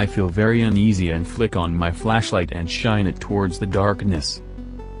 I feel very uneasy and flick on my flashlight and shine it towards the darkness.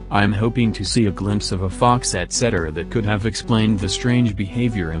 I'm hoping to see a glimpse of a fox etc. that could have explained the strange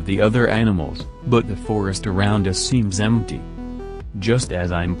behavior of the other animals, but the forest around us seems empty. Just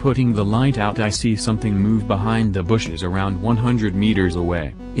as I'm putting the light out I see something move behind the bushes around 100 meters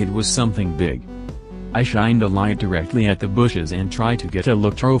away. It was something big. I shine the light directly at the bushes and try to get a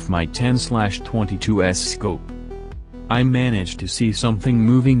look through my 10/22s scope. I managed to see something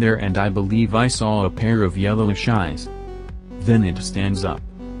moving there and I believe I saw a pair of yellowish eyes. Then it stands up.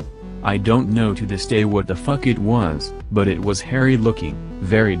 I don't know to this day what the fuck it was, but it was hairy looking,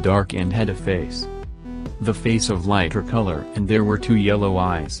 very dark and had a face. The face of lighter color and there were 2 yellow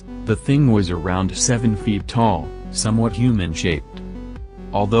eyes. The thing was around 7 feet tall, somewhat human-shaped.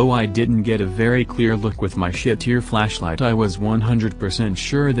 Although I didn't get a very clear look with my shit-ear flashlight, I was 100%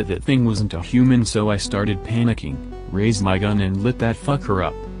 sure that that thing wasn't a human, so I started panicking, raised my gun and lit that fucker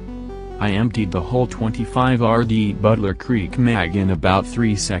up. I emptied the whole 25 RD Butler Creek mag in about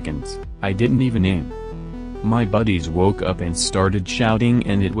 3 seconds. I didn't even aim. My buddies woke up and started shouting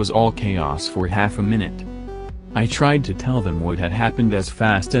and it was all chaos for half a minute. I tried to tell them what had happened as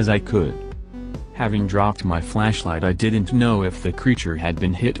fast as I could. Having dropped my flashlight, I didn't know if the creature had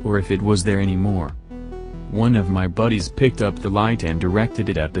been hit or if it was there anymore. One of my buddies picked up the light and directed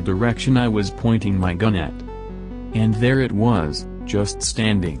it at the direction I was pointing my gun at. And there it was, just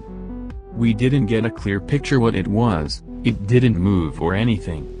standing. We didn't get a clear picture what it was. It didn't move or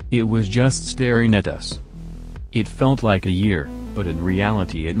anything, it was just staring at us. It felt like a year, but in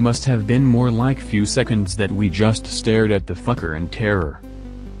reality it must have been more like few seconds that we just stared at the fucker in terror.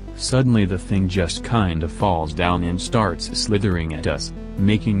 Suddenly the thing just kinda falls down and starts slithering at us,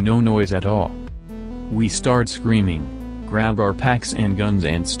 making no noise at all. We start screaming, grab our packs and guns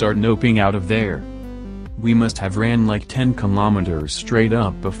and start noping out of there. We must have ran like 10 kilometers straight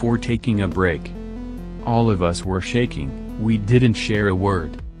up before taking a break. All of us were shaking, we didn't share a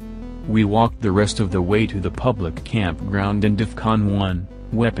word. We walked the rest of the way to the public campground in DEFCON 1,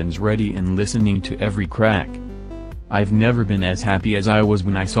 weapons ready and listening to every crack. I've never been as happy as I was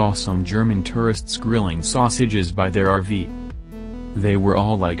when I saw some German tourists grilling sausages by their RV. They were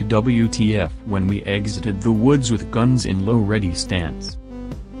all like WTF when we exited the woods with guns in low ready stance.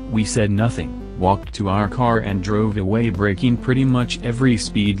 We said nothing, walked to our car and drove away, breaking pretty much every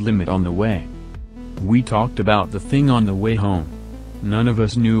speed limit on the way. We talked about the thing on the way home. None of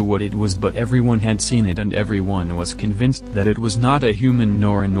us knew what it was, but everyone had seen it and everyone was convinced that it was not a human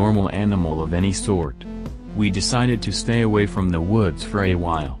nor a normal animal of any sort. We decided to stay away from the woods for a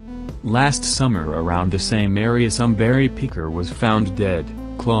while. Last summer around the same area some berry picker was found dead,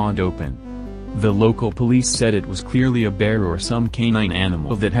 clawed open. The local police said it was clearly a bear or some canine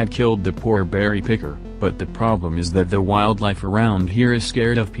animal that had killed the poor berry picker, but the problem is that the wildlife around here is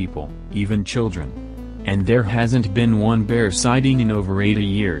scared of people, even children. And there hasn't been one bear sighting in over 80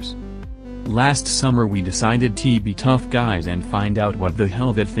 years. Last summer we decided to be tough guys and find out what the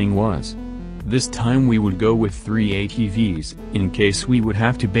hell that thing was. This time we would go with 3 ATVs, in case we would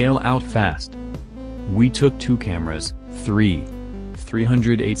have to bail out fast. We took 2 cameras, 3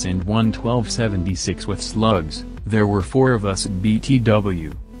 308s and one 1276 with slugs. There were 4 of us at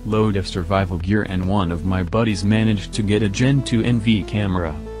BTW, load of survival gear, and one of my buddies managed to get a Gen 2 NV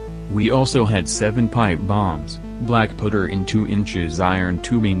camera. We also had 7 pipe bombs, black putter in 2 inches iron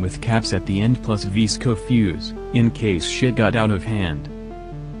tubing with caps at the end plus Visco fuse, in case shit got out of hand.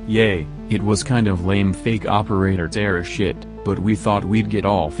 Yay, it was kind of lame fake operator's error shit, but we thought we'd get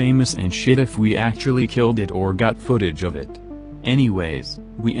all famous and shit if we actually killed it or got footage of it. Anyways,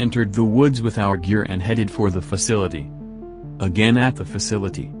 we entered the woods with our gear and headed for the facility. Again at the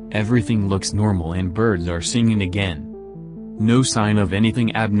facility, everything looks normal and birds are singing again. No sign of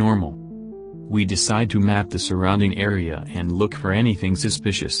anything abnormal. We decide to map the surrounding area and look for anything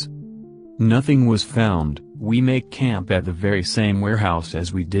suspicious. Nothing was found. We make camp at the very same warehouse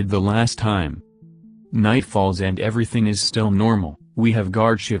as we did the last time. Night falls and everything is still normal. We have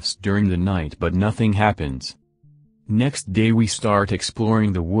guard shifts during the night but nothing happens. Next day we start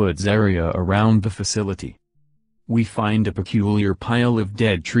exploring the woods area around the facility. We find a peculiar pile of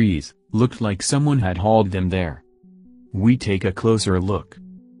dead trees, looked like someone had hauled them there. We take a closer look.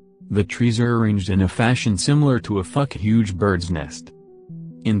 The trees are arranged in a fashion similar to a huge bird's nest.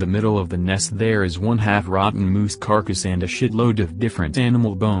 In the middle of the nest there is one half-rotten moose carcass and a shitload of different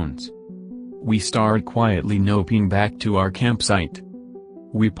animal bones. We start quietly noping back to our campsite.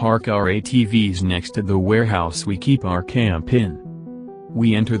 We park our ATVs next to the warehouse we keep our camp in.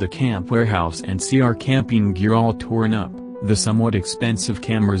 We enter the camp warehouse and see our camping gear all torn up, the somewhat expensive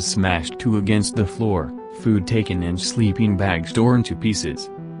cameras smashed to against the floor, food taken and sleeping bags torn to pieces.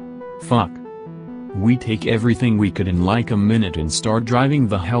 Fuck. We take everything we could in like a minute and start driving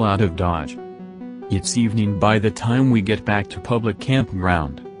the hell out of Dodge. It's evening by the time we get back to public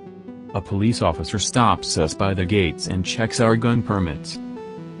campground. A police officer stops us by the gates and checks our gun permits.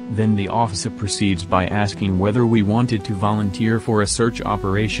 Then the officer proceeds by asking whether we wanted to volunteer for a search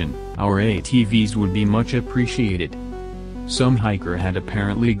operation. Our ATVs would be much appreciated. Some hiker had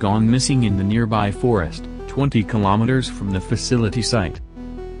apparently gone missing in the nearby forest, 20 kilometers from the facility site.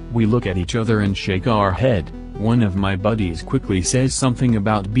 We look at each other and shake our head. One of my buddies quickly says something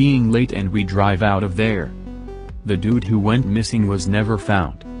about being late and we drive out of there. The dude who went missing was never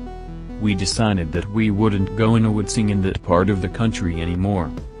found. We decided that we wouldn't go innawoodsing in that part of the country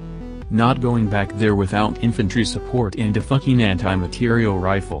anymore. Not going back there without infantry support and a fucking anti-material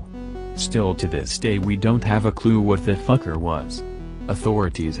rifle. Still to this day we don't have a clue what the fucker was.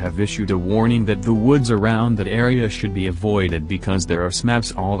 Authorities have issued a warning that the woods around that area should be avoided because there are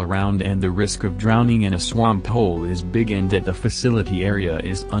snaps all around and the risk of drowning in a swamp hole is big, and that the facility area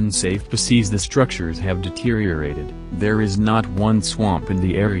is unsafe because the structures have deteriorated. There is not one swamp in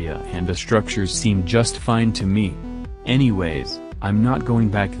the area and the structures seem just fine to me. Anyways, I'm not going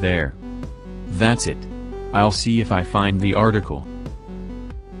back there. That's it. I'll see if I find the article.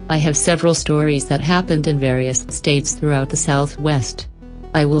 I have several stories that happened in various states throughout the Southwest.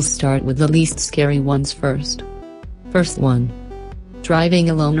 I will start with the least scary ones first. First one. Driving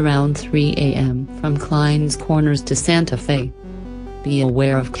alone around 3 a.m. from Klein's Corners to Santa Fe. Be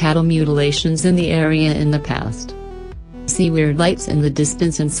aware of cattle mutilations in the area in the past. See weird lights in the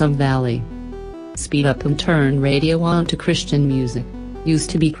distance in some valley. Speed up and turn radio on to Christian music. Used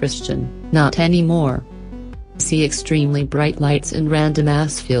to be Christian, not anymore. See extremely bright lights in random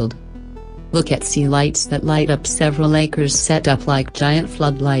ass field. Look at sea lights that light up several acres set up like giant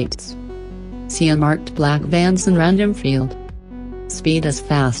floodlights. See unmarked black vans in random field. Speed as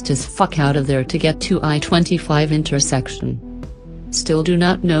fast as fuck out of there to get to I-25 intersection. Still do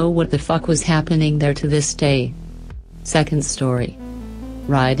not know what the fuck was happening there to this day. Second story.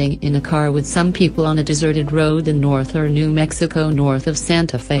 Riding in a car with some people on a deserted road in North or New Mexico north of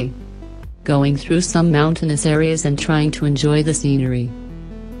Santa Fe. Going through some mountainous areas and trying to enjoy the scenery.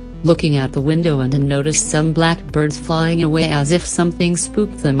 Looking out the window and notice some blackbirds flying away as if something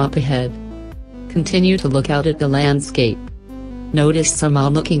spooked them up ahead. Continue to look out at the landscape. Notice some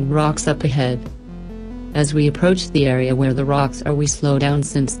odd-looking rocks up ahead. As we approach the area where the rocks are, we slow down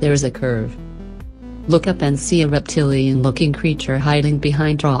since there's a curve. Look up and see a reptilian-looking creature hiding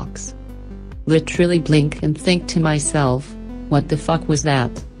behind rocks. Literally blink and think to myself, what the fuck was that?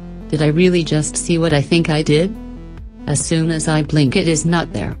 Did I really just see what I think I did? As soon as I blink it is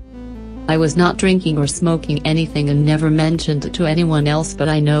not there. I was not drinking or smoking anything and never mentioned it to anyone else, but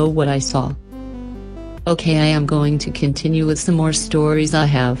I know what I saw. Okay, I am going to continue with some more stories I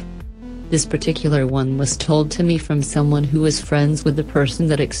have. This particular one was told to me from someone who was friends with the person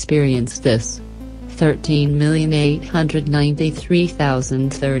that experienced this.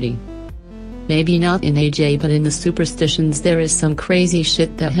 13,893,030. Maybe not in AJ but in the superstitions there is some crazy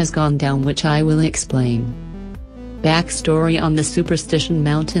shit that has gone down which I will explain. Backstory on the Superstition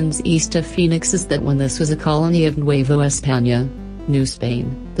Mountains east of Phoenix is that when this was a colony of Nueva España, New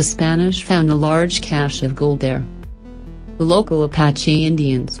Spain, the Spanish found a large cache of gold there. The local Apache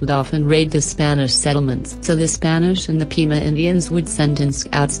Indians would often raid the Spanish settlements, so the Spanish and the Pima Indians would send in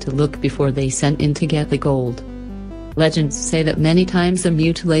scouts to look before they sent in to get the gold. Legends say that many times the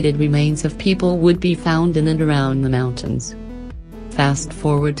mutilated remains of people would be found in and around the mountains. Fast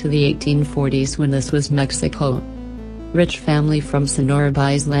forward to the 1840s when this was Mexico. Rich family from Sonora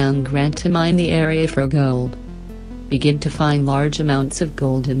buys land grant to mine the area for gold. Begin to find large amounts of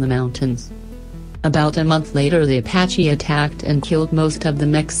gold in the mountains. About a month later the Apache attacked and killed most of the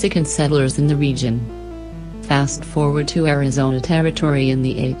Mexican settlers in the region. Fast forward to Arizona territory in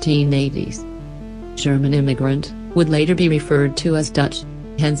the 1880s. German immigrant, would later be referred to as Dutch,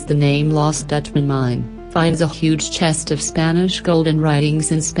 hence the name Lost Dutchman Mine, finds a huge chest of Spanish gold and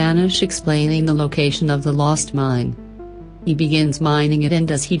writings in Spanish explaining the location of the lost mine. He begins mining it,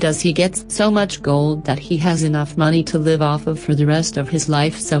 and as he does he gets so much gold that he has enough money to live off of for the rest of his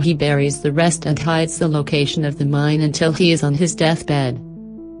life, so he buries the rest and hides the location of the mine until he is on his deathbed.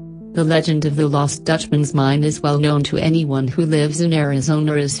 The legend of the Lost Dutchman's Mine is well known to anyone who lives in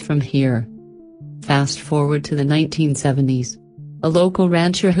Arizona or is from here. Fast forward to the 1970s. A local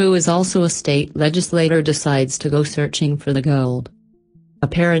rancher who is also a state legislator decides to go searching for the gold.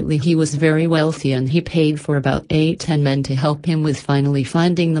 Apparently he was very wealthy and he paid for about 8-10 men to help him with finally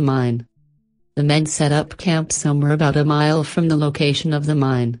finding the mine. The men set up camp somewhere about a mile from the location of the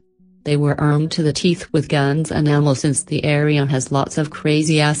mine. They were armed to the teeth with guns and ammo since the area has lots of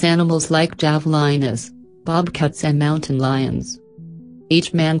crazy ass animals like javelinas, bobcats and mountain lions.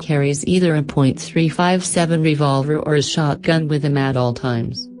 Each man carries either a .357 revolver or a shotgun with him at all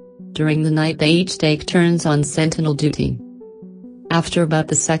times. During the night they each take turns on sentinel duty. After about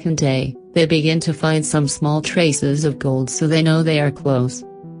the second day, they begin to find some small traces of gold, so they know they are close.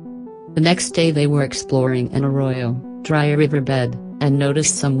 The next day they were exploring an arroyo, dry riverbed, and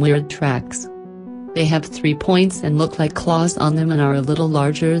noticed some weird tracks. They have 3 points and look like claws on them and are a little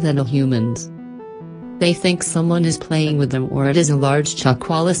larger than a human's. They think someone is playing with them, or it is a large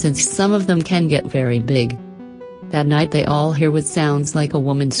chuckwalla, since some of them can get very big. That night they all hear what sounds like a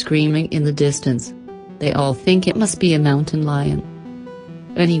woman screaming in the distance. They all think it must be a mountain lion.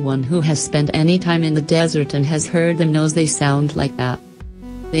 Anyone who has spent any time in the desert and has heard them knows they sound like that.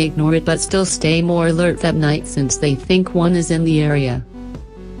 They ignore it but still stay more alert that night since they think one is in the area.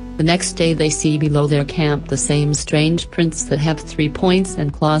 The next day they see below their camp the same strange prints that have 3 points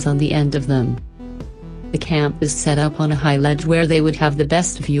and claws on the end of them. The camp is set up on a high ledge where they would have the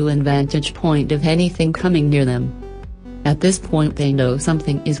best view and vantage point of anything coming near them. At this point they know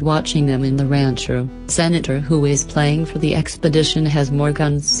something is watching them, and the rancher, senator who is playing for the expedition, has more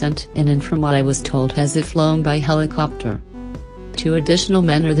guns sent in, and from what I was told has it flown by helicopter. 2 additional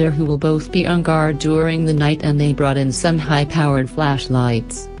men are there who will both be on guard during the night, and they brought in some high-powered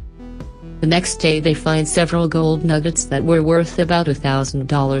flashlights. The next day they find several gold nuggets that were worth about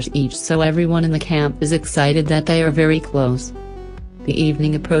 $1,000 each, so everyone in the camp is excited that they are very close. The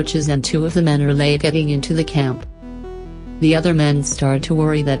evening approaches and 2 of the men are late getting into the camp. The other men start to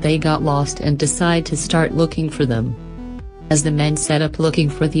worry that they got lost and decide to start looking for them. As the men set up looking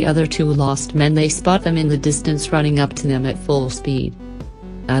for the other 2 lost men, they spot them in the distance running up to them at full speed.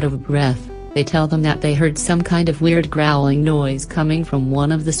 Out of breath, they tell them that they heard some kind of weird growling noise coming from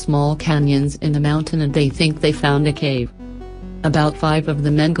one of the small canyons in the mountain, and they think they found a cave. About 5 of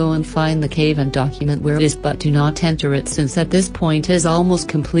the men go and find the cave and document where it is, but do not enter it since at this point it is almost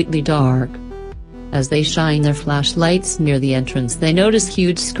completely dark. As they shine their flashlights near the entrance, they notice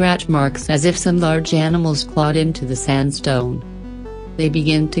huge scratch marks as if some large animals clawed into the sandstone. They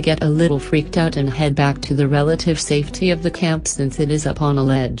begin to get a little freaked out and head back to the relative safety of the camp since it is up on a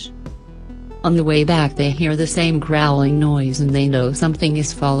ledge. On the way back they hear the same growling noise and they know something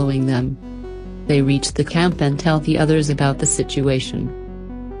is following them. They reach the camp and tell the others about the situation.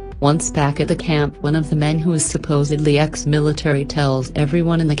 Once back at the camp, one of the men who is supposedly ex-military tells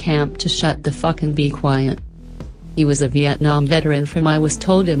everyone in the camp to shut the fuck and be quiet. He was a Vietnam veteran from I was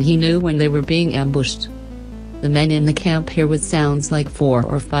told, and he knew when they were being ambushed. The men in the camp hear what sounds like 4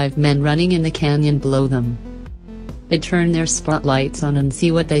 or 5 men running in the canyon below them. They turn their spotlights on and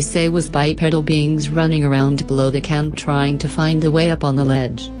see what they say was bipedal beings running around below the camp trying to find the way up on the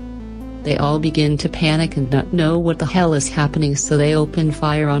ledge. They all begin to panic and not know what the hell is happening, so they open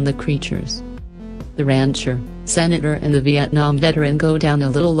fire on the creatures. The rancher, senator and the Vietnam veteran go down a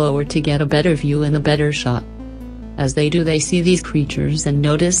little lower to get a better view and a better shot. As they do, they see these creatures and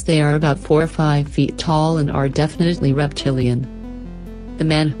notice they are about 4 or 5 feet tall and are definitely reptilian. The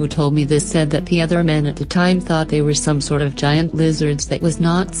man who told me this said that the other men at the time thought they were some sort of giant lizards that was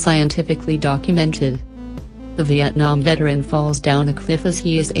not scientifically documented. The Vietnam veteran falls down a cliff as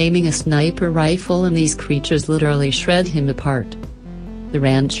he is aiming a sniper rifle, and these creatures literally shred him apart. The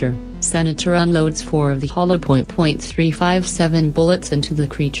rancher, senator, unloads 4 of the hollow .357 bullets into the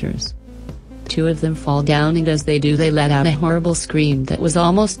creatures. 2 of them fall down, and as they do they let out a horrible scream that was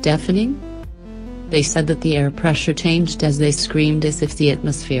almost deafening. They said that the air pressure changed as they screamed, as if the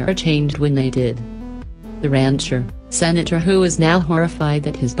atmosphere changed when they did. The rancher, senator, who is now horrified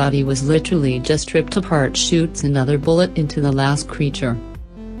that his body was literally just ripped apart, shoots another bullet into the last creature.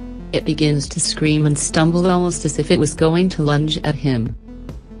 It begins to scream and stumble almost as if it was going to lunge at him.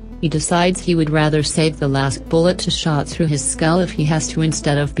 He decides he would rather save the last bullet to shot through his skull if he has to,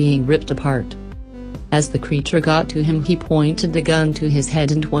 instead of being ripped apart. As the creature got to him, he pointed the gun to his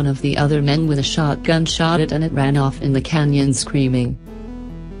head, and one of the other men with a shotgun shot it and it ran off in the canyon screaming.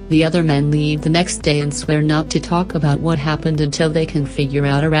 The other men leave the next day and swear not to talk about what happened until they can figure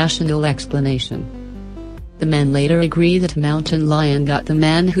out a rational explanation. The men later agree that a mountain lion got the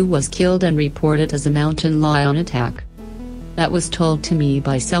man who was killed and report it as a mountain lion attack. That was told to me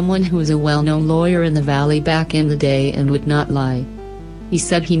by someone who was a well-known lawyer in the valley back in the day and would not lie. He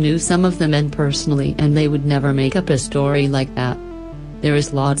said he knew some of the men personally and they would never make up a story like that. There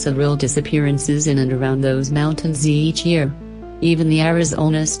is lots of real disappearances in and around those mountains each year. Even the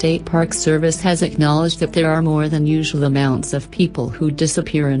Arizona State Park Service has acknowledged that there are more than usual amounts of people who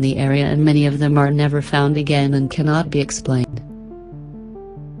disappear in the area, and many of them are never found again and cannot be explained.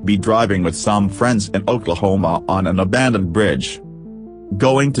 Be driving with some friends in Oklahoma on an abandoned bridge.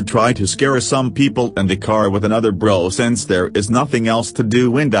 Going to try to scare some people in the car with another bro since there is nothing else to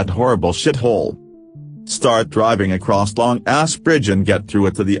do in that horrible shithole. Start driving across long-ass bridge and get through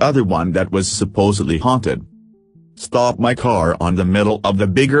it to the other one that was supposedly haunted. Stop my car on the middle of the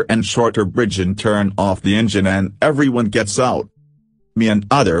bigger and shorter bridge and turn off the engine, and everyone gets out. Me and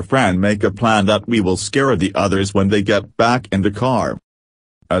other friend make a plan that we will scare the others when they get back in the car.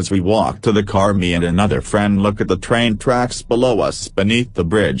 As we walk to the car, me and another friend look at the train tracks below us beneath the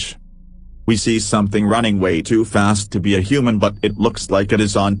bridge. We see something running way too fast to be a human, but it looks like it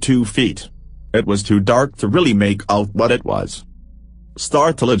is on 2 feet. It was too dark to really make out what it was.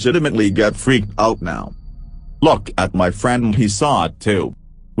 Start to legitimately get freaked out now. Look at my friend, he saw it too.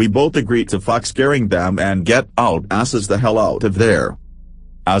 We both agreed to fuck scaring them and get out asses the hell out of there.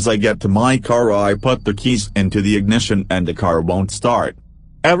 As I get to my car, I put the keys into the ignition and the car won't start.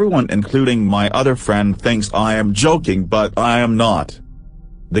 Everyone, including my other friend, thinks I am joking, but I am not.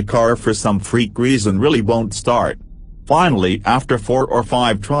 The car for some freak reason really won't start. Finally, after 4 or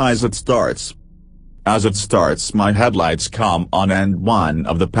 5 tries, it starts. As it starts, my headlights come on and one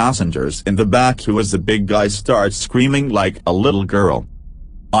of the passengers in the back, who is the big guy, starts screaming like a little girl.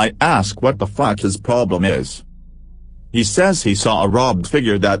 I ask what the fuck his problem is. He says he saw a robed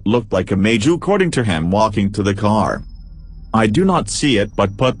figure that looked like a mage, according to him, walking to the car. I do not see it,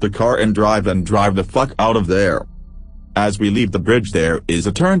 but put the car in drive and drive the fuck out of there. As we leave the bridge, there is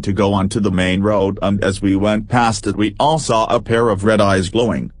a turn to go onto the main road, and as we went past it, we all saw a pair of red eyes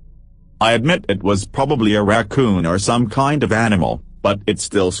glowing. I admit it was probably a raccoon or some kind of animal, but it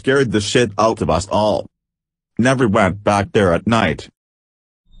still scared the shit out of us all. Never went back there at night.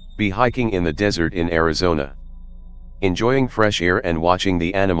 Be hiking in the desert in Arizona. Enjoying fresh air and watching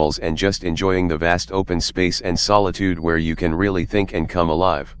the animals, and just enjoying the vast open space and solitude where you can really think and come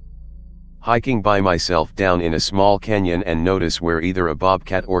alive. Hiking by myself down in a small canyon and notice where either a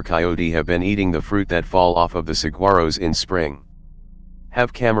bobcat or coyote have been eating the fruit that fall off of the saguaros in spring.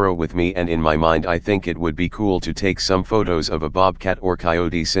 Have camera with me, and in my mind I think it would be cool to take some photos of a bobcat or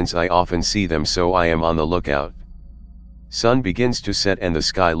coyote since I often see them, so I am on the lookout. Sun begins to set and the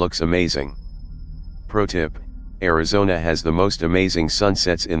sky looks amazing. Pro tip: Arizona has the most amazing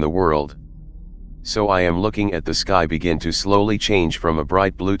sunsets in the world. So I am looking at the sky begin to slowly change from a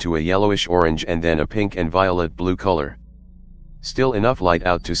bright blue to a yellowish orange and then a pink and violet blue color. Still enough light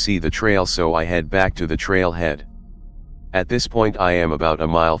out to see the trail, so I head back to the trailhead. At this point I am about a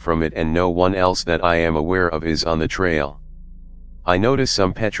mile from it and no one else that I am aware of is on the trail. I notice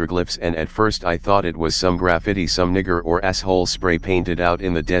some petroglyphs, and at first I thought it was some graffiti some nigger or asshole spray painted out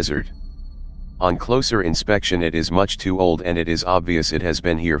in the desert. On closer inspection it is much too old, and it is obvious it has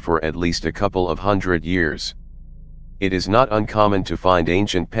been here for at least a couple of 100 years. It is not uncommon to find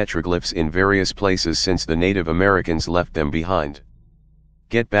ancient petroglyphs in various places since the Native Americans left them behind.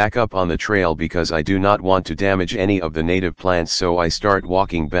 Get back up on the trail because I do not want to damage any of the native plants, so I start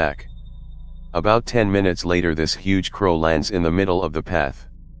walking back. About 10 minutes later this huge crow lands in the middle of the path.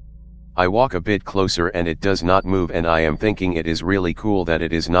 I walk a bit closer and it does not move, and I am thinking it is really cool that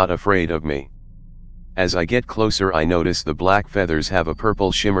it is not afraid of me. As I get closer I notice the black feathers have a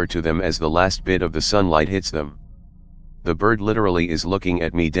purple shimmer to them as the last bit of the sunlight hits them. The bird literally is looking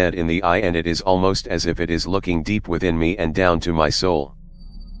at me dead in the eye, and it is almost as if it is looking deep within me and down to my soul.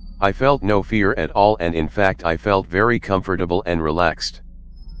 I felt no fear at all, and in fact I felt very comfortable and relaxed.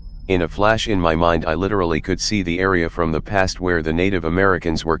 In a flash in my mind I literally could see the area from the past where the Native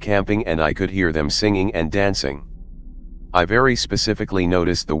Americans were camping, and I could hear them singing and dancing. I very specifically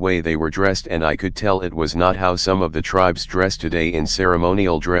noticed the way they were dressed, and I could tell it was not how some of the tribes dress today in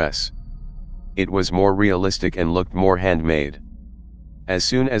ceremonial dress. It was more realistic and looked more handmade. As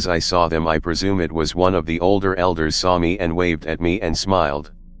soon as I saw them I presume it was one of the older elders saw me and waved at me and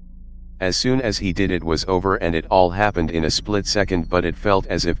smiled. As soon as he did it was over, and it all happened in a split second, but it felt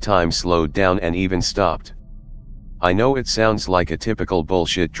as if time slowed down and even stopped. I know it sounds like a typical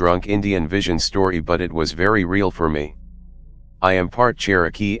bullshit drunk Indian vision story, but it was very real for me. I am part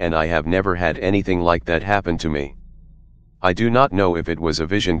Cherokee and I have never had anything like that happen to me. I do not know if it was a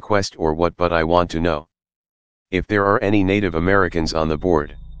vision quest or what, but I want to know. If there are any Native Americans on the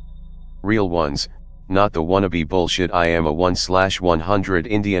board. Real ones, not the wannabe bullshit I am a 1/100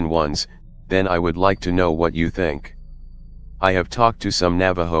 Indian ones, then I would like to know what you think. I have talked to some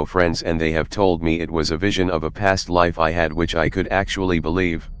Navajo friends and they have told me it was a vision of a past life I had, which I could actually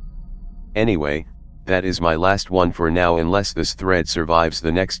believe. Anyway, that is my last one for now. Unless this thread survives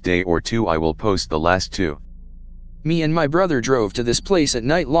the next day or two I will post the last 2. Me and my brother drove to this place at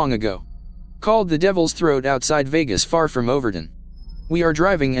night long ago. Called the Devil's Throat outside Vegas, far from Overton. We are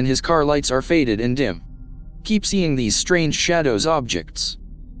driving and his car lights are faded and dim. Keep seeing these strange shadows, objects.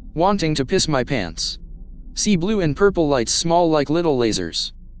 Wanting to piss my pants. See blue and purple lights, small like little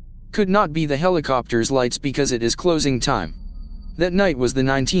lasers. Could not be the helicopter's lights because it is closing time. That night was the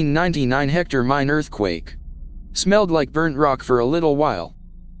 1999 Hector mine earthquake. Smelled like burnt rock for a little while.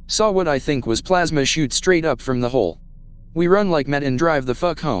 Saw what I think was plasma shoot straight up from the hole. We run like mad and drive the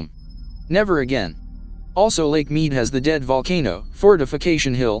fuck home. Never again. Also Lake Mead has the dead volcano,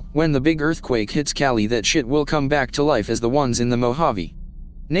 Fortification Hill. When the big earthquake hits Cali that shit will come back to life as the ones in the Mojave.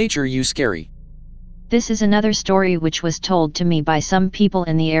 Nature you scary. This is another story which was told to me by some people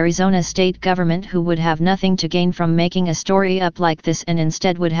in the Arizona state government who would have nothing to gain from making a story up like this and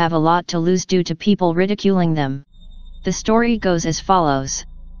instead would have a lot to lose due to people ridiculing them. The story goes as follows.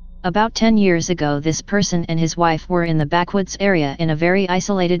 About 10 years ago, this person and his wife were in the backwoods area in a very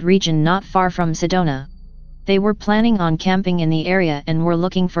isolated region not far from Sedona. They were planning on camping in the area and were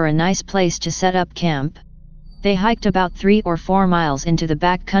looking for a nice place to set up camp. They hiked about 3 or 4 miles into the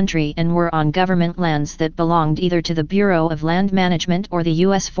back country and were on government lands that belonged either to the Bureau of Land Management or the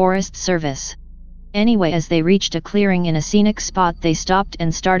U.S. Forest Service. Anyway, as they reached a clearing in a scenic spot, they stopped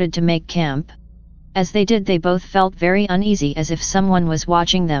and started to make camp. As they did, they both felt very uneasy, as if someone was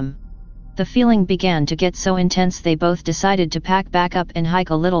watching them. The feeling began to get so intense they both decided to pack back up and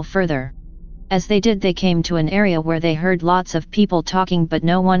hike a little further. As they did, they came to an area where they heard lots of people talking but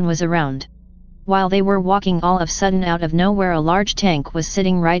no one was around. While they were walking, all of a sudden out of nowhere a large tank was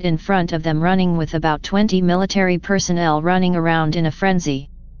sitting right in front of them, running with about 20 military personnel running around in a frenzy.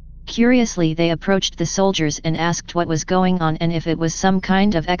 Curiously, they approached the soldiers and asked what was going on and if it was some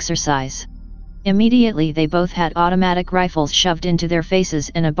kind of exercise. Immediately they both had automatic rifles shoved into their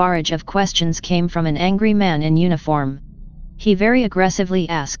faces and a barrage of questions came from an angry man in uniform. He very aggressively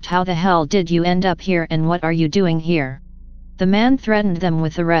asked, "How the hell did you end up here and what are you doing here?" The man threatened them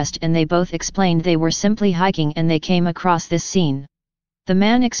with arrest and they both explained they were simply hiking and they came across this scene. The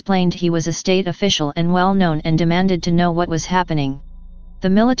man explained he was a state official and well known and demanded to know what was happening. The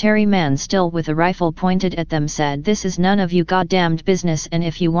military man, still with a rifle pointed at them, said, "This is none of you goddamned business, and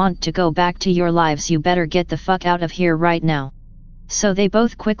if you want to go back to your lives you better get the fuck out of here right now." So they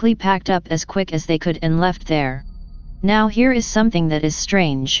both quickly packed up as quick as they could and left there. Now here is something that is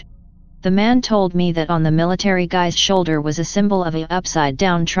strange. The man told me that on the military guy's shoulder was a symbol of a upside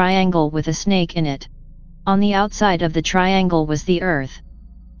down triangle with a snake in it. On the outside of the triangle was the earth.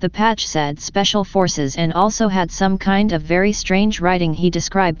 The patch said Special Forces and also had some kind of very strange writing he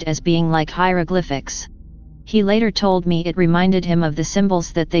described as being like hieroglyphics. He later told me it reminded him of the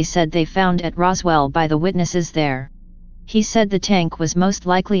symbols that they said they found at Roswell by the witnesses there. He said the tank was most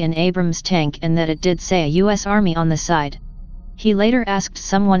likely an Abrams tank and that it did say a U.S. Army on the side. He later asked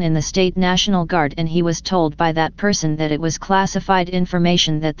someone in the State National Guard and he was told by that person that it was classified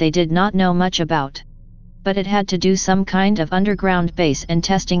information that they did not know much about. But it had to do some kind of underground base and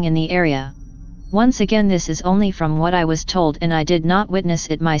testing in the area. Once again, this is only from what I was told and I did not witness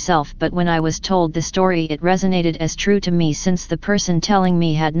it myself, but when I was told the story it resonated as true to me, since the person telling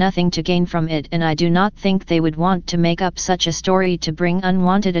me had nothing to gain from it, and I do not think they would want to make up such a story to bring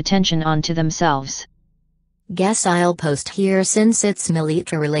unwanted attention onto themselves. Guess I'll post here since it's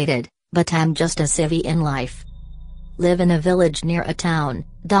military related, but I'm just a civvy in life. Live in a village near a town,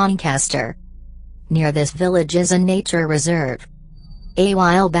 Doncaster. Near this village is a nature reserve. A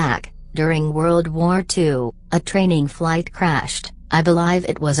while back, during World War II, a training flight crashed, I believe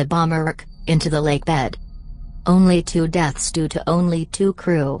it was a bomber, into the lake bed. Only 2 deaths due to only 2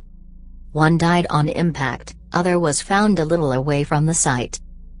 crew. One died on impact, other was found a little away from the site.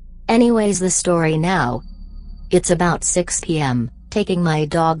 Anyways, the story now. It's about 6 p.m., taking my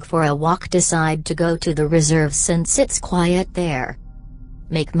dog for a walk, decide to go to the reserve since it's quiet there.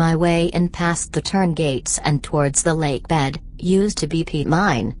 Make my way in past the turn gates and towards the lake bed, used to be peat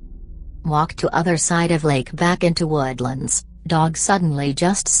mine. Walk to other side of lake back into woodlands, dog suddenly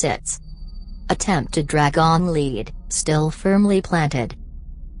just sits. Attempt to drag on lead, still firmly planted.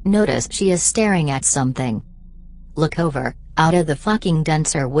 Notice she is staring at something. Look over, out of the fucking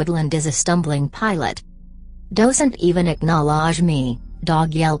denser woodland is a stumbling pilot. Doesn't even acknowledge me,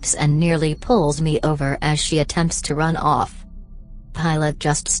 dog yelps and nearly pulls me over as she attempts to run off. Pilot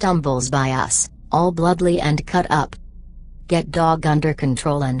just stumbles by us, all bloody and cut up. Get dog under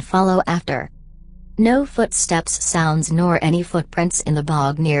control and follow after. No footsteps sounds nor any footprints in the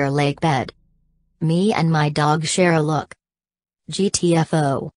bog near lake bed. Me and my dog share a look.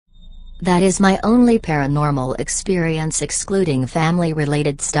 GTFO. That is my only paranormal experience excluding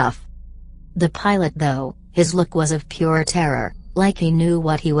family-related stuff. The pilot though, his look was of pure terror, like he knew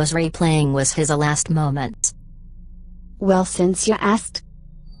what he was replaying was his last moments. Well, since you asked.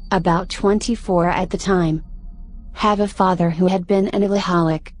 About 24 at the time. Have a father who had been an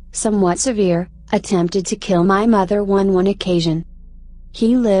alcoholic, somewhat severe, attempted to kill my mother on one occasion.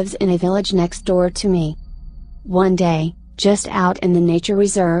 He lives in a village next door to me. One day, just out in the nature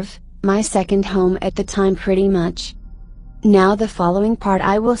reserve, my second home at the time pretty much. Now the following part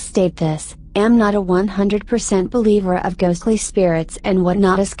I will state this, am not a 100% believer of ghostly spirits and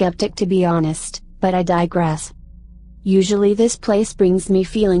whatnot, a skeptic to be honest, but I digress. Usually this place brings me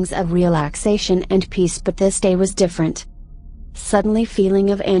feelings of relaxation and peace, but this day was different. suddenly feeling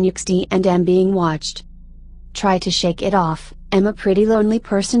of anxiety and am being watched. Try to shake it off, am a pretty lonely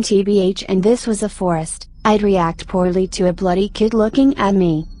person tbh, and this was a forest, I'd react poorly to a bloody kid looking at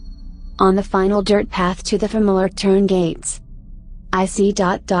me. On the final dirt path to the familiar turn gates, I see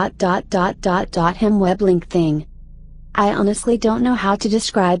him web link thing. I honestly don't know how to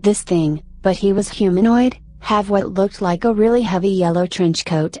describe this thing, but he was humanoid, have what looked like a really heavy yellow trench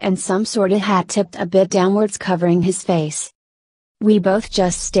coat and some sort of hat tipped a bit downwards covering his face. We both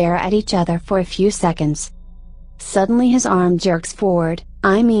just stare at each other for a few seconds. Suddenly his arm jerks forward,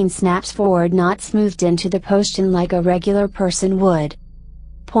 I mean snaps forward, not smoothed into the position like a regular person would.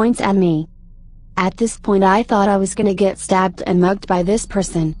 Points at me. At this point I thought I was gonna get stabbed and mugged by this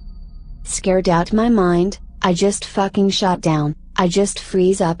person. Scared out my mind, I just fucking shut down, I just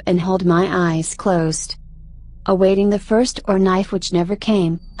freeze up and hold my eyes closed. Awaiting the first or knife which never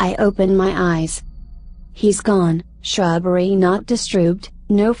came, I open my eyes. He's gone, shrubbery not disturbed,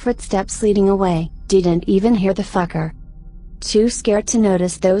 no footsteps leading away, didn't even hear the fucker. Too scared to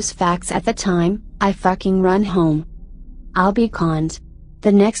notice those facts at the time, I fucking run home. I'll be conned.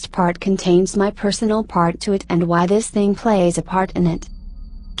 The next part contains my personal part to it and why this thing plays a part in it.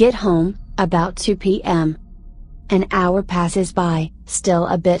 Get home, about 2 p.m. An hour passes by, still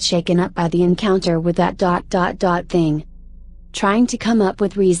a bit shaken up by the encounter with that thing. Trying to come up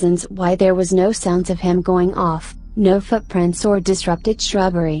with reasons why there was no sounds of him going off, no footprints or disrupted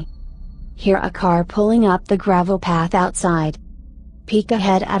shrubbery. Hear a car pulling up the gravel path outside. Peek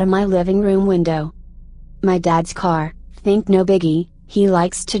ahead out of my living room window. My dad's car, think no biggie, he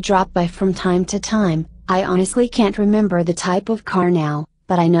likes to drop by from time to time. I honestly can't remember the type of car now,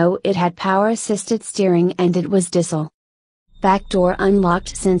 but I know it had power assisted steering and it was diesel. Back door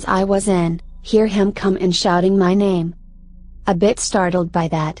unlocked since I was in, hear him come in shouting my name. A bit startled by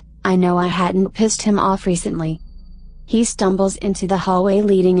that, I know I hadn't pissed him off recently. He stumbles into the hallway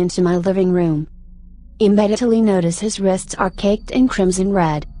leading into my living room. Immediately notice his wrists are caked in crimson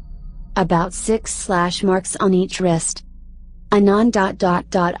red. About 6 slash marks on each wrist. Anon.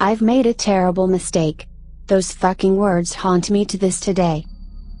 I've made a terrible mistake. Those fucking words haunt me to this today.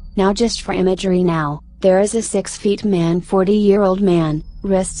 Now just for imagery now, there is a 6 feet man, 40-year-old man,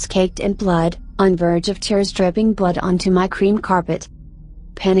 wrists caked in blood, on verge of tears dripping blood onto my cream carpet.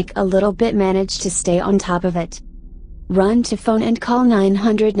 Panic a little bit, managed to stay on top of it. Run to phone and call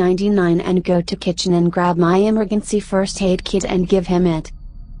 999 and go to kitchen and grab my emergency first aid kit and give him it.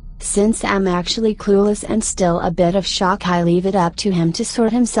 Since I'm actually clueless and still a bit of shock, I leave it up to him to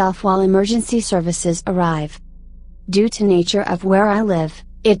sort himself while emergency services arrive. Due to nature of where I live,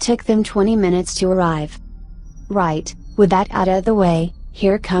 it took them 20 minutes to arrive. Right, with that out of the way,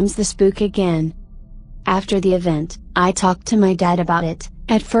 here comes the spook again. After the event, I talked to my dad about it.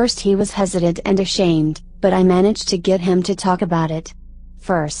 At first he was hesitant and ashamed, but I managed to get him to talk about it.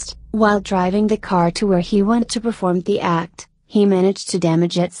 First, while driving the car to where he went to perform the act, he managed to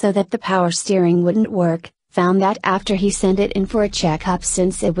damage it so that the power steering wouldn't work, found that after he sent it in for a checkup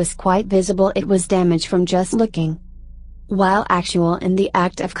since it was quite visible it was damaged from just looking. While actual in the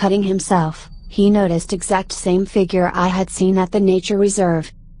act of cutting himself, he noticed exact same figure I had seen at the nature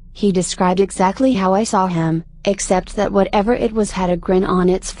reserve. He described exactly how I saw him, except that whatever it was had a grin on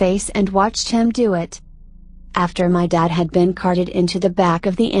its face, and watched him do it. After my dad had been carted into the back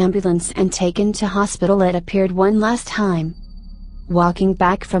of the ambulance and taken to hospital, it appeared one last time. Walking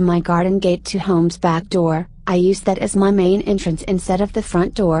back from my garden gate to home's back door, I used that as my main entrance instead of the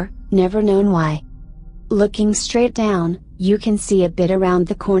front door, never known why. Looking straight down, you can see a bit around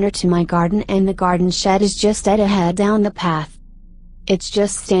the corner to my garden, and the garden shed is just ahead down the path. It's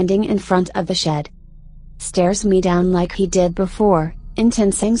just standing in front of the shed. Stares me down like he did before,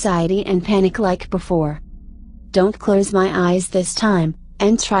 intense anxiety and panic like before. Don't close my eyes this time,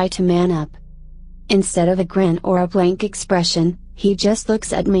 and try to man up. Instead of a grin or a blank expression, he just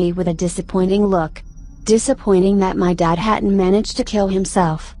looks at me with a disappointing look. Disappointing that my dad hadn't managed to kill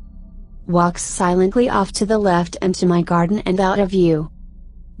himself. Walks silently off to the left and to my garden and out of view.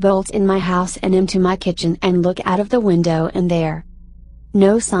 Bolt in my house and into my kitchen and look out of the window, and there.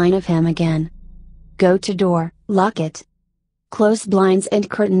 No sign of him again. Go to door, lock it. Close blinds and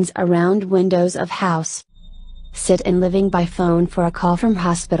curtains around windows of house. Sit in living by phone for a call from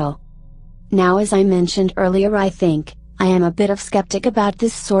hospital. Now, as I mentioned earlier, I think, I am a bit of skeptic about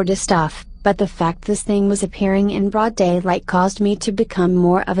this sort of stuff, but the fact this thing was appearing in broad daylight caused me to become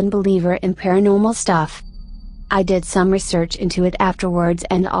more of a believer in paranormal stuff. I did some research into it afterwards,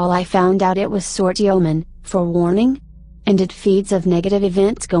 and all I found out it was sort of omen, forewarning, and it feeds of negative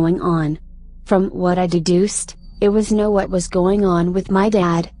events going on. From what I deduced, it was know what was going on with my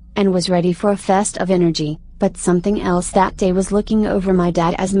dad, and was ready for a fest of energy, But something else that day was looking over my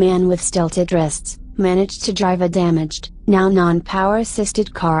dad as man with stilted wrists, managed to drive a damaged, now non-power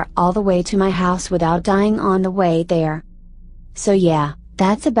assisted car all the way to my house without dying on the way there. So yeah,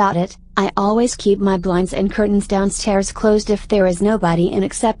 that's about it. I always keep my blinds and curtains downstairs closed if there is nobody in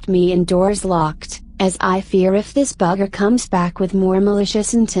except me and doors locked, as I fear if this bugger comes back with more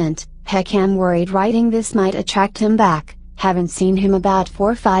malicious intent. Heck, I'm worried writing this might attract him back. Haven't seen him about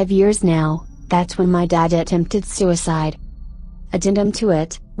 4 or 5 years now. That's when my dad attempted suicide. Addendum to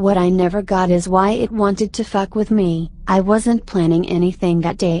it, what I never got is why it wanted to fuck with me. I wasn't planning anything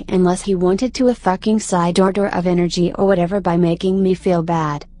that day unless he wanted to a fucking side order of energy or whatever by making me feel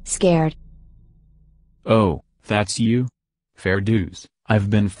bad, scared. Oh, that's you? Fair dues, I've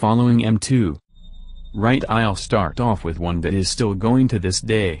been following M2. Right, I'll start off with one that is still going to this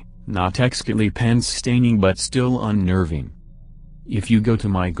day, not exquisitely pants staining but still unnerving. If you go to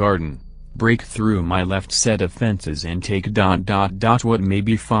my garden, break through my left set of fences and take what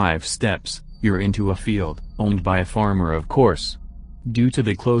maybe 5 steps, you're into a field, owned by a farmer of course. Due to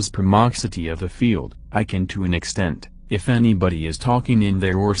the close proximity of the field, I can to an extent, if anybody is talking in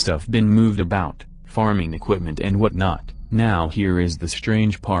there or stuff been moved about, farming equipment and whatnot. Now here is the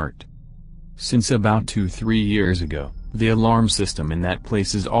strange part. Since about 2-3 years ago, the alarm system in that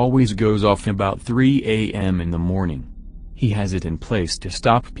place always goes off about 3 a.m. in the morning. He has it in place to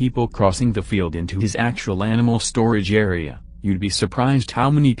stop people crossing the field into his actual animal storage area. You'd be surprised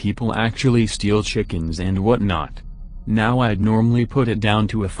how many people actually steal chickens and whatnot. Now I'd normally put it down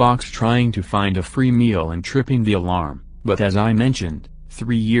to a fox trying to find a free meal and tripping the alarm, but as I mentioned,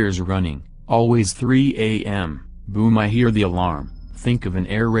 3 years running, always 3 a.m., boom, I hear the alarm. Think of an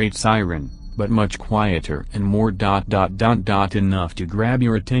air raid siren, but much quieter and more enough to grab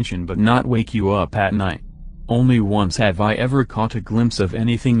your attention but not wake you up at night. Only once have I ever caught a glimpse of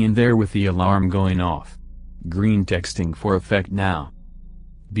anything in there with the alarm going off. Greentexting for effect now.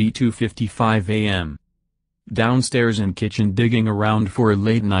 B2:55 a.m. Downstairs in kitchen digging around for a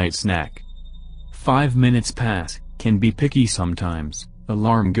late night snack. 5 minutes pass, can be picky sometimes,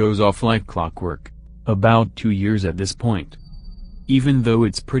 alarm goes off like clockwork. About 2 years at this point. Even though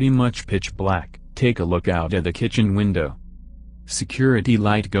it's pretty much pitch black, take a look out at the kitchen window. Security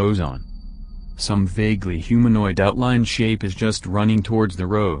light goes on. Some vaguely humanoid outline shape is just running towards the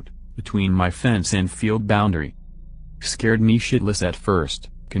road, between my fence and field boundary. Scared me shitless at first,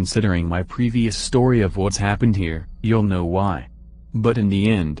 considering my previous story of what's happened here, you'll know why. But in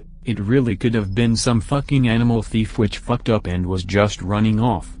the end, it really could have been some fucking animal thief which fucked up and was just running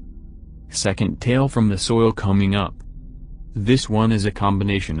off. Second tale from the soil coming up. This one is a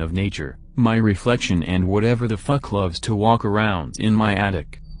combination of nature, my reflection and whatever the fuck loves to walk around in my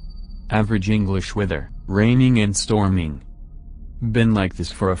attic. Average English weather, raining and storming. Been like this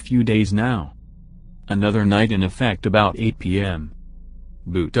for a few days now. Another night in effect about 8 p.m.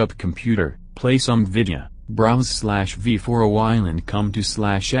 Boot up computer, play some video, browse/v for a while and come to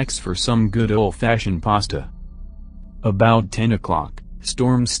 /x for some good old-fashioned pasta. About 10 o'clock,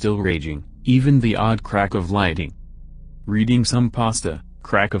 storm still raging, even the odd crack of lighting. Reading some pasta,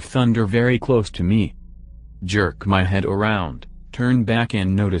 crack of thunder very close to me. Jerk my head around, turn back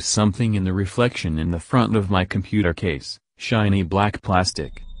and notice something in the reflection in the front of my computer case, shiny black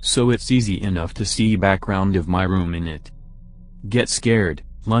plastic, so it's easy enough to see background of my room in it. Get scared,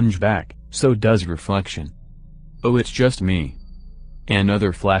 lunge back, so does reflection. Oh, it's just me.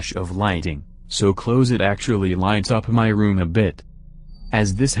 Another flash of lighting, so close it actually lights up my room a bit.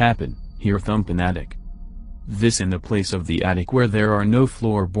 As this happened, hear thump in attic. This in the place of the attic where there are no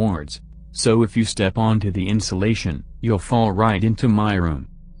floorboards, so if you step onto the insulation, you'll fall right into my room.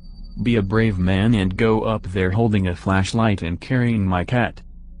 Be a brave man and go up there holding a flashlight and carrying my cat.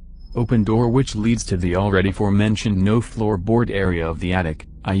 Open door which leads to the already aforementioned no floorboard area of the attic.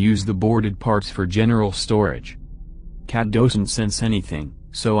 I use the boarded parts for general storage. Cat doesn't sense anything,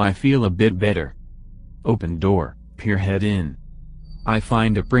 so I feel a bit better. Open door, peer head in. I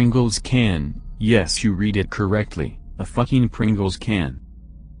find a Pringles can, yes you read it correctly, a fucking Pringles can.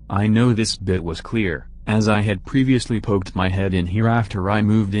 I know this bit was clear, as I had previously poked my head in here after I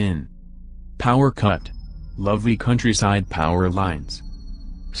moved in. Power cut. Lovely countryside power lines.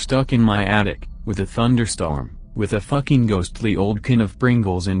 Stuck in my attic, with a thunderstorm, with a fucking ghostly old can of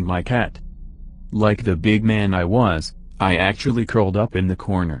Pringles and my cat. Like the big man I was, I actually curled up in the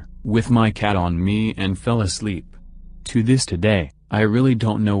corner, with my cat on me and fell asleep. To this day, I really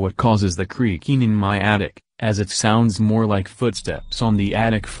don't know what causes the creaking in my attic, as it sounds more like footsteps on the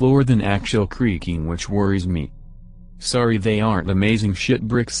attic floor than actual creaking, which worries me. Sorry they aren't amazing shit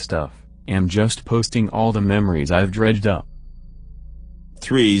brick stuff, I'm just posting all the memories I've dredged up.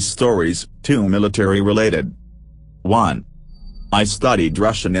 3 stories, 2 military related. 1. I studied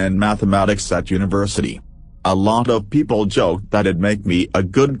Russian and mathematics at university. A lot of people joked that it'd make me a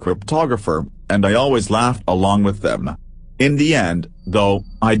good cryptographer, and I always laughed along with them. In the end, though,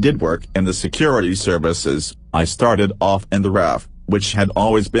 I did work in the security services. I started off in the RAF, which had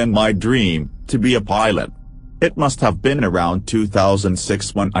always been my dream, to be a pilot. It must have been around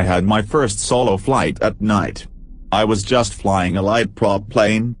 2006 when I had my first solo flight at night. I was just flying a light prop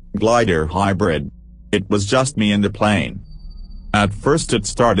plane, glider hybrid. It was just me and the plane. At first it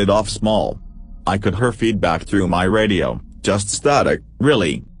started off small. I could hear feedback through my radio, just static,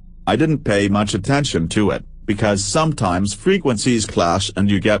 really. I didn't pay much attention to it, because sometimes frequencies clash and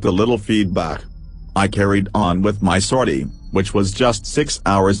you get a little feedback. I carried on with my sortie, which was just 6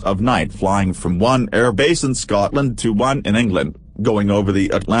 hours of night flying from one airbase in Scotland to one in England, going over the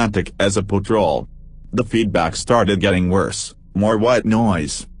Atlantic as a patrol. The feedback started getting worse, more white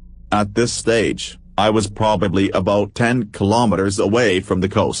noise. At this stage, I was probably about 10 kilometers away from the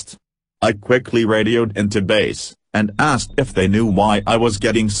coast. I quickly radioed into base, and asked if they knew why I was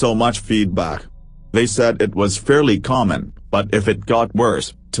getting so much feedback. They said it was fairly common, but if it got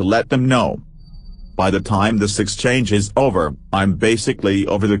worse, to let them know. By the time this exchange is over, I'm basically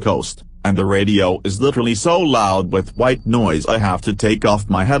over the coast, and the radio is literally so loud with white noise I have to take off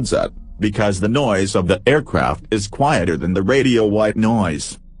my headset, because the noise of the aircraft is quieter than the radio white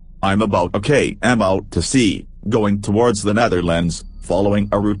noise. I'm about I'm out to sea, going towards the Netherlands, following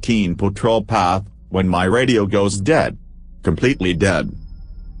a routine patrol path, when my radio goes dead. Completely dead.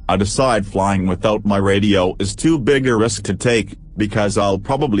 I decide flying without my radio is too big a risk to take, because I'll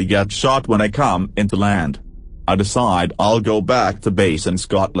probably get shot when I come into land. I decide I'll go back to base in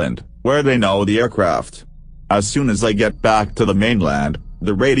Scotland, where they know the aircraft. As soon as I get back to the mainland,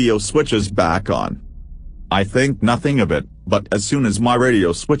 the radio switches back on. I think nothing of it, but as soon as my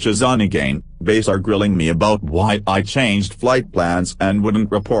radio switches on again, base are grilling me about why I changed flight plans and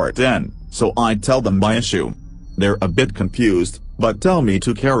wouldn't report in, so I tell them my issue. They're a bit confused, but tell me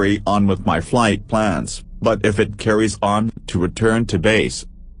to carry on with my flight plans, but if it carries on, to return to base.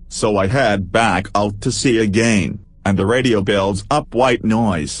 So I head back out to sea again, and the radio builds up white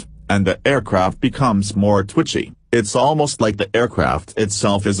noise, and the aircraft becomes more twitchy. It's almost like the aircraft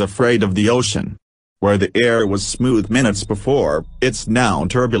itself is afraid of the ocean. Where the air was smooth minutes before, it's now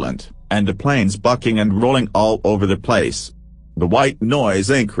turbulent, and the plane's bucking and rolling all over the place. The white noise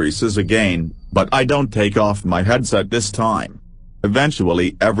increases again, but I don't take off my headset this time.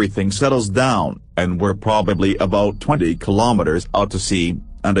 Eventually everything settles down, and we're probably about 20 kilometers out to sea,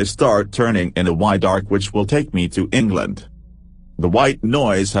 and I start turning in a wide arc which will take me to England. The white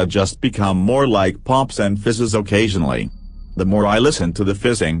noise had just become more like pops and fizzes occasionally. The more I listened to the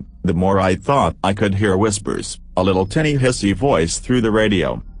fizzing, the more I thought I could hear whispers, a little tinny hissy voice through the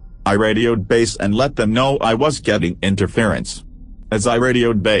radio. I radioed base and let them know I was getting interference. As I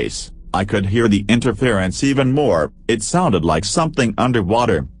radioed base, I could hear the interference even more. It sounded like something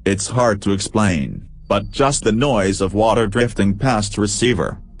underwater. It's hard to explain, but just the noise of water drifting past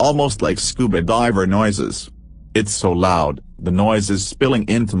receiver, almost like scuba diver noises. It's so loud, the noise is spilling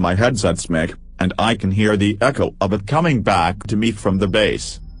into my headset's mic, and I can hear the echo of it coming back to me from the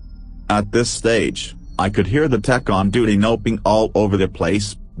base. At this stage, I could hear the tech on duty noping all over the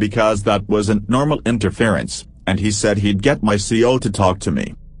place, because that wasn't normal interference, and he said he'd get my CO to talk to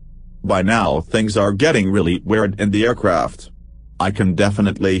me. By now things are getting really weird in the aircraft. I can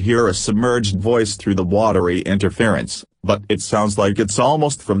definitely hear a submerged voice through the watery interference, but it sounds like it's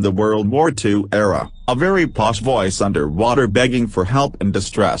almost from the World War II era, a very posh voice underwater begging for help and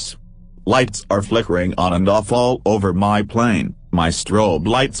distress. Lights are flickering on and off all over my plane, my strobe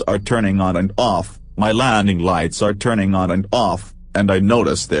lights are turning on and off, my landing lights are turning on and off, and I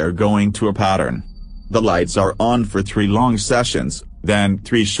notice they're going to a pattern. The lights are on for 3 long sessions, then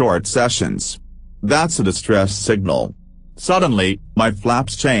 3 short sessions. That's a distress signal. Suddenly, my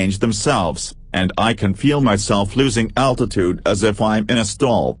flaps change themselves, and I can feel myself losing altitude as if I'm in a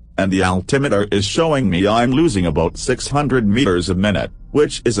stall, and the altimeter is showing me I'm losing about 600 meters a minute,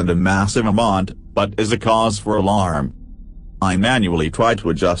 which isn't a massive amount, but is a cause for alarm. I manually try to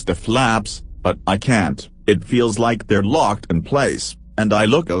adjust the flaps, but I can't. It feels like they're locked in place, and I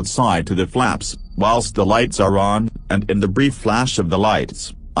look outside to the flaps, whilst the lights are on, and in the brief flash of the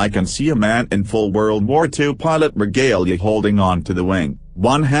lights, I can see a man in full World War II pilot regalia holding on to the wing,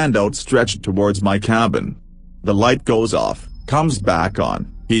 one hand outstretched towards my cabin. The light goes off, comes back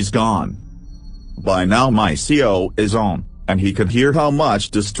on, he's gone. By now my CO is on, and he could hear how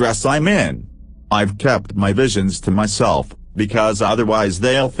much distress I'm in. I've kept my visions to myself, because otherwise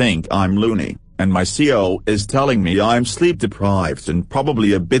they'll think I'm loony, and my CO is telling me I'm sleep deprived and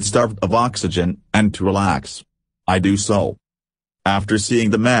probably a bit starved of oxygen, and to relax. I do so. After seeing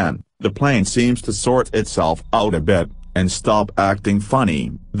the man, the plane seems to sort itself out a bit, and stop acting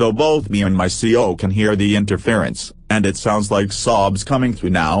funny, though both me and my CO can hear the interference, and it sounds like sobs coming through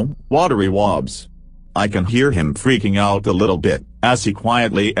now, watery wobs. I can hear him freaking out a little bit, as he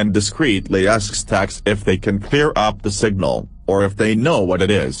quietly and discreetly asks techs if they can clear up the signal, or if they know what it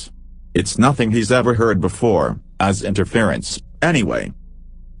is. It's nothing he's ever heard before, as interference, anyway.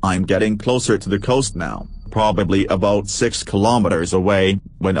 I'm getting closer to the coast now, probably about 6 kilometers away,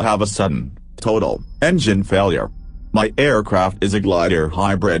 when I have a sudden, total, engine failure. My aircraft is a glider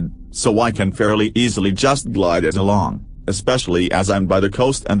hybrid, so I can fairly easily just glide it along, especially as I'm by the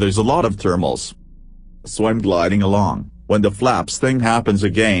coast and there's a lot of thermals. So I'm gliding along, when the flaps thing happens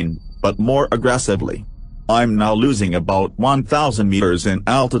again, but more aggressively. I'm now losing about 1,000 meters in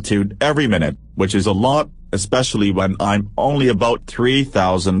altitude every minute, which is a lot, especially when I'm only about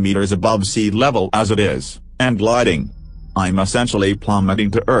 3,000 meters above sea level as it is, and gliding. I'm essentially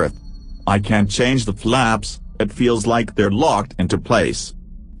plummeting to Earth. I can't change the flaps, it feels like they're locked into place.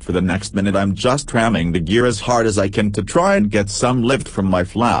 For the next minute I'm just ramming the gear as hard as I can to try and get some lift from my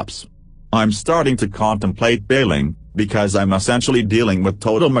flaps. I'm starting to contemplate bailing, because I'm essentially dealing with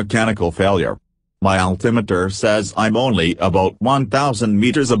total mechanical failure. My altimeter says I'm only about 1,000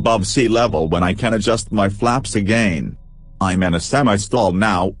 meters above sea level when I can adjust my flaps again. I'm in a semi-stall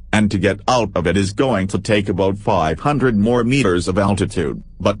now, and to get out of it is going to take about 500 more meters of altitude,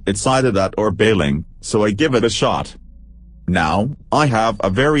 but it's either that or bailing, so I give it a shot. Now, I have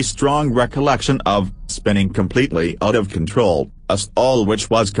a very strong recollection of spinning completely out of control, a stall which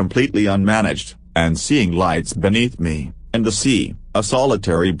was completely unmanaged, and seeing lights beneath me, in the sea, a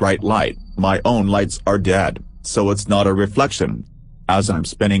solitary bright light. My own lights are dead, so it's not a reflection. As I'm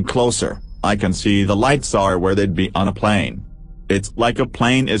spinning closer, I can see the lights are where they'd be on a plane. It's like a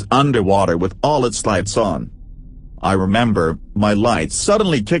plane is underwater with all its lights on. I remember my lights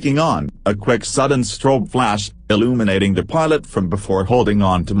suddenly kicking on, a quick sudden strobe flash, illuminating the pilot from before holding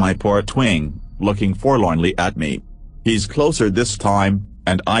on to my port wing, looking forlornly at me. He's closer this time,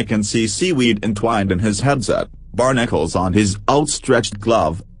 and I can see seaweed entwined in his headset, barnacles on his outstretched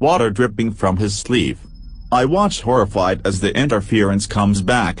glove, water dripping from his sleeve. I watch horrified as the interference comes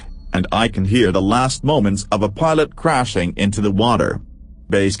back, and I can hear the last moments of a pilot crashing into the water.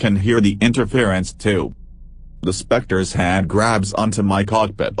 Base can hear the interference too. The Spectre's hand grabs onto my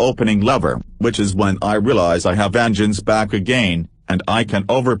cockpit opening lever, which is when I realize I have engines back again, and I can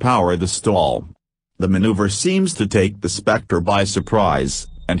overpower the stall. The maneuver seems to take the Spectre by surprise,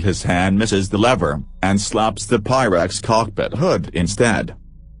 and his hand misses the lever, and slaps the Pyrex cockpit hood instead.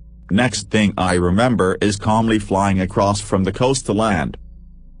 Next thing I remember is calmly flying across from the coast to land.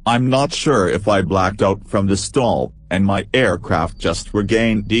 I'm not sure if I blacked out from the stall, and my aircraft just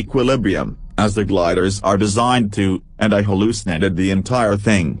regained equilibrium, as the gliders are designed to, and I hallucinated the entire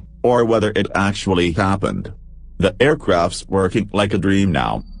thing, or whether it actually happened. The aircraft's working like a dream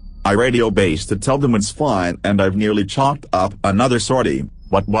now. I radio base to tell them it's fine and I've nearly chalked up another sortie,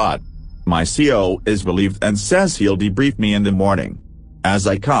 what? My CO is relieved and says he'll debrief me in the morning. As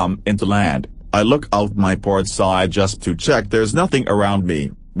I come into land, I look out my port side just to check there's nothing around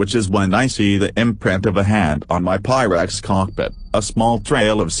me, which is when I see the imprint of a hand on my Pyrex cockpit, a small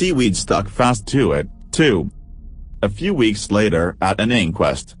trail of seaweed stuck fast to it, too. A few weeks later at an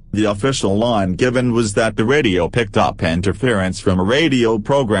inquest, the official line given was that the radio picked up interference from a radio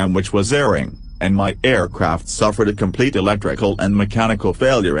program which was airing, and my aircraft suffered a complete electrical and mechanical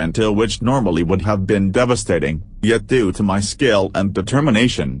failure until which normally would have been devastating, yet due to my skill and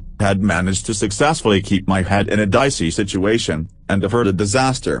determination, had managed to successfully keep my head in a dicey situation, and avert a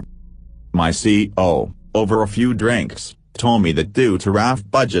disaster. My CO, over a few drinks, told me that due to RAF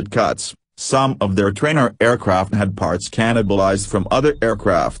budget cuts, some of their trainer aircraft had parts cannibalized from other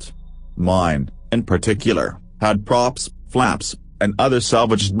aircraft. Mine, in particular, had props, flaps, and other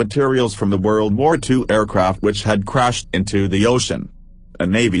salvaged materials from the World War II aircraft which had crashed into the ocean. A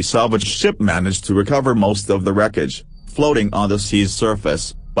Navy salvage ship managed to recover most of the wreckage, floating on the sea's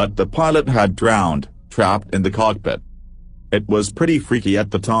surface, but the pilot had drowned, trapped in the cockpit. It was pretty freaky at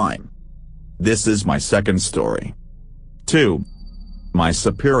the time. This is my second story. 2. My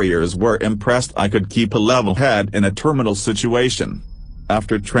superiors were impressed I could keep a level head in a terminal situation.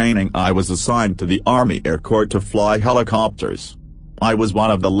 After training I was assigned to the Army Air Corps to fly helicopters. I was one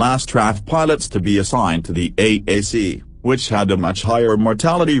of the last RAF pilots to be assigned to the AAC, which had a much higher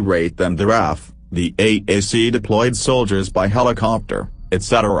mortality rate than the RAF. The AAC deployed soldiers by helicopter,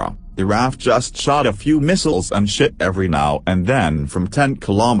 etc. The RAF just shot a few missiles and shit every now and then from 10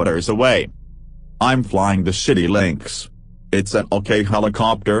 kilometers away. I'm flying the shitty Lynx. It's an okay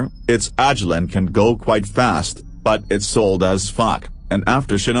helicopter, it's agile and can go quite fast, but it's old as fuck, and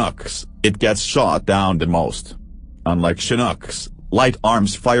after Chinooks, it gets shot down the most. Unlike Chinooks, light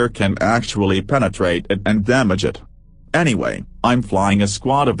arms fire can actually penetrate it and damage it. Anyway, I'm flying a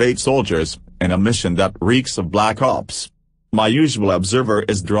squad of 8 soldiers, in a mission that reeks of Black Ops. My usual observer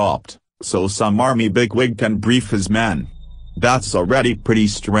is dropped, so some army bigwig can brief his men. That's already pretty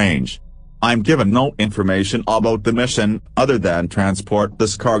strange. I'm given no information about the mission, other than transport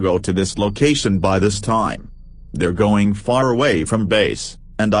this cargo to this location by this time. They're going far away from base,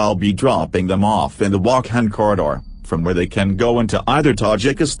 and I'll be dropping them off in the Wakhan corridor, from where they can go into either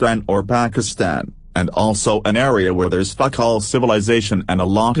Tajikistan or Pakistan, and also an area where there's fuck all civilization and a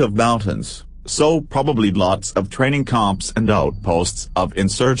lot of mountains, so probably lots of training camps and outposts of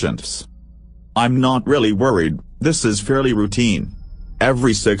insurgents. I'm not really worried, this is fairly routine.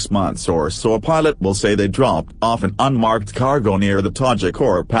 Every 6 months or so a pilot will say they dropped off an unmarked cargo near the Tajik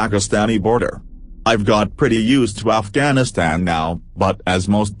or Pakistani border. I've got pretty used to Afghanistan now, but as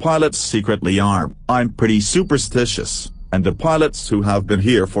most pilots secretly are, I'm pretty superstitious, and the pilots who have been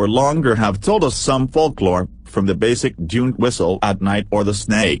here for longer have told us some folklore, from the basic dune whistle at night or the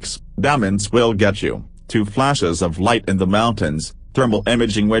snakes, demons will get you, to flashes of light in the mountains, thermal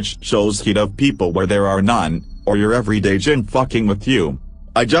imaging which shows heat of people where there are none, or your everyday jinn fucking with you.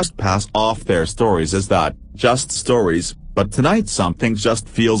 I just pass off their stories as that, just stories, but tonight something just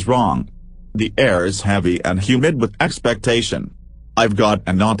feels wrong. The air is heavy and humid with expectation. I've got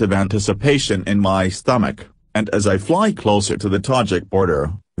a knot of anticipation in my stomach, and as I fly closer to the Tajik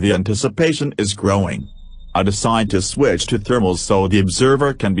border, the anticipation is growing. I decide to switch to thermals so the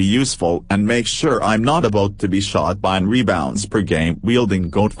observer can be useful and make sure I'm not about to be shot by an rebounds per game wielding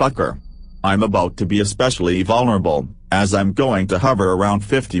goat fucker. I'm about to be especially vulnerable, as I'm going to hover around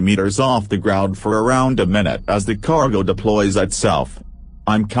 50 meters off the ground for around a minute as the cargo deploys itself.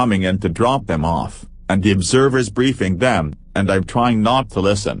 I'm coming in to drop them off, and the observer's briefing them, and I'm trying not to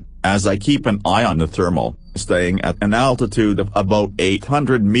listen, as I keep an eye on the thermal, staying at an altitude of about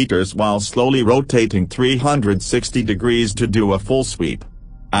 800 meters while slowly rotating 360 degrees to do a full sweep.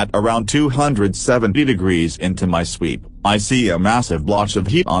 At around 270 degrees into my sweep, I see a massive blotch of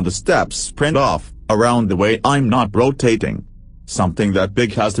heat on the steps sprint off, around the way I'm not rotating. Something that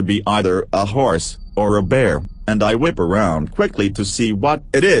big has to be either a horse, or a bear, and I whip around quickly to see what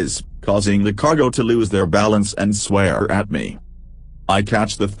it is, causing the cargo to lose their balance and swear at me. I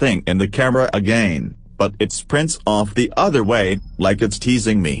catch the thing in the camera again, but it sprints off the other way, like it's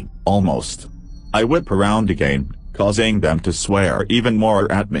teasing me, almost. I whip around again, causing them to swear even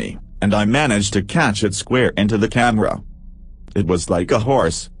more at me, and I managed to catch it square into the camera. It was like a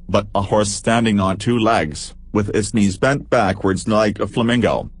horse, but a horse standing on 2 legs, with its knees bent backwards like a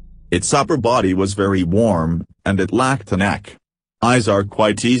flamingo. Its upper body was very warm, and it lacked a neck. Eyes are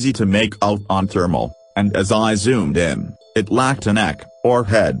quite easy to make out on thermal, and as I zoomed in, it lacked a neck, or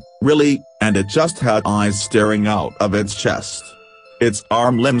head, really, and it just had eyes staring out of its chest. Its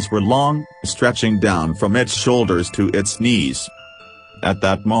arm limbs were long, stretching down from its shoulders to its knees. At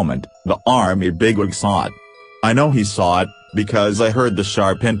that moment, the army bigwig saw it. I know he saw it, because I heard the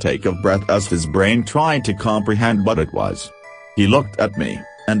sharp intake of breath as his brain tried to comprehend what it was. He looked at me,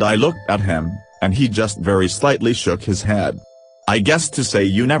 and I looked at him, and he just very slightly shook his head. I guess to say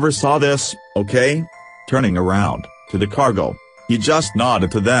you never saw this, okay? Turning around, to the cargo, he just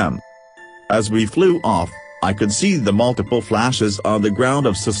nodded to them. As we flew off, I could see the multiple flashes on the ground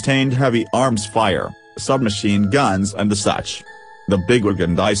of sustained heavy arms fire, submachine guns and the such. The bigwig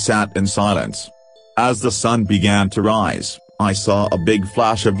and I sat in silence. As the sun began to rise, I saw a big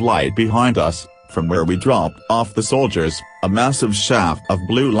flash of light behind us, from where we dropped off the soldiers, a massive shaft of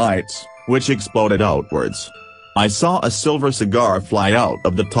blue lights, which exploded outwards. I saw a silver cigar fly out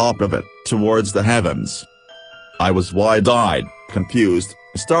of the top of it, towards the heavens. I was wide-eyed, confused,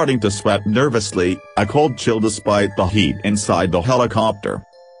 starting to sweat nervously, a cold chill despite the heat inside the helicopter.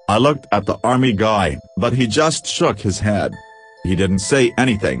 I looked at the army guy, but he just shook his head. He didn't say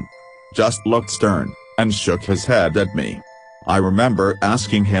anything. Just looked stern, and shook his head at me. I remember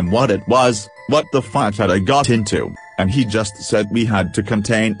asking him what it was, what the fuck had I got into, and he just said we had to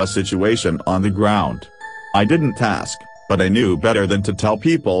contain a situation on the ground. I didn't ask, but I knew better than to tell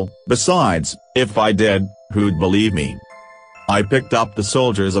people, besides, if I did, who'd believe me? I picked up the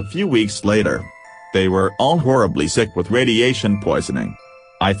soldiers a few weeks later. They were all horribly sick with radiation poisoning.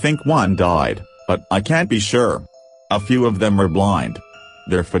 I think one died, but I can't be sure. A few of them were blind.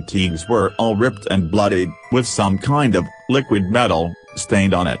 Their fatigues were all ripped and bloodied, with some kind of liquid metal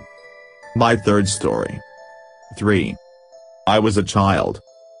stained on it. My third story. 3. I was a child.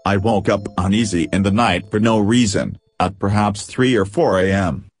 I woke up uneasy in the night for no reason. At perhaps 3 or 4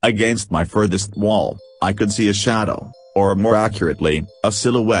 a.m., against my furthest wall, I could see a shadow, or more accurately, a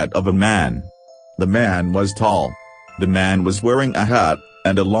silhouette of a man. The man was tall. The man was wearing a hat,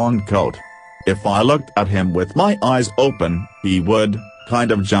 and a long coat. If I looked at him with my eyes open, he would,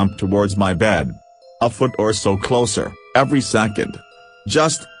 kind of jump towards my bed. A foot or so closer, every second.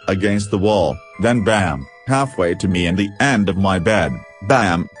 Just, against the wall, then bam, halfway to me and the end of my bed,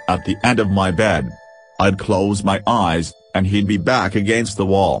 bam, at the end of my bed. I'd close my eyes, and he'd be back against the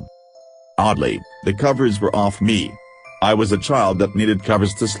wall. Oddly, the covers were off me. I was a child that needed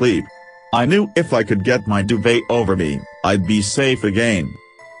covers to sleep. I knew if I could get my duvet over me, I'd be safe again.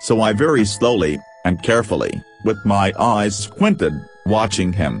 So I very slowly, and carefully, with my eyes squinted,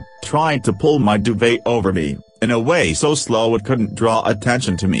 watching him, tried to pull my duvet over me, in a way so slow it couldn't draw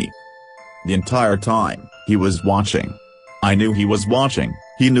attention to me. The entire time, he was watching. I knew he was watching,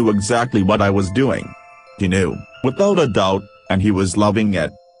 he knew exactly what I was doing. He knew, without a doubt, and he was loving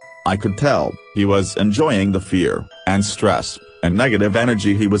it. I could tell, he was enjoying the fear, and stress, and negative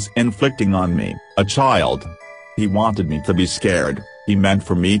energy he was inflicting on me, a child. He wanted me to be scared, he meant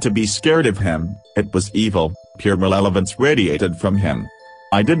for me to be scared of him. It was evil, pure malevolence radiated from him.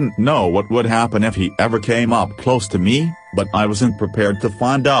 I didn't know what would happen if he ever came up close to me, but I wasn't prepared to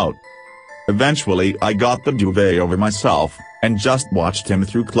find out. Eventually I got the duvet over myself, and just watched him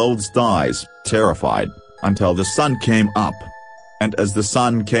through closed eyes, terrified, until the sun came up. And as the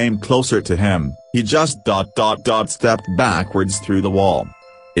sun came closer to him, he just stepped backwards through the wall.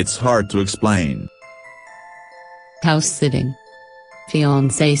 It's hard to explain. House sitting.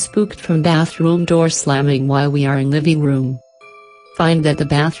 Fiancé spooked from bathroom door slamming while we are in living room. Find that the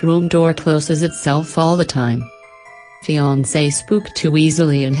bathroom door closes itself all the time. Fiancé spooked too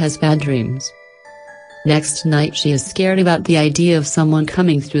easily and has bad dreams. Next night she is scared about the idea of someone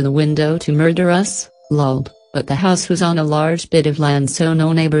coming through the window to murder us, lol, but the house was on a large bit of land so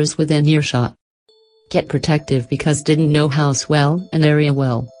no neighbors within earshot. Get protective because didn't know house well and area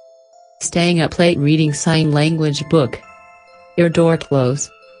well. Staying up late reading sign language book. Your door close,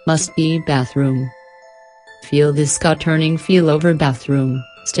 must be bathroom. Feel this gut turning feel over bathroom,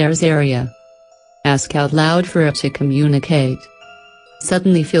 stairs area. Ask out loud for it to communicate.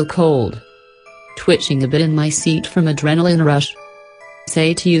 Suddenly feel cold. Twitching a bit in my seat from adrenaline rush.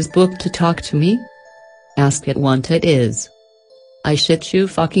 Say to use book to talk to me? Ask it what it is. I shit you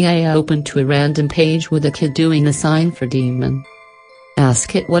fucking I opened to a random page with a kid doing a sign for demon.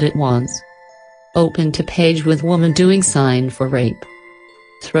 Ask it what it wants. Open to page with woman doing sign for rape.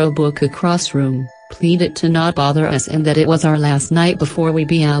 Throw book across room, plead it to not bother us and that it was our last night before we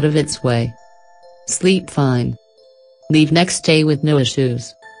be out of its way. Sleep fine. Leave next day with no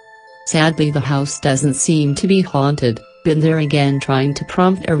issues. Sadly the house doesn't seem to be haunted, been there again trying to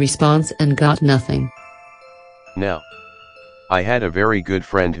prompt a response and got nothing. Now, I had a very good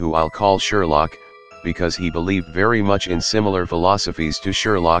friend who I'll call Sherlock, because he believed very much in similar philosophies to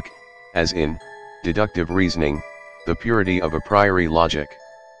Sherlock, as in, deductive reasoning, the purity of a priori logic.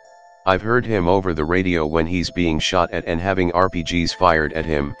 I've heard him over the radio when he's being shot at and having RPGs fired at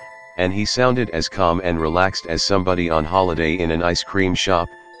him, and he sounded as calm and relaxed as somebody on holiday in an ice cream shop,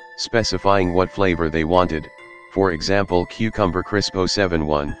 specifying what flavor they wanted, for example cucumber crisp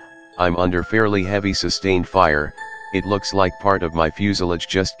 071, I'm under fairly heavy sustained fire, it looks like part of my fuselage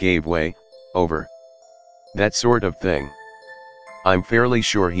just gave way, over. That sort of thing. I'm fairly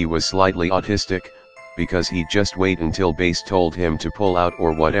sure he was slightly autistic, because he'd just wait until base told him to pull out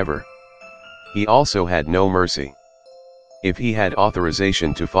or whatever. He also had no mercy. If he had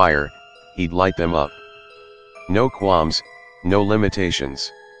authorization to fire, he'd light them up. No qualms, no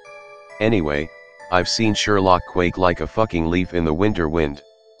limitations. Anyway, I've seen Sherlock quake like a fucking leaf in the winter wind.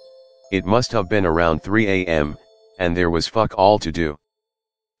 It must have been around 3 a.m., and there was fuck all to do.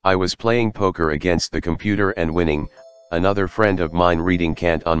 I was playing poker against the computer and winning, another friend of mine reading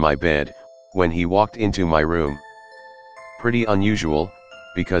Kant on my bed, when he walked into my room. Pretty unusual,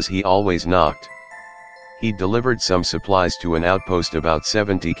 because he always knocked. He'd delivered some supplies to an outpost about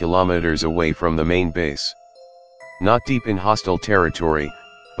 70 kilometers away from the main base. Not deep in hostile territory,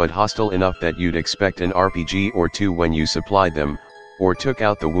 but hostile enough that you'd expect an RPG or two when you supplied them, or took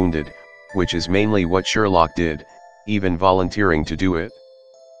out the wounded, which is mainly what Sherlock did, even volunteering to do it.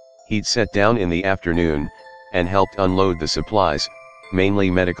 He'd sat down in the afternoon, and helped unload the supplies,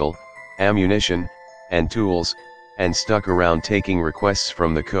 mainly medical, ammunition, and tools, and stuck around taking requests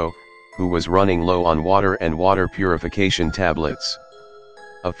from the co, who was running low on water and water purification tablets.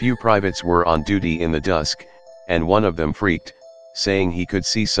 A few privates were on duty in the dusk, and one of them freaked, saying he could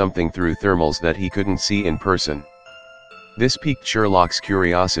see something through thermals that he couldn't see in person. This piqued Sherlock's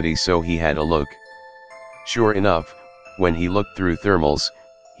curiosity, so he had a look. Sure enough, when he looked through thermals,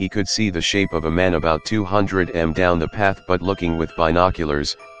 he could see the shape of a man about 200 m down the path, but looking with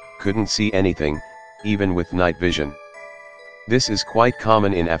binoculars, couldn't see anything, even with night vision. This is quite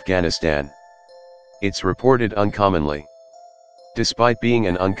common in Afghanistan. It's reported uncommonly. Despite being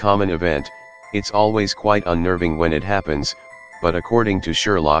an uncommon event, it's always quite unnerving when it happens, but according to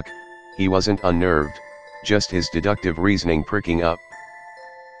Sherlock, he wasn't unnerved, just his deductive reasoning pricking up.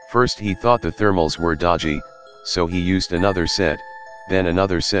 First he thought the thermals were dodgy, so he used another set, then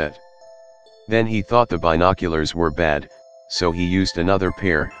another set. Then he thought the binoculars were bad, so he used another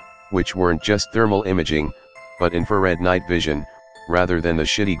pair, which weren't just thermal imaging, but infrared night vision. Rather than the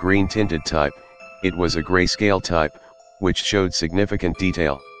shitty green tinted type, it was a grayscale type, which showed significant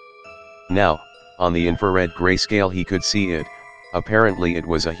detail. Now, on the infrared grayscale he could see it. Apparently it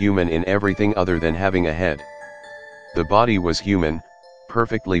was a human in everything other than having a head. The body was human,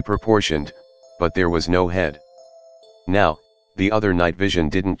 perfectly proportioned, but there was no head. Now, the other night vision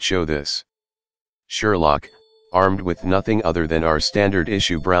didn't show this. Sherlock, armed with nothing other than our standard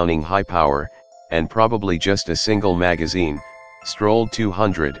issue Browning high power, and probably just a single magazine, strolled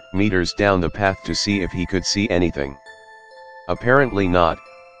 200 meters down the path to see if he could see anything. Apparently not,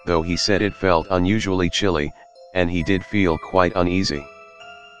 though he said it felt unusually chilly, and he did feel quite uneasy.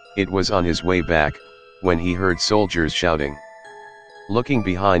 It was on his way back, when he heard soldiers shouting. Looking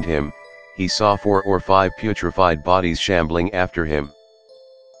behind him, he saw 4 or 5 putrefied bodies shambling after him.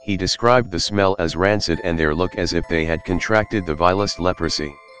 He described the smell as rancid and their look as if they had contracted the vilest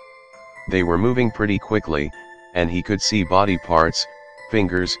leprosy. They were moving pretty quickly, and he could see body parts,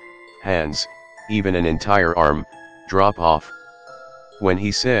 fingers, hands, even an entire arm, drop off. When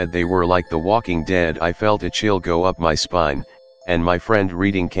he said they were like the Walking Dead, I felt a chill go up my spine, and my friend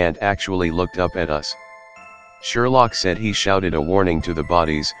reading Kant actually looked up at us. Sherlock said he shouted a warning to the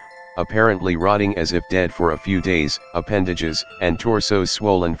bodies, apparently rotting as if dead for a few days, appendages and torsos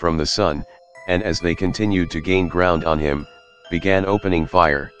swollen from the sun, and as they continued to gain ground on him, began opening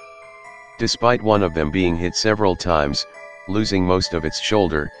fire. Despite one of them being hit several times, losing most of its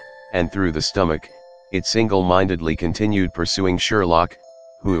shoulder, and through the stomach, it single-mindedly continued pursuing Sherlock,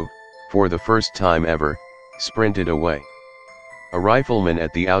 who, for the first time ever, sprinted away. A rifleman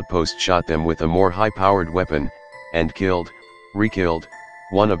at the outpost shot them with a more high-powered weapon, and killed, re-killed,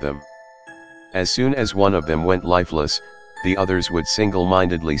 one of them. As soon as one of them went lifeless, the others would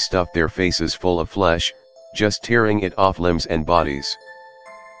single-mindedly stuff their faces full of flesh, just tearing it off limbs and bodies.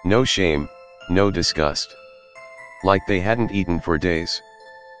 No shame, no disgust. Like they hadn't eaten for days.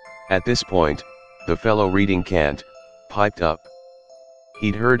 At this point, the fellow reading Kant piped up.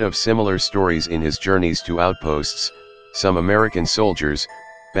 He'd heard of similar stories in his journeys to outposts. Some American soldiers,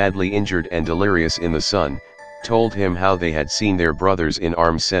 badly injured and delirious in the sun, told him how they had seen their brothers in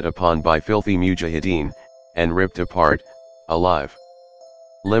arms set upon by filthy mujahideen, and ripped apart, alive.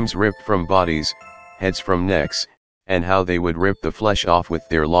 Limbs ripped from bodies, heads from necks, and how they would rip the flesh off with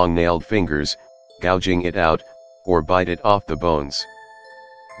their long-nailed fingers, gouging it out, or bite it off the bones.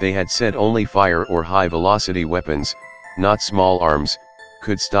 They had said only fire or high-velocity weapons, not small arms,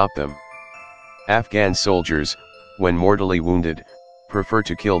 could stop them. Afghan soldiers, when mortally wounded, prefer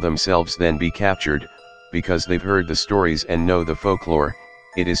to kill themselves than be captured, because they've heard the stories and know the folklore.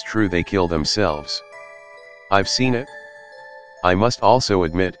 It is true they kill themselves. I've seen it. I must also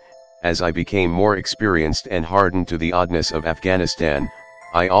admit, as I became more experienced and hardened to the oddness of Afghanistan,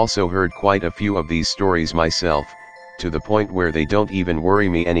 I also heard quite a few of these stories myself, to the point where they don't even worry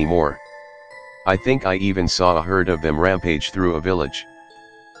me anymore. I think I even saw a herd of them rampage through a village.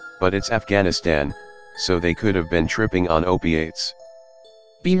 But it's Afghanistan, so they could have been tripping on opiates.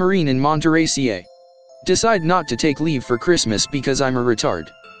 Be Marine in Monterey, CA. Decide not to take leave for Christmas because I'm a retard.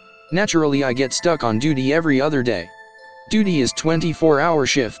 Naturally I get stuck on duty every other day. Duty is 24-hour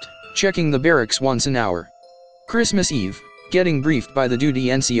shift, checking the barracks once an hour. Christmas Eve, getting briefed by the duty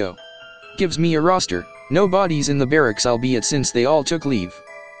NCO. Gives me a roster, no bodies in the barracks albeit since they all took leave.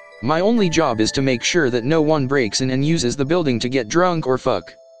 My only job is to make sure that no one breaks in and uses the building to get drunk or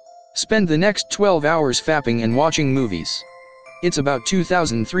fuck. Spend the next 12 hours fapping and watching movies. It's about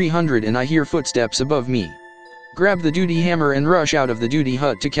 2,300 and I hear footsteps above me. Grab the duty hammer and rush out of the duty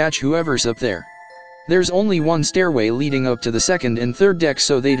hut to catch whoever's up there. There's only one stairway leading up to the second and third deck,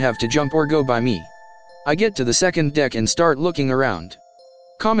 so they'd have to jump or go by me. I get to the second deck and start looking around.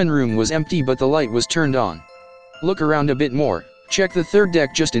 Common room was empty but the light was turned on. Look around a bit more, check the third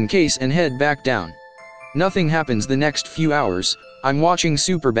deck just in case and head back down. Nothing happens the next few hours. I'm watching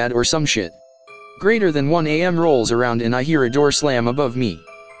Superbad or some shit. Greater than 1 AM rolls around and I hear a door slam above me.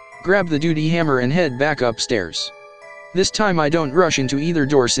 Grab the duty hammer and head back upstairs. This time I don't rush into either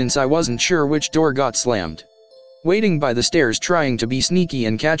door since I wasn't sure which door got slammed. Waiting by the stairs trying to be sneaky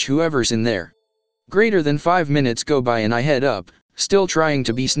and catch whoever's in there. Greater than 5 minutes go by and I head up, still trying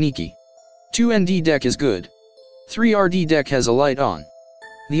to be sneaky. 2ND deck is good. 3RD deck has a light on.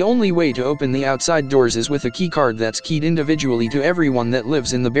 The only way to open the outside doors is with a key card that's keyed individually to everyone that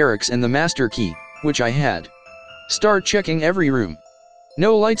lives in the barracks and the master key, which I had. Start checking every room.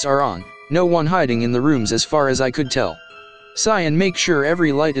 No lights are on, no one hiding in the rooms as far as I could tell. Sigh and make sure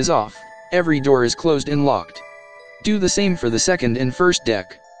every light is off, every door is closed and locked. Do the same for the second and first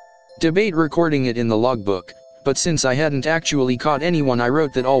deck. Debate recording it in the logbook, but since I hadn't actually caught anyone I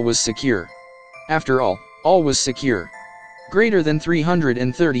wrote that all was secure. After all was secure. Greater than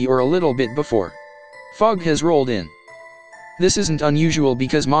 330 or a little bit before. Fog has rolled in. This isn't unusual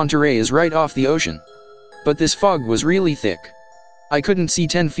because Monterey is right off the ocean. But this fog was really thick. I couldn't see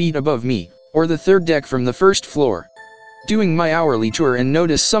 10 feet above me, or the third deck from the first floor. Doing my hourly tour and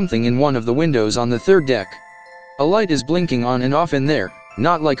notice something in one of the windows on the third deck. A light is blinking on and off in there,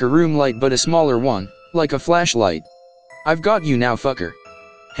 not like a room light but a smaller one, like a flashlight. I've got you now, fucker.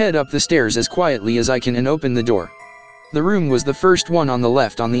 Head up the stairs as quietly as I can and open the door. The room was the first one on the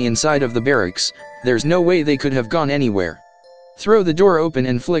left on the inside of the barracks, there's no way they could have gone anywhere. Throw the door open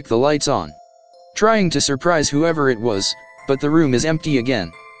and flick the lights on. Trying to surprise whoever it was, but the room is empty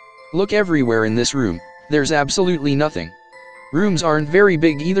again. Look everywhere in this room, there's absolutely nothing. Rooms aren't very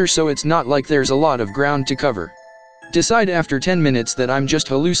big either, so it's not like there's a lot of ground to cover. Decide after 10 minutes that I'm just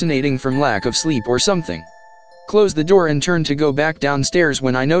hallucinating from lack of sleep or something. Close the door and turn to go back downstairs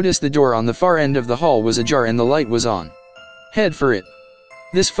when I notice the door on the far end of the hall was ajar and the light was on. Head for it.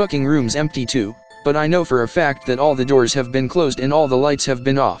 This fucking room's empty too, but I know for a fact that all the doors have been closed and all the lights have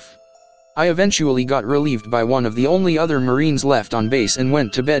been off. I eventually got relieved by one of the only other Marines left on base and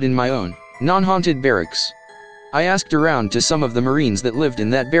went to bed in my own, non-haunted barracks. I asked around to some of the Marines that lived in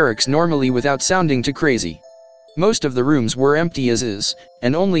that barracks normally without sounding too crazy. Most of the rooms were empty as is,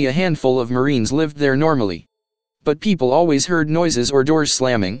 and only a handful of Marines lived there normally. But people always heard noises or doors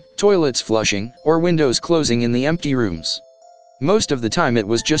slamming, toilets flushing, or windows closing in the empty rooms. Most of the time it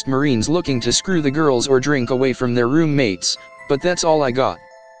was just Marines looking to screw the girls or drink away from their roommates, but that's all I got.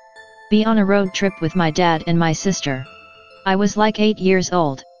 Be on a road trip with my dad and my sister. I was like 8 years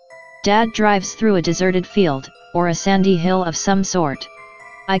old. Dad drives through a deserted field, or a sandy hill of some sort.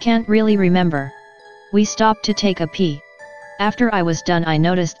 I can't really remember. We stopped to take a pee. After I was done I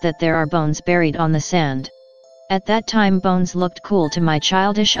noticed that there are bones buried on the sand. At that time bones looked cool to my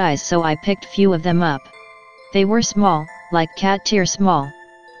childish eyes, so I picked few of them up. They were small, like cat tear small.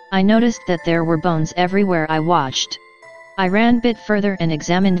 I noticed that there were bones everywhere I watched. I ran bit further and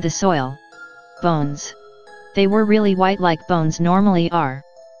examined the soil. Bones. They were really white like bones normally are.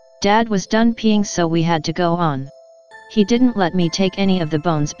 Dad was done peeing, so we had to go on. He didn't let me take any of the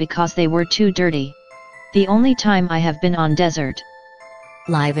bones because they were too dirty. The only time I have been on desert.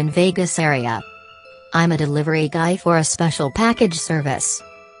 Live in Vegas area. I'm a delivery guy for a special package service.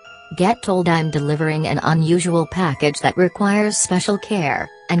 Get told I'm delivering an unusual package that requires special care,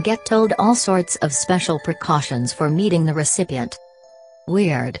 and get told all sorts of special precautions for meeting the recipient.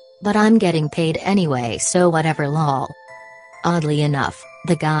 Weird, but I'm getting paid anyway, so whatever lol. Oddly enough,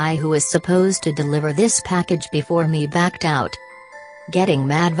 the guy who is supposed to deliver this package before me backed out. Getting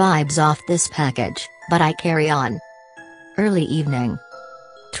mad vibes off this package, but I carry on. Early evening.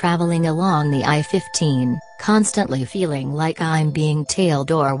 Traveling along the I-15, constantly feeling like I'm being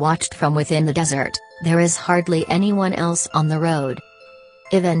tailed or watched from within the desert. There is hardly anyone else on the road.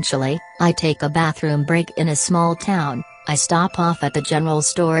 Eventually, I take a bathroom break in a small town. I stop off at the general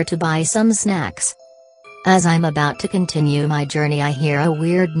store to buy some snacks. As I'm about to continue my journey, I hear a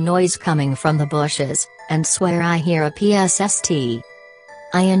weird noise coming from the bushes, and swear I hear a PSST.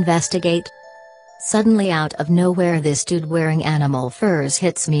 I investigate. Suddenly out of nowhere this dude wearing animal furs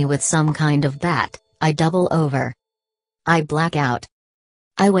hits me with some kind of bat. I double over. I black out.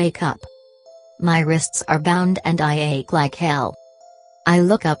 I wake up. My wrists are bound and I ache like hell. I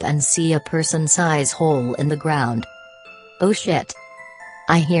look up and see a person-size hole in the ground. Oh shit.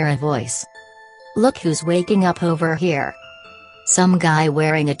 I hear a voice. Look who's waking up over here. Some guy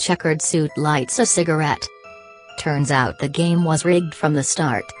wearing a checkered suit lights a cigarette. Turns out the game was rigged from the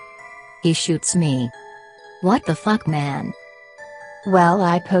start. He shoots me. What the fuck, man? Well,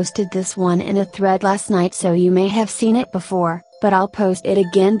 I posted this one in a thread last night, so you may have seen it before, but I'll post it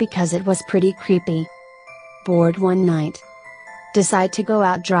again because it was pretty creepy. Bored one night. Decide to go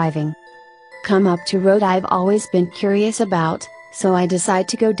out driving. Come up to road I've always been curious about, so I decide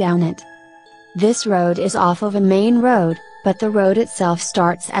to go down it. This road is off of a main road, but the road itself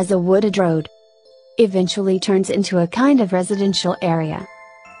starts as a wooded road. eventually turns into a kind of residential area.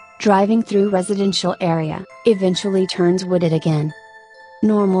 Driving through residential area, eventually turns wooded again.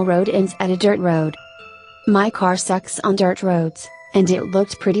 Normal road ends at a dirt road. My car sucks on dirt roads, and it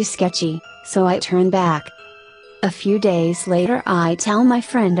looked pretty sketchy, so I turned back. A few days later I tell my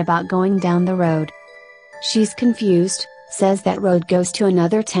friend about going down the road. She's confused, says that road goes to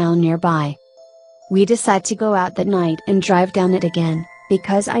another town nearby. We decide to go out that night and drive down it again,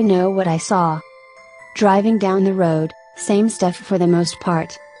 because I know what I saw. Driving down the road, same stuff for the most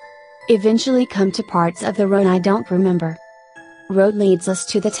part. Eventually come to parts of the road I don't remember. Road leads us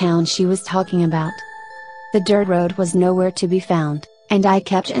to the town she was talking about. The dirt road was nowhere to be found, and I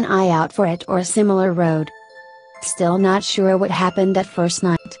kept an eye out for it or a similar road. Still not sure what happened that first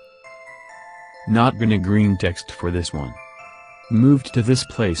night. Not gonna green text for this one. Moved to this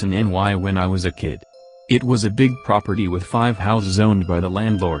place in NY when I was a kid. It was a big property with 5 houses owned by the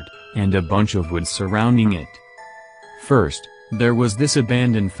landlord, and a bunch of woods surrounding it. First, there was this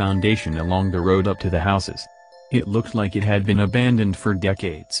abandoned foundation along the road up to the houses. It looked like it had been abandoned for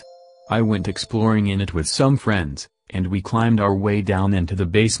decades. I went exploring in it with some friends, and we climbed our way down into the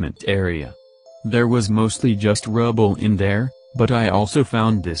basement area. There was mostly just rubble in there, but I also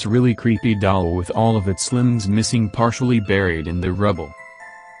found this really creepy doll with all of its limbs missing, partially buried in the rubble.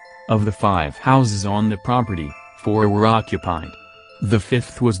 Of the 5 houses on the property, 4 were occupied. The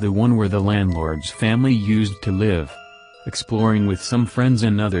 5th was the one where the landlord's family used to live. Exploring with some friends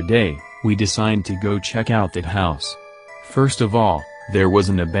another day, we decided to go check out that house. First of all, there was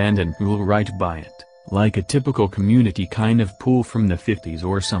an abandoned pool right by it, like a typical community kind of pool from the 50s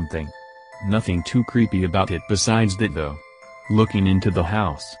or something. Nothing too creepy about it besides that though. Looking into the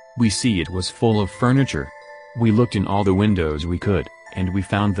house, we see it was full of furniture. We looked in all the windows we could, and we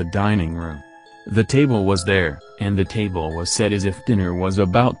found the dining room. The table was there, and the table was set as if dinner was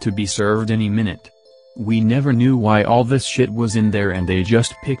about to be served any minute. We never knew why all this shit was in there, and they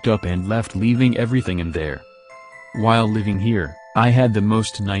just picked up and left, leaving everything in there. While living here, I had the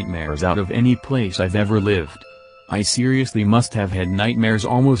most nightmares out of any place I've ever lived. I seriously must have had nightmares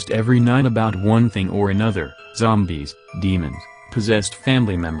almost every night about one thing or another: zombies, demons, possessed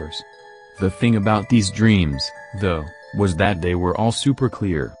family members. The thing about these dreams, though, was that they were all super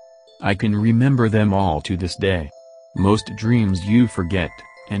clear. I can remember them all to this day. Most dreams you forget,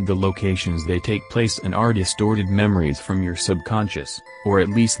 and the locations they take place in are distorted memories from your subconscious, or at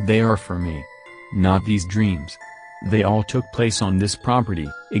least they are for me. Not these dreams. They all took place on this property,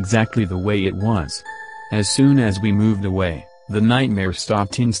 exactly the way it was. As soon as we moved away, the nightmare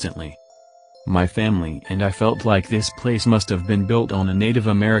stopped instantly. My family and I felt like this place must have been built on a Native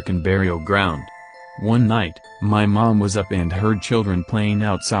American burial ground. One night, my mom was up and heard children playing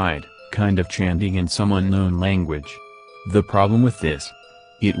outside, kind of chanting in some unknown language. The problem with this?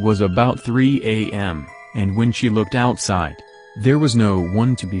 It was about 3 a.m., and when she looked outside, there was no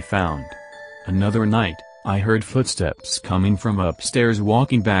one to be found. Another night, I heard footsteps coming from upstairs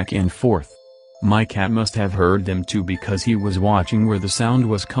walking back and forth. My cat must have heard them too because he was watching where the sound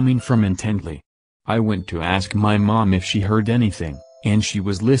was coming from intently. I went to ask my mom if she heard anything, and she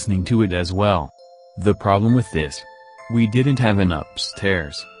was listening to it as well. The problem with this? We didn't have an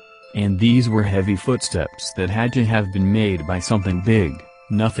upstairs. And these were heavy footsteps that had to have been made by something big,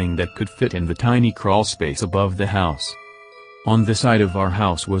 nothing that could fit in the tiny crawl space above the house. On the side of our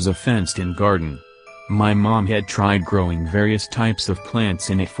house was a fenced-in garden. My mom had tried growing various types of plants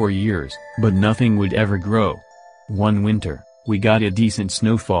in it for years, but nothing would ever grow. One winter, we got a decent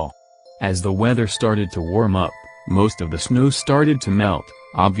snowfall. As the weather started to warm up, most of the snow started to melt,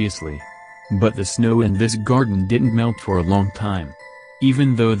 obviously. But the snow in this garden didn't melt for a long time.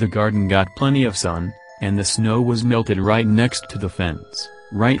 Even though the garden got plenty of sun, and the snow was melted right next to the fence,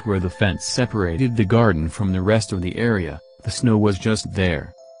 right where the fence separated the garden from the rest of the area, the snow was just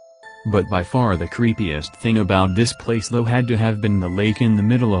there. But by far the creepiest thing about this place though had to have been the lake in the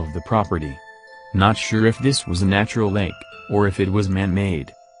middle of the property. Not sure if this was a natural lake, or if it was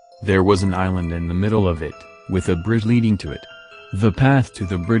man-made. There was an island in the middle of it, with a bridge leading to it. The path to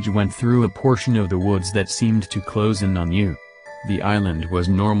the bridge went through a portion of the woods that seemed to close in on you. The island was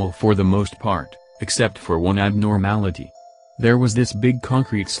normal for the most part, except for one abnormality. There was this big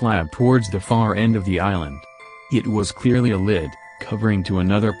concrete slab towards the far end of the island. It was clearly a lid, covering to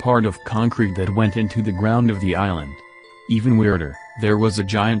another part of concrete that went into the ground of the island. Even weirder, there was a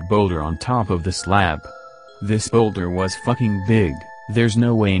giant boulder on top of the slab. This boulder was fucking big, there's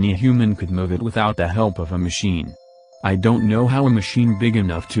no way any human could move it without the help of a machine. I don't know how a machine big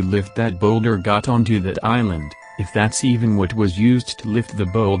enough to lift that boulder got onto that island, if that's even what was used to lift the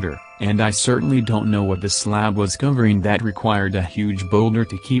boulder, and I certainly don't know what the slab was covering that required a huge boulder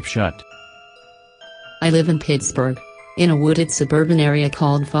to keep shut. I live in Pittsburgh, in a wooded suburban area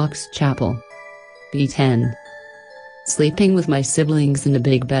called Fox Chapel. B10. Sleeping with my siblings in a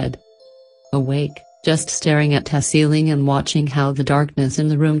big bed. Awake, just staring at the ceiling and watching how the darkness in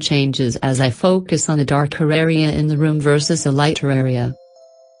the room changes as I focus on a darker area in the room versus a lighter area.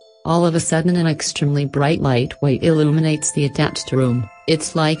 All of a sudden an extremely bright light illuminates the attached room.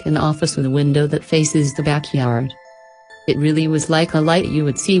 It's like an office with a window that faces the backyard. It really was like a light you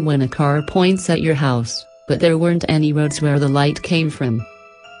would see when a car points at your house, but there weren't any roads where the light came from.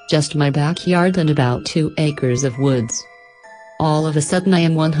 Just my backyard and about 2 acres of woods. All of a sudden I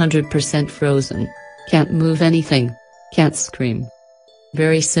am 100% frozen. Can't move anything. Can't scream.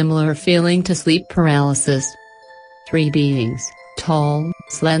 Very similar feeling to sleep paralysis. 3 beings. Tall,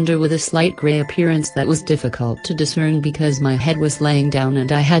 slender with a slight gray appearance that was difficult to discern because my head was laying down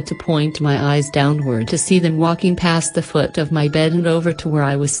and I had to point my eyes downward to see them walking past the foot of my bed and over to where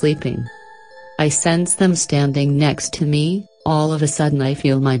I was sleeping. I sense them standing next to me. All of a sudden I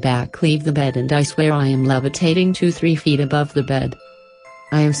feel my back leave the bed and I swear I am levitating 2-3 feet above the bed.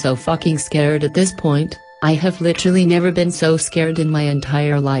 I am so fucking scared at this point. I have literally never been so scared in my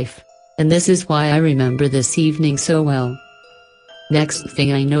entire life. And this is why I remember this evening so well. Next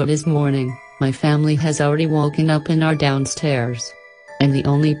thing I know is morning, my family has already woken up in our downstairs. I'm the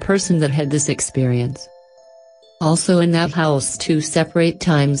only person that had this experience. Also in that house 2 separate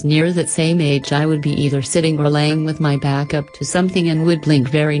times near that same age I would be either sitting or laying with my back up to something and would blink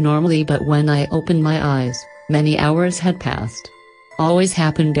very normally, but when I opened my eyes, many hours had passed. Always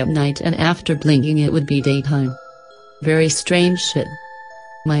happened at night and after blinking it would be daytime. Very strange shit.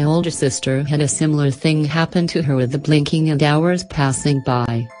 My older sister had a similar thing happen to her with the blinking and hours passing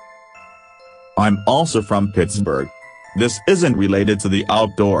by. I'm also from Pittsburgh. This isn't related to the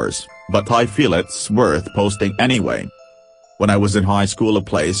outdoors, but I feel it's worth posting anyway. When I was in high school a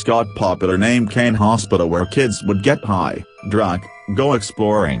place got popular named Kane Hospital where kids would get high, drunk, go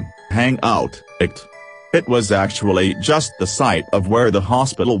exploring, hang out, act. It was actually just the site of where the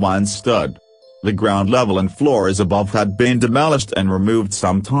hospital once stood. The ground level and floors above had been demolished and removed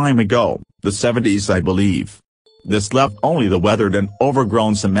some time ago, the 70s I believe. This left only the weathered and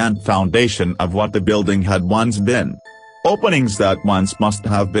overgrown cement foundation of what the building had once been. Openings that once must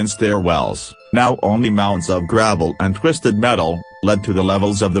have been stairwells, now only mounds of gravel and twisted metal, led to the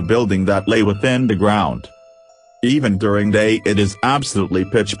levels of the building that lay within the ground. Even during day it is absolutely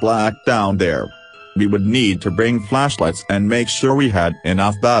pitch black down there. We would need to bring flashlights and make sure we had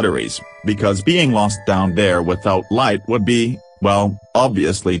enough batteries, because being lost down there without light would be, well,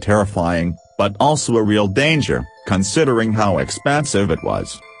 obviously terrifying, but also a real danger, considering how expansive it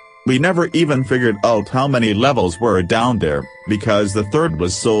was. We never even figured out how many levels were down there, because the 3rd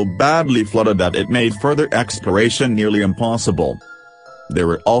was so badly flooded that it made further exploration nearly impossible. There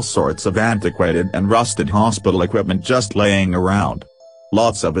were all sorts of antiquated and rusted hospital equipment just laying around.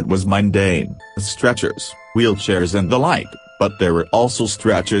 Lots of it was mundane, stretchers, wheelchairs and the like, but there were also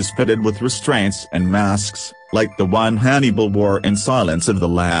stretchers fitted with restraints and masks, like the one Hannibal wore in Silence of the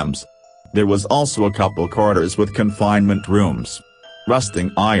Lambs. There was also a couple corridors with confinement rooms.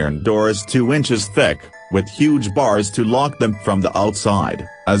 Rusting iron doors 2 inches thick, with huge bars to lock them from the outside,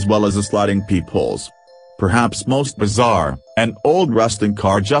 as well as a sliding peepholes. Perhaps most bizarre, an old rusting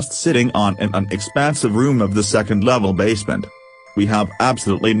car just sitting on in an expansive room of the 2nd level basement. We have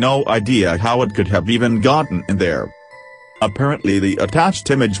absolutely no idea how it could have even gotten in there. Apparently the attached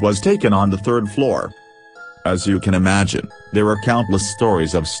image was taken on the 3rd floor. As you can imagine, there are countless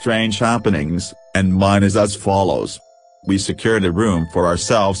stories of strange happenings, and mine is as follows. We secured a room for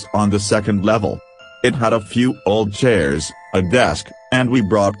ourselves on the 2nd level. It had a few old chairs, a desk, and we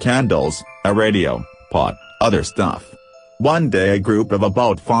brought candles, a radio, pot, other stuff. One day a group of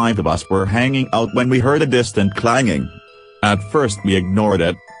about 5 of us were hanging out when we heard a distant clanging. At first we ignored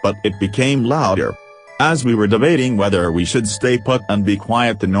it, but it became louder. As we were debating whether we should stay put and be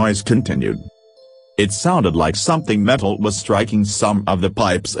quiet, the noise continued. It sounded like something metal was striking some of the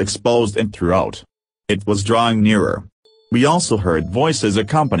pipes exposed in throughout. It was drawing nearer. We also heard voices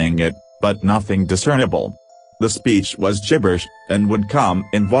accompanying it, but nothing discernible. The speech was gibberish, and would come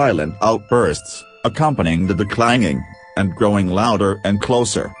in violent outbursts, accompanying the clanging, and growing louder and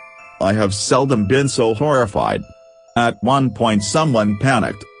closer. I have seldom been so horrified. At one point someone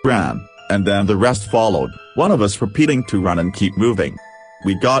panicked, ran, and then the rest followed, one of us repeating to run and keep moving.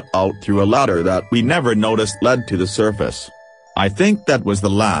 We got out through a ladder that we never noticed led to the surface. I think that was the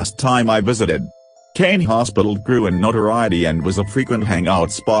last time I visited. Kane Hospital grew in notoriety and was a frequent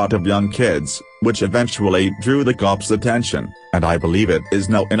hangout spot of young kids, which eventually drew the cops' attention, and I believe it is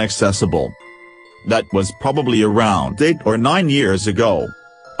now inaccessible. That was probably around 8 or 9 years ago.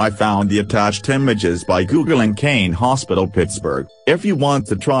 I found the attached images by Googling Kane Hospital Pittsburgh, if you want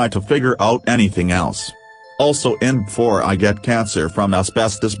to try to figure out anything else. Also in before I get cancer from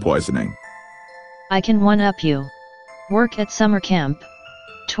asbestos poisoning. I can one-up you. Work at summer camp.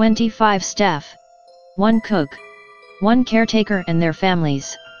 25 staff. 1 cook. 1 caretaker and their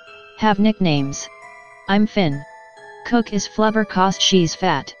families. Have nicknames. I'm Finn. Cook is Flubber cause she's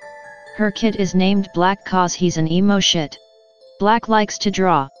fat. Her kid is named Black cause he's an emo shit. Black likes to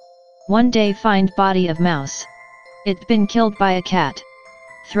draw. One day find body of mouse. It been killed by a cat.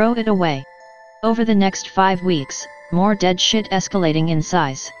 Throw it away. Over the next 5 weeks, more dead shit escalating in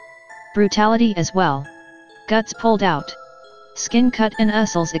size. Brutality as well. Guts pulled out. Skin cut and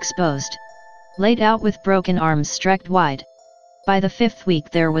muscles exposed. Laid out with broken arms stretched wide. By the 5th week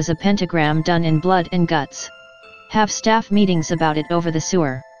there was a pentagram done in blood and guts. Have staff meetings about it over the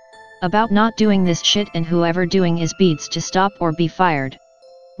sewer. About not doing this shit and whoever doing is beads to stop or be fired.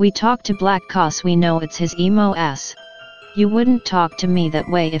 We talk to Black cause we know it's his emo ass. You wouldn't talk to me that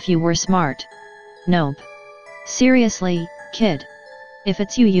way if you were smart. Nope. Seriously, kid. If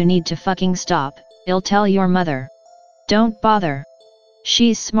it's you need to fucking stop, I'll tell your mother. Don't bother.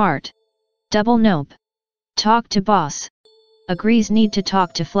 She's smart. Double nope. Talk to boss. Agrees need to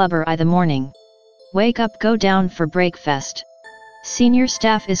talk to Flubber I the morning. Wake up go down for breakfast. Senior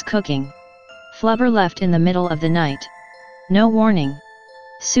staff is cooking. Flubber left in the middle of the night. No warning.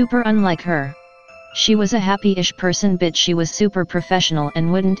 Super unlike her. She was a happy-ish person but she was super professional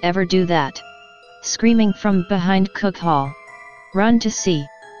and wouldn't ever do that. Screaming from behind cook hall. Run to see.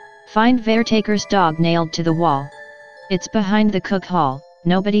 Find caretaker's dog nailed to the wall. It's behind the cook hall,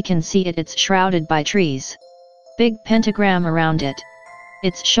 nobody can see it, it's shrouded by trees. Big pentagram around it.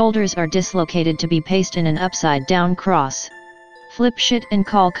 Its shoulders are dislocated to be pasted in an upside down cross. Flip shit and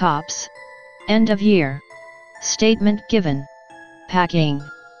call cops. End of year. Statement given. Packing.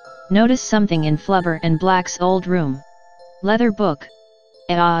 Notice something in Flubber and Black's old room. Leather book.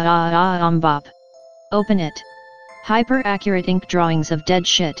 Bop. Open it. Hyper-accurate ink drawings of dead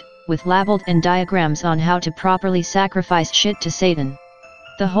shit, with labeled and diagrams on how to properly sacrifice shit to Satan.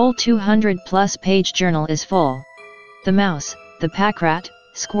 The whole 200-plus page journal is full. The mouse, the pack rat,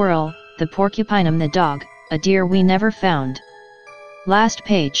 squirrel, the porcupine, the dog, a deer we never found. Last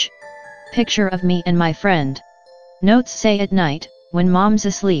page. Picture of me and my friend. Notes say at night, when mom's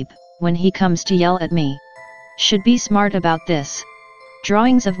asleep, when he comes to yell at me. Should be smart about this.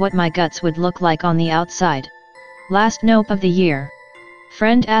 Drawings of what my guts would look like on the outside. Last nope of the year.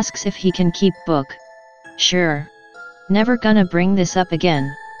 Friend asks if he can keep book. Sure. Never gonna bring this up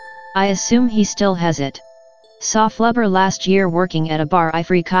again. I assume he still has it. Saw Flubber last year working at a bar I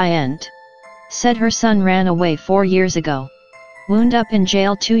frequent. Said her son ran away 4 years ago. Wound up in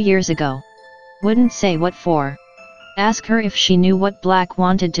jail 2 years ago. Wouldn't say what for. Ask her if she knew what Black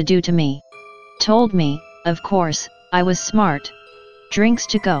wanted to do to me. Told me, of course, I was smart. Drinks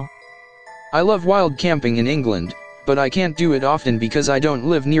to go. I love wild camping in England, but I can't do it often because I don't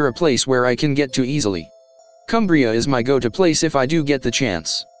live near a place where I can get to easily. Cumbria is my go-to place if I do get the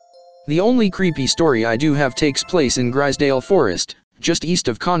chance. The only creepy story I do have takes place in Grisdale Forest, just east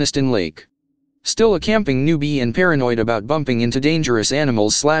of Coniston Lake. Still a camping newbie and paranoid about bumping into dangerous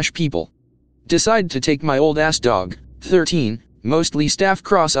animals/people. Decide to take my old ass dog, 13, mostly staff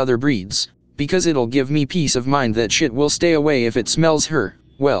cross other breeds, because it'll give me peace of mind that shit will stay away if it smells her,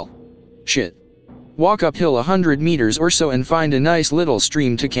 well, shit. Walk uphill 100 meters or so and find a nice little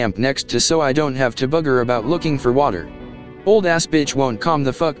stream to camp next to so I don't have to bugger about looking for water. Old ass bitch won't calm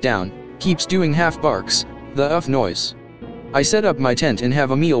the fuck down, keeps doing half barks, the noise. I set up my tent and have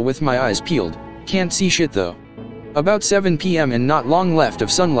a meal with my eyes peeled, can't see shit though. About 7 p.m. and not long left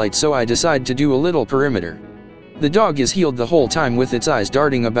of sunlight so I decide to do a little perimeter. The dog is healed the whole time with its eyes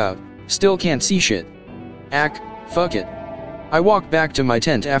darting about, still can't see shit. Fuck it. I walk back to my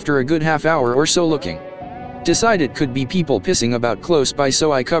tent after a good half hour or so looking. Decide it could be people pissing about close by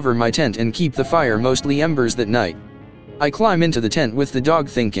so I cover my tent and keep the fire mostly embers that night. I climb into the tent with the dog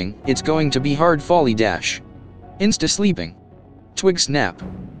thinking, it's going to be hard folly dash. Insta sleeping. Twig snap.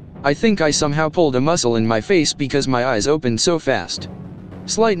 I think I somehow pulled a muscle in my face because my eyes opened so fast.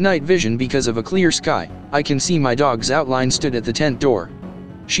 Slight night vision because of a clear sky, I can see my dog's outline stood at the tent door.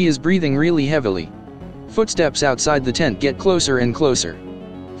 She is breathing really heavily. Footsteps outside the tent get closer and closer.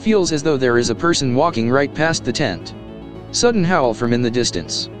 Feels as though there is a person walking right past the tent. Sudden howl from in the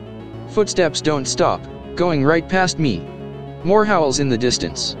distance. Footsteps don't stop, going right past me. More howls in the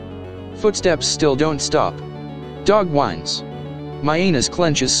distance. Footsteps still don't stop. Dog whines. My anus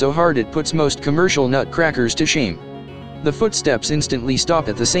clenches so hard it puts most commercial nutcrackers to shame. The footsteps instantly stop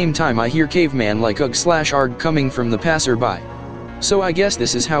at the same time I hear caveman-like ugh/arg coming from the passerby. So I guess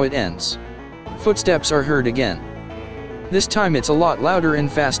this is how it ends. Footsteps are heard again. This time it's a lot louder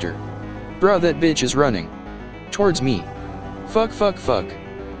and faster. Bruh, that bitch is running. Towards me. Fuck.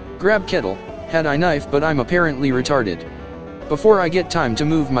 Grab kettle, had I knife but I'm apparently retarded. Before I get time to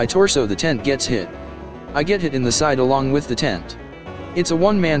move my torso the tent gets hit. I get hit in the side along with the tent. It's a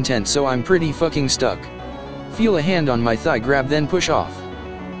one-man tent so I'm pretty fucking stuck. Feel a hand on my thigh grab then push off.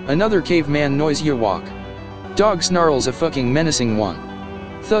 Another caveman noise you walk. Dog snarls a fucking menacing one.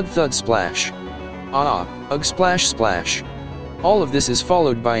 Thud splash. Ugh splash. All of this is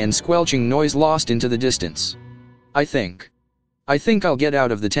followed by an squelching noise lost into the distance. I think I'll get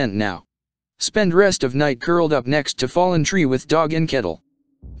out of the tent now. Spend rest of night curled up next to fallen tree with dog and kettle.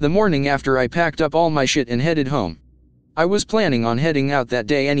 The morning after I packed up all my shit and headed home. I was planning on heading out that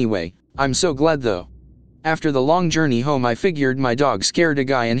day anyway, I'm so glad though. After the long journey home I figured my dog scared a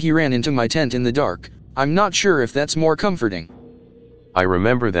guy and he ran into my tent in the dark. I'm not sure if that's more comforting. I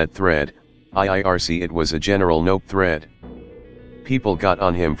remember that thread, IIRC it was a general nope thread. People got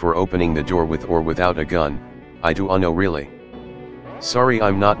on him for opening the door with or without a gun, I do know really. Sorry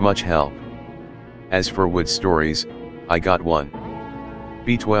I'm not much help. As for wood stories, I got one.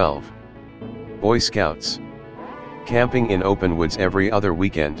 B12. Boy Scouts. Camping in open woods every other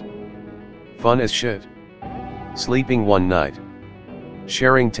weekend. Fun as shit. Sleeping one night.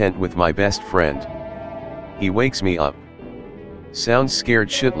 Sharing tent with my best friend. He wakes me up. Sounds scared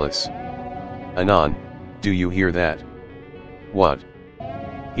shitless. Anon, do you hear that? What?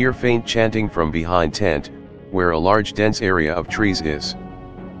 Hear faint chanting from behind tent, where a large dense area of trees is.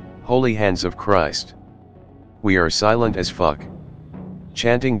 Holy hands of Christ. We are silent as fuck.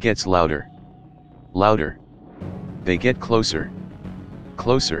 Chanting gets louder. Louder. They get closer.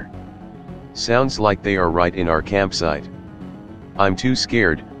 Closer. Sounds like they are right in our campsite. I'm too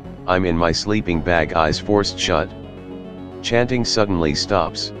scared, I'm in my sleeping bag eyes forced shut. Chanting suddenly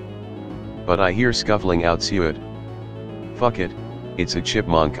stops. But I hear scuffling outside. Fuck it, it's a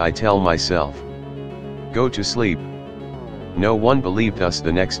chipmunk I tell myself. Go to sleep. No one believed us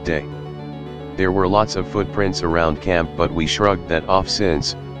the next day. There were lots of footprints around camp but we shrugged that off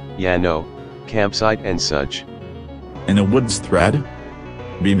since, yeah no, campsite and such. In a woods thread?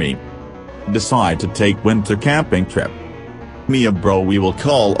 Be me. Decide to take winter camping trip. Me a bro we will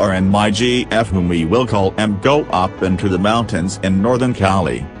call R and my GF whom we will call M go up into the mountains in northern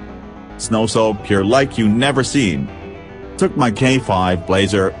Cali. Snow so pure like you never seen. Took my K5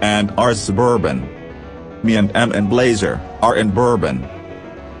 Blazer and R Suburban. Me and M and Blazer are in Bourbon.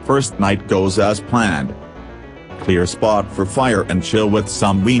 First night goes as planned. Clear spot for fire and chill with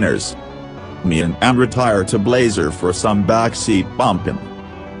some wieners. Me and M retire to Blazer for some backseat bumpin'.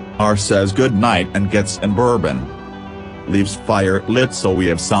 R says good night and gets in Bourbon. Leaves fire lit so we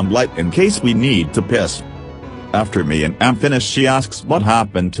have some light in case we need to piss. After me and M finish she asks what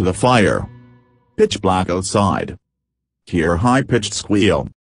happened to the fire. Pitch black outside. Hear high-pitched squeal.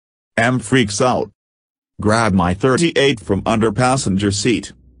 M freaks out. Grab my .38 from under passenger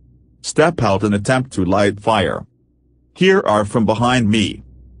seat. Step out and attempt to light fire. Hear R from behind me.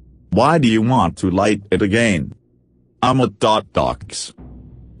 Why do you want to light it again? I'm a docs.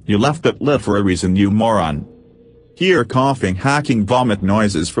 You left it lit for a reason you moron. Hear coughing hacking vomit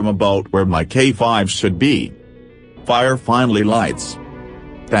noises from about where my K5 should be. Fire finally lights.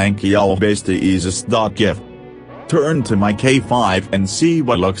 Thank y'all gift. Turn to my K5 and see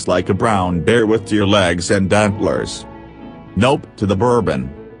what looks like a brown bear with deer legs and antlers. Nope to the Bourbon.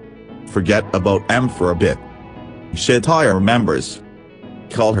 Forget about M for a bit. Shit I remembers.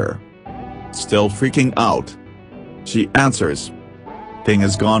 Call her. Still freaking out. She answers. Thing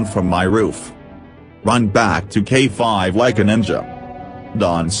is gone from my roof. Run back to K5 like a ninja.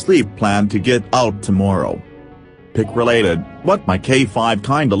 Don't sleep plan to get out tomorrow. Pick related, what my K5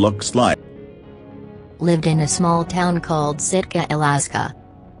 kinda looks like. Lived in a small town called Sitka, Alaska.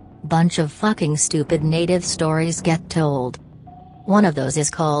 Bunch of fucking stupid native stories get told. One of those is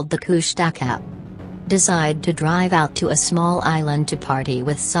called the Kushtaka. Decide to drive out to a small island to party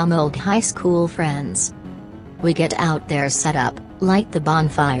with some old high school friends. We get out there, set up, light the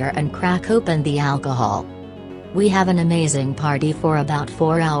bonfire and crack open the alcohol. We have an amazing party for about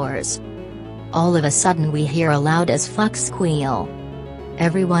 4 hours. All of a sudden we hear a loud as fuck squeal.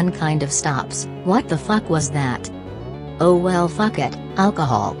 Everyone kind of stops. What the fuck was that? Oh well, fuck it,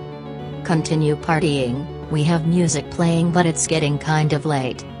 alcohol. Continue partying, we have music playing but it's getting kind of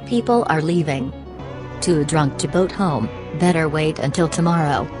late, people are leaving. Too drunk to boat home, better wait until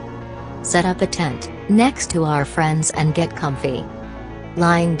tomorrow. Set up a tent, next to our friends and get comfy.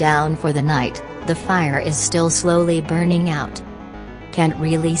 Lying down for the night, the fire is still slowly burning out. Can't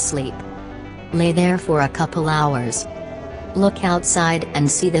really sleep. Lay there for a couple hours. Look outside and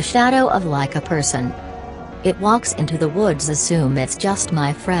see the shadow of like a person. It walks into the woods, assume it's just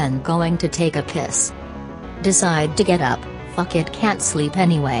my friend going to take a piss. Decide to get up, fuck it, can't sleep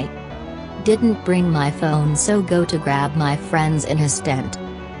anyway. Didn't bring my phone, so go to grab my friend's in his tent.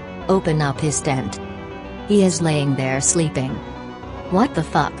 Open up his tent. He is laying there sleeping. What the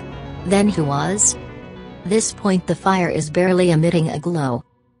fuck? Then who was? This point the fire is barely emitting a glow.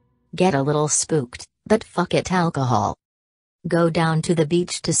 Get a little spooked, but fuck it, alcohol. Go down to the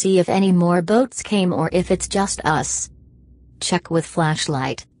beach to see if any more boats came or if it's just us. Check with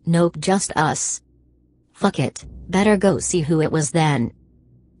flashlight, nope, just us. Fuck it, better go see who it was then.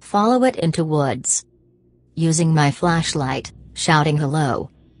 Follow it into woods. Using my flashlight, shouting hello.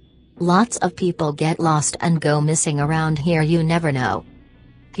 Lots of people get lost and go missing around here, you never know.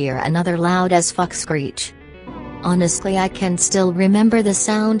 Hear another loud as fuck screech. Honestly, I can still remember the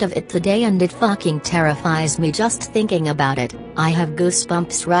sound of it today and it fucking terrifies me just thinking about it. I have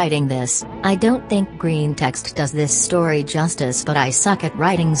goosebumps writing this. I don't think Greentext does this story justice, but I suck at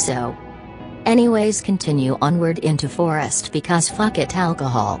writing, so. Anyways, continue onward into forest because fuck it,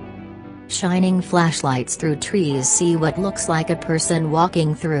 alcohol. Shining flashlights through trees, see what looks like a person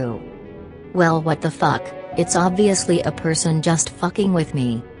walking through. Well, what the fuck, it's obviously a person just fucking with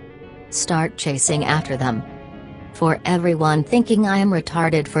me. Start chasing after them. For everyone thinking I am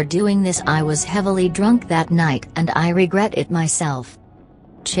retarded for doing this, I was heavily drunk that night and I regret it myself.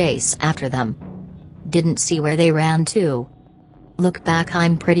 Chase after them. Didn't see where they ran to. Look back,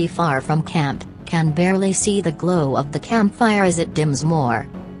 I'm pretty far from camp, can barely see the glow of the campfire as it dims more.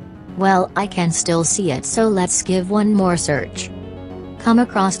 Well, I can still see it, so let's give one more search. Come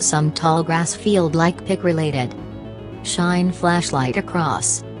across some tall grass field like pick related. Shine flashlight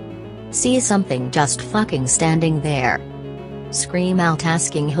across. See something just fucking standing there. Scream out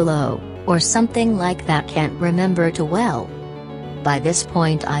asking hello, or something like that, can't remember too well. By this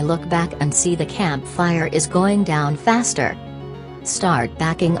point I look back and see the campfire is going down faster. Start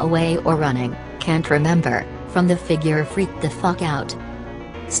backing away or running, can't remember, from the figure, freaked the fuck out.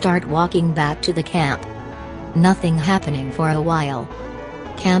 Start walking back to the camp. Nothing happening for a while.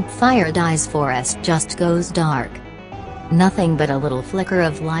 Campfire dies, forest just goes dark. Nothing but a little flicker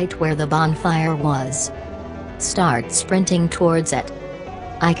of light where the bonfire was. Start sprinting towards it.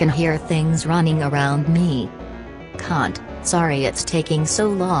 I can hear things running around me. Can't, sorry it's taking so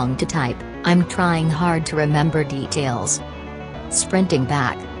long to type, I'm trying hard to remember details. Sprinting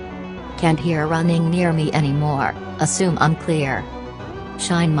back. Can't hear running near me anymore, assume I'm clear.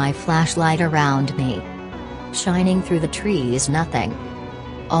 Shine my flashlight around me. Shining through the trees, nothing.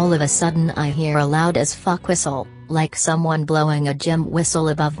 All of a sudden I hear a loud as fuck whistle, like someone blowing a gym whistle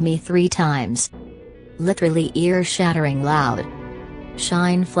above me 3 times. Literally ear-shattering loud.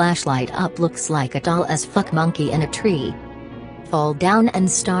 Shine flashlight up, looks like a tall as fuck monkey in a tree. Fall down and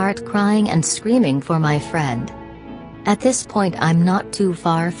start crying and screaming for my friend. At this point I'm not too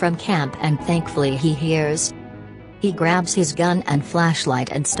far from camp and thankfully he hears. He grabs his gun and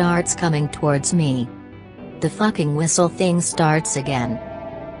flashlight and starts coming towards me. The fucking whistle thing starts again.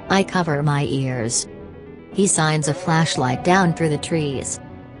 I cover my ears. He shines a flashlight down through the trees.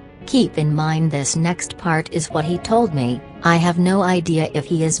 Keep in mind this next part is what he told me. I have no idea if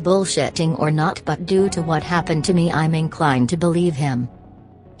he is bullshitting or not, but due to what happened to me I'm inclined to believe him.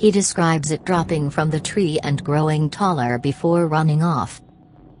 He describes it dropping from the tree and growing taller before running off.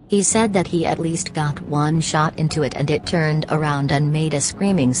 He said that he at least got one shot into it and it turned around and made a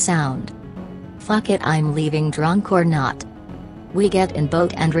screaming sound. Fuck it, I'm leaving drunk or not. We get in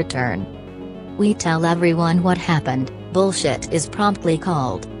boat and return. We tell everyone what happened, bullshit is promptly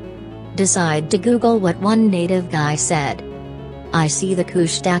called. Decide to Google what one native guy said. I see the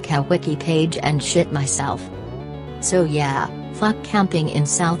Kushtaka wiki page and shit myself. So yeah, fuck camping in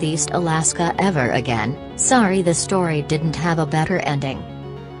Southeast Alaska ever again. Sorry the story didn't have a better ending.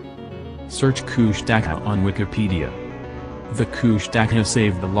 Search Kushtaka on Wikipedia. The Kushtaka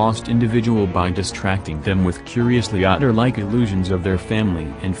save the lost individual by distracting them with curiously otter-like illusions of their family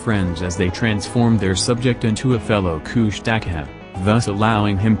and friends as they transform their subject into a fellow Kushtaka, thus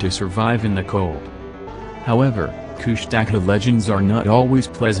allowing him to survive in the cold. However, Kushtaka legends are not always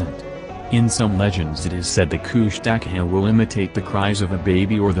pleasant. In some legends it is said the Kushtaka will imitate the cries of a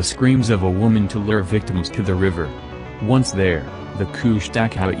baby or the screams of a woman to lure victims to the river. Once there, the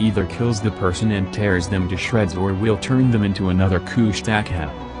Kushtaka either kills the person and tears them to shreds or will turn them into another Kushtaka.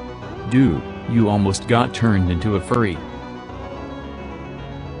 Dude, you almost got turned into a furry.